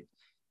yeah,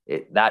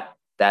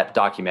 that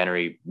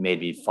documentary made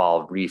me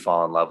fall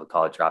in love with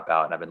College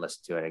Dropout, and I've been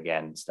listening to it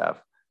again and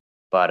stuff.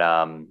 But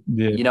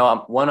Yeah.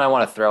 one I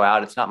want to throw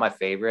out. It's not my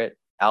favorite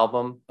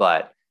album,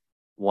 but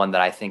one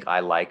that I think I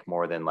like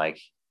more than like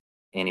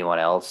anyone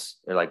else.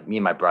 Or like me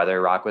and my brother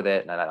rock with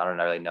it, and I don't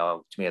really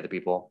know too many other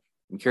people.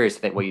 I'm curious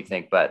to think what you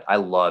think, but I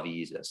love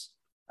Yeezus.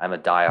 I'm a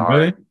Really?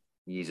 diehard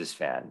Yeezus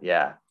fan.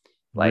 Yeah,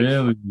 like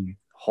Really?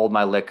 Hold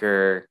My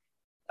Liquor,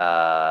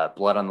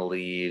 Blood on the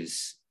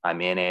Leaves.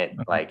 I'm in it.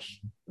 Like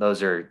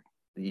those are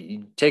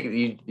you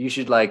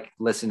should like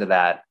listen to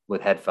that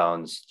with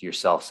headphones to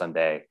yourself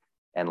someday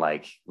and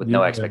like with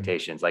no Yeah.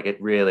 expectations. Like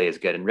it really is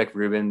good. And Rick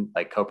Rubin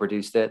like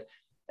co-produced it.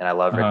 And I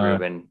love Rick Uh,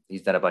 Rubin.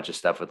 He's done a bunch of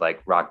stuff with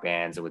like rock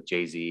bands and with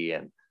Jay-Z.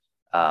 And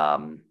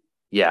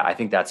yeah, I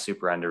think that's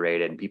super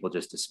underrated and people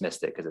just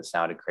dismissed it because it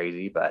sounded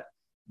crazy, but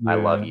I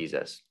love yeah.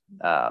 Yeezus.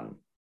 Um,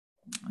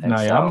 and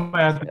No, yeah, I so,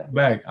 might have to yeah, go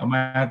back. I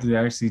might have to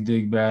actually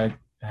dig back,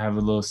 have a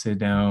little sit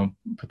down,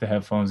 put the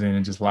headphones in,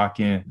 and just lock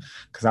in.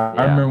 Because I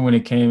yeah, remember when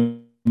it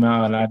came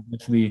out, and I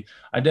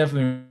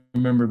definitely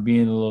remember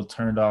being a little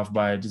turned off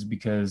by it, just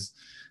because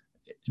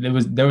there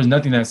was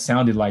nothing that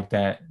sounded like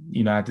that,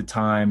 you know, at the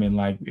time, and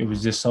like it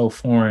was just so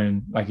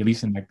foreign, like at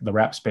least in like the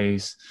rap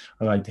space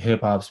or like the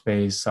hip hop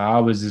space. So I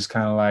was just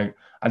kind of like,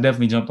 I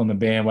definitely jumped on the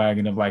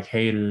bandwagon of like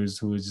haters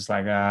who was just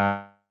like,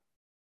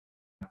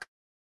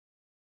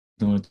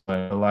 doing it.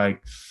 But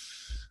like,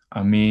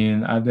 I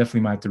mean, I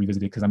definitely might have to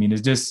revisit it because I mean,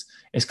 it's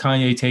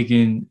Kanye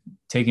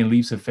taking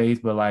leaps of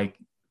faith, but like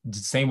the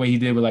same way he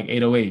did with like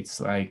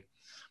 808s, like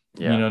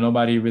you yeah. know,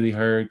 nobody really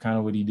heard kind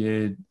of what he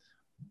did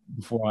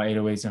before on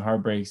 808s and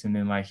Heartbreaks, and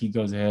then like he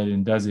goes ahead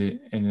and does it,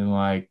 and then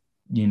like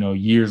you know,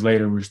 years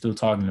later we're still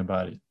talking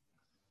about it.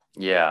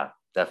 Yeah,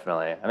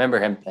 definitely. I remember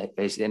him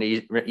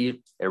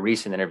in a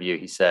recent interview.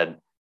 He said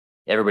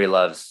everybody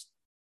loves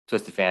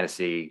Twisted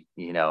Fantasy,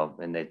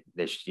 and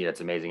it's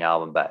an amazing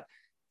album. But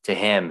to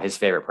him, his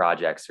favorite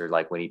projects are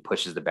like when he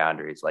pushes the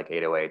boundaries, like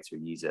 808s or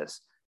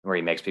Yeezus, where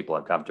he makes people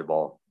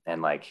uncomfortable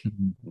and like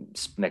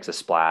Mhm. makes a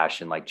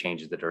splash and like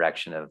changes the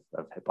direction of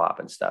hip hop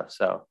and stuff.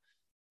 So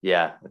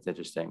yeah, that's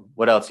interesting.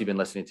 What else you been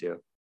listening to?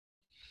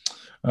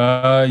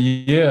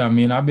 Yeah, I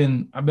mean, I've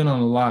been on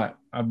a lot.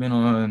 I've been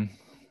on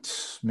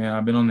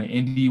the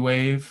indie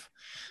wave.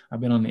 I've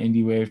been on the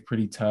indie wave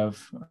pretty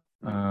tough.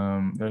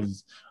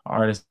 There's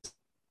artists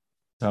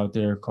out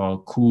there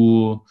called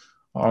Cool,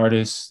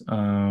 artists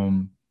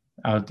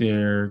out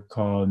there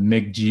called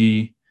Mick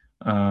G.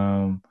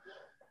 Um,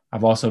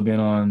 I've also been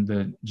on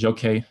the Joe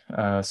K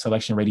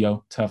Selection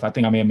Radio Tough. I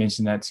think I may have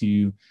mentioned that to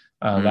you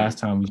last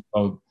Mm, time we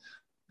spoke.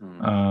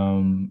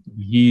 mm,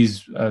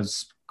 He's a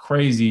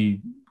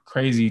crazy,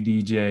 crazy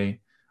DJ.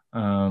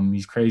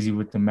 He's crazy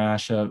with the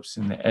mashups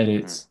and the mm.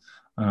 edits.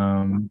 You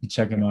can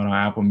check him out on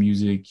Apple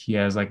Music. He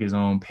has like his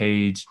own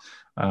page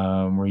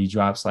where he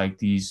drops like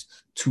these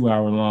 2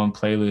 hour long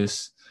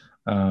playlists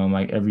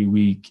like every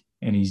week.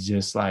 And he's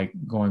just like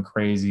going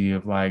crazy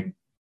of like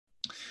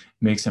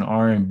mixing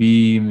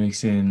R&B,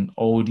 mixing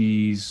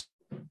oldies,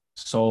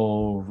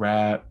 soul,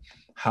 rap,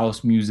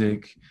 house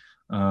music,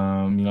 you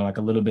know, like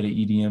a little bit of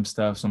EDM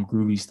stuff, some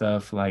groovy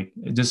stuff, like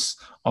just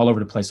all over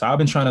the place. So I've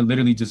been trying to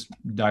literally just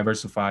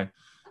diversify,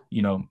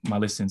 you know, my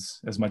listens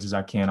as much as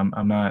I can.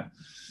 I'm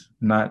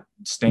not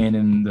staying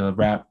in the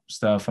rap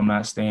stuff. I'm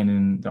not staying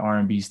in the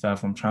R&B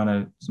stuff. I'm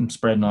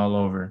spreading all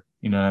over.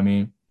 You know what I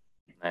mean?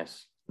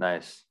 Nice,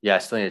 nice. Yeah, I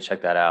still need to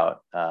check that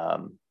out.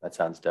 That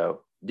sounds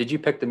dope. Did you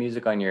pick the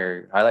music on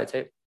your highlight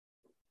tape?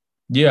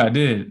 Yeah, I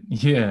did.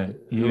 Yeah,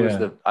 Who was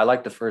yeah, I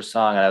liked the first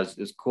song, and it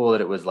was cool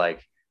that it was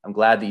like, I'm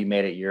glad that you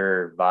made it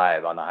your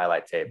vibe on the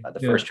highlight tape.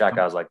 The yeah. first track,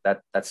 I was like,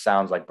 that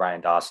sounds like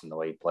Brian Dawson the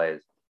way he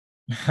plays.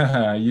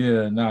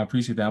 Yeah, no, I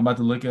appreciate that. I'm about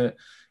to look at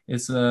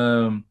it's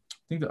I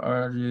think the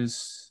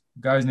artist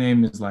guy's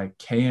name is like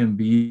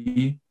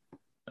KMB.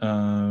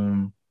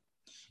 Um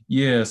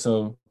yeah,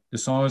 so the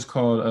song is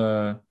called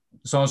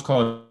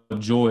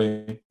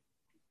Joy.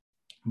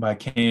 by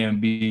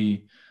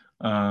KMB.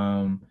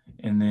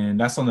 And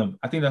then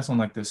I think that's on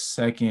like the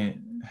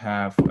second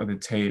half of the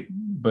tape.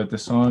 But the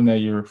song that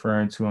you're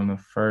referring to on the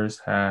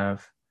first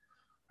half,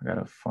 I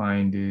gotta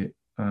find it.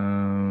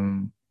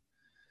 Hold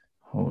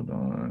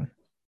on.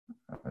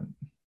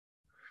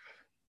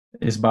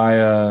 It's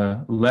by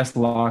Les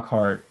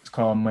Lockhart. It's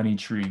called Money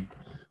Tree.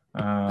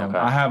 Okay.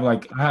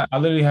 I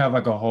literally have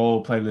like a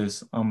whole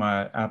playlist on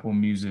my Apple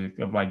Music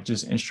of like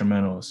just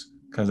instrumentals.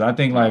 Cause I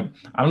think like,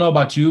 I don't know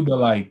about you, but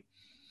like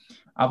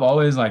I've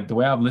always like the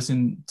way I've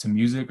listened to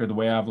music or the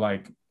way I've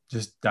like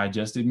just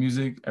digested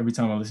music every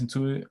time I listen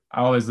to it,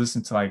 I always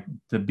listen to like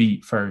the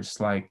beat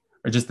first, like,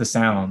 or just the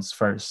sounds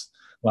first.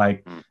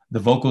 Like the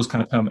vocals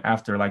kind of come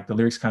after, like the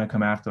lyrics kind of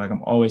come after. Like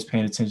I'm always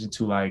paying attention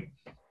to like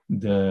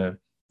the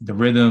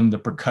rhythm, the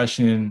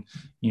percussion,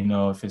 you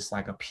know, if it's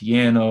like a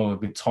piano, a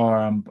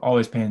guitar, I'm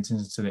always paying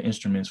attention to the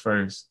instruments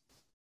first.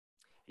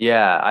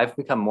 Yeah, I've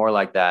become more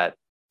like that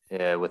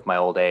with my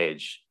old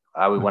age.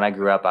 When I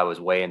grew up, I was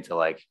way into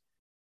like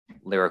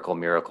lyrical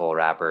miracle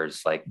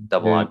rappers, like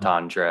Double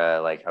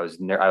Entendre. Like I was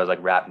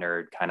like rap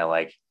nerd, kind of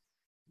like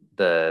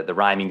the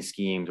rhyming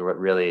schemes were what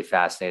really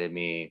fascinated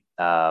me.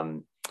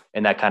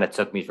 And that kind of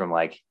took me from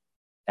like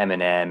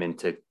Eminem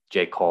into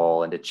J.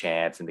 Cole into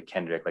Chance into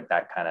Kendrick, like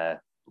that kind of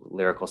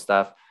lyrical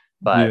stuff.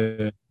 But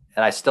and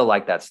I still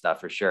like that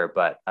stuff for sure,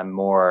 but I'm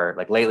more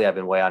like lately I've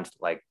been way on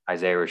like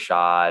Isaiah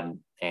Rashad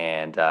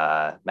and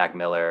Mac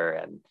Miller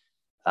and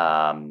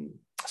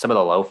some of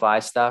the lo-fi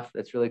stuff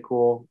that's really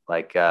cool,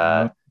 like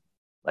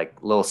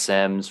Lil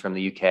Sims from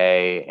the UK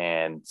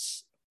and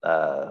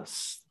a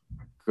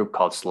group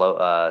called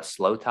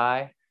Slow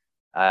Tie.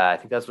 I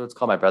think that's what it's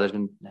called. My brother's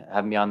been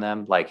having me on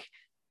them. Like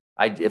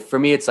for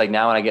me, it's like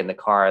now when I get in the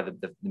car,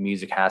 the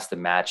music has to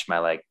match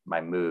my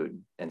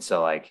mood. And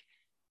so like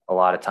a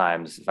lot of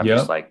times if I'm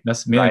just like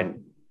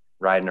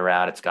riding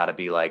around, it's got to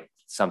be like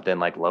something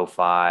like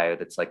lo-fi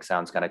that's like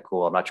sounds kind of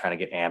cool. I'm not trying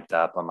to get amped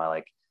up on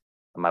my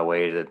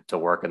way to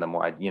work in the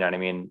morning. You know what I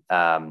mean?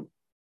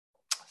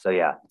 So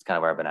yeah, it's kind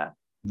of where I've been at.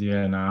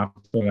 Yeah, no, I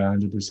feel like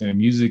 100%.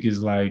 Music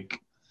is like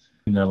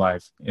in their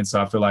life. And so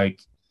I feel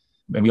like,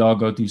 and we all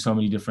go through so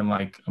many different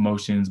like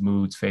emotions,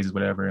 moods, phases,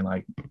 whatever. And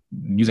like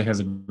music has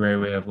a great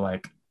way of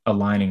like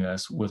aligning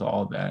us with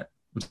all that,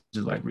 which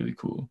is like really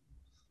cool.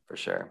 For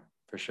sure.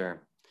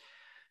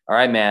 All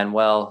right, man.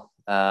 Well,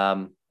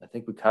 I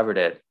think we covered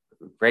it.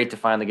 Great to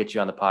finally get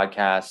you on the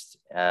podcast.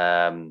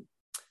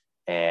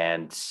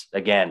 And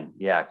again,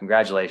 yeah,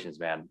 congratulations,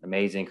 man.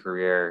 Amazing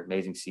career,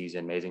 amazing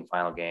season, amazing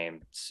final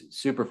game. It's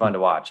super fun to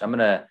watch. I'm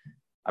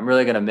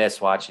really going to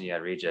miss watching you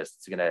at Regis.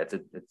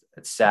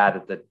 It's sad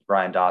that the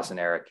Brian Dawson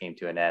era came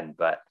to an end,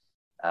 but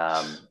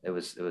it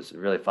was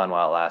really fun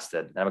while it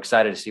lasted. And I'm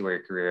excited to see where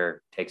your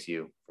career takes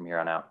you from here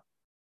on out.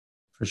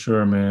 For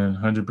sure, man.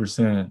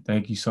 100%.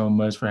 Thank you so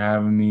much for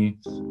having me.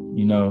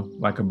 You know,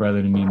 like a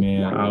brother to me,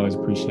 man. I always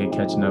appreciate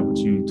catching up with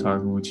you,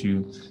 talking with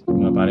you,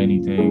 about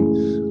anything.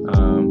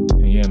 And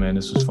yeah, man,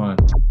 this was fun.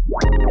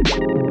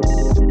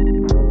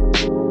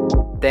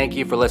 Thank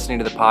you for listening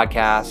to the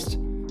podcast.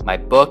 My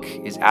book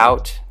is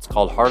out. It's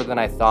called Harder Than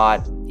I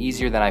Thought,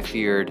 Easier Than I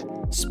Feared,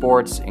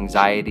 Sports,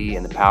 Anxiety,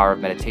 and the Power of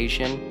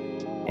Meditation.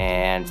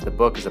 And the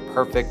book is a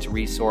perfect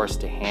resource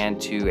to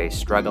hand to a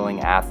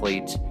struggling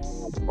athlete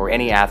or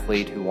any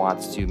athlete who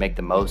wants to make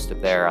the most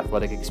of their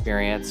athletic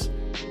experience.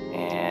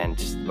 And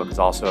the book is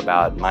also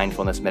about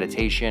mindfulness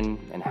meditation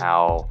and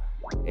how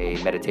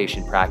a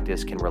meditation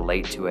practice can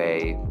relate to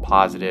a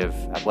positive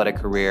athletic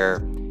career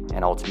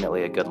and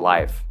ultimately a good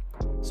life.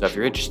 So if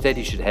you're interested,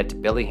 you should head to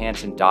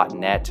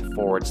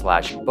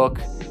billyhanson.net/book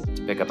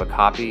to pick up a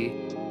copy.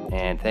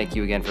 And thank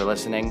you again for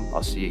listening.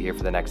 I'll see you here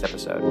for the next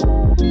episode.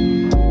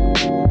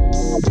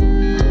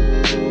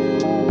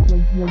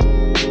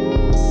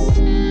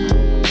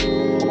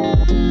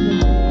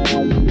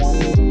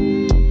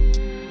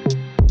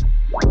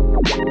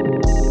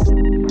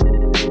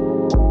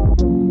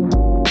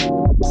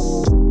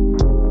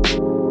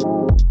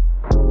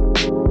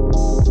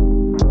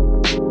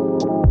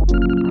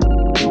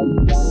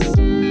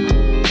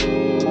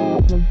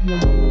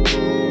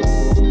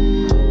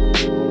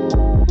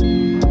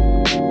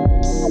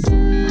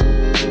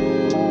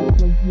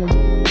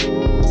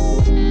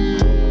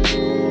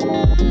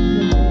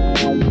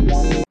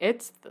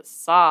 It's the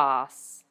sauce.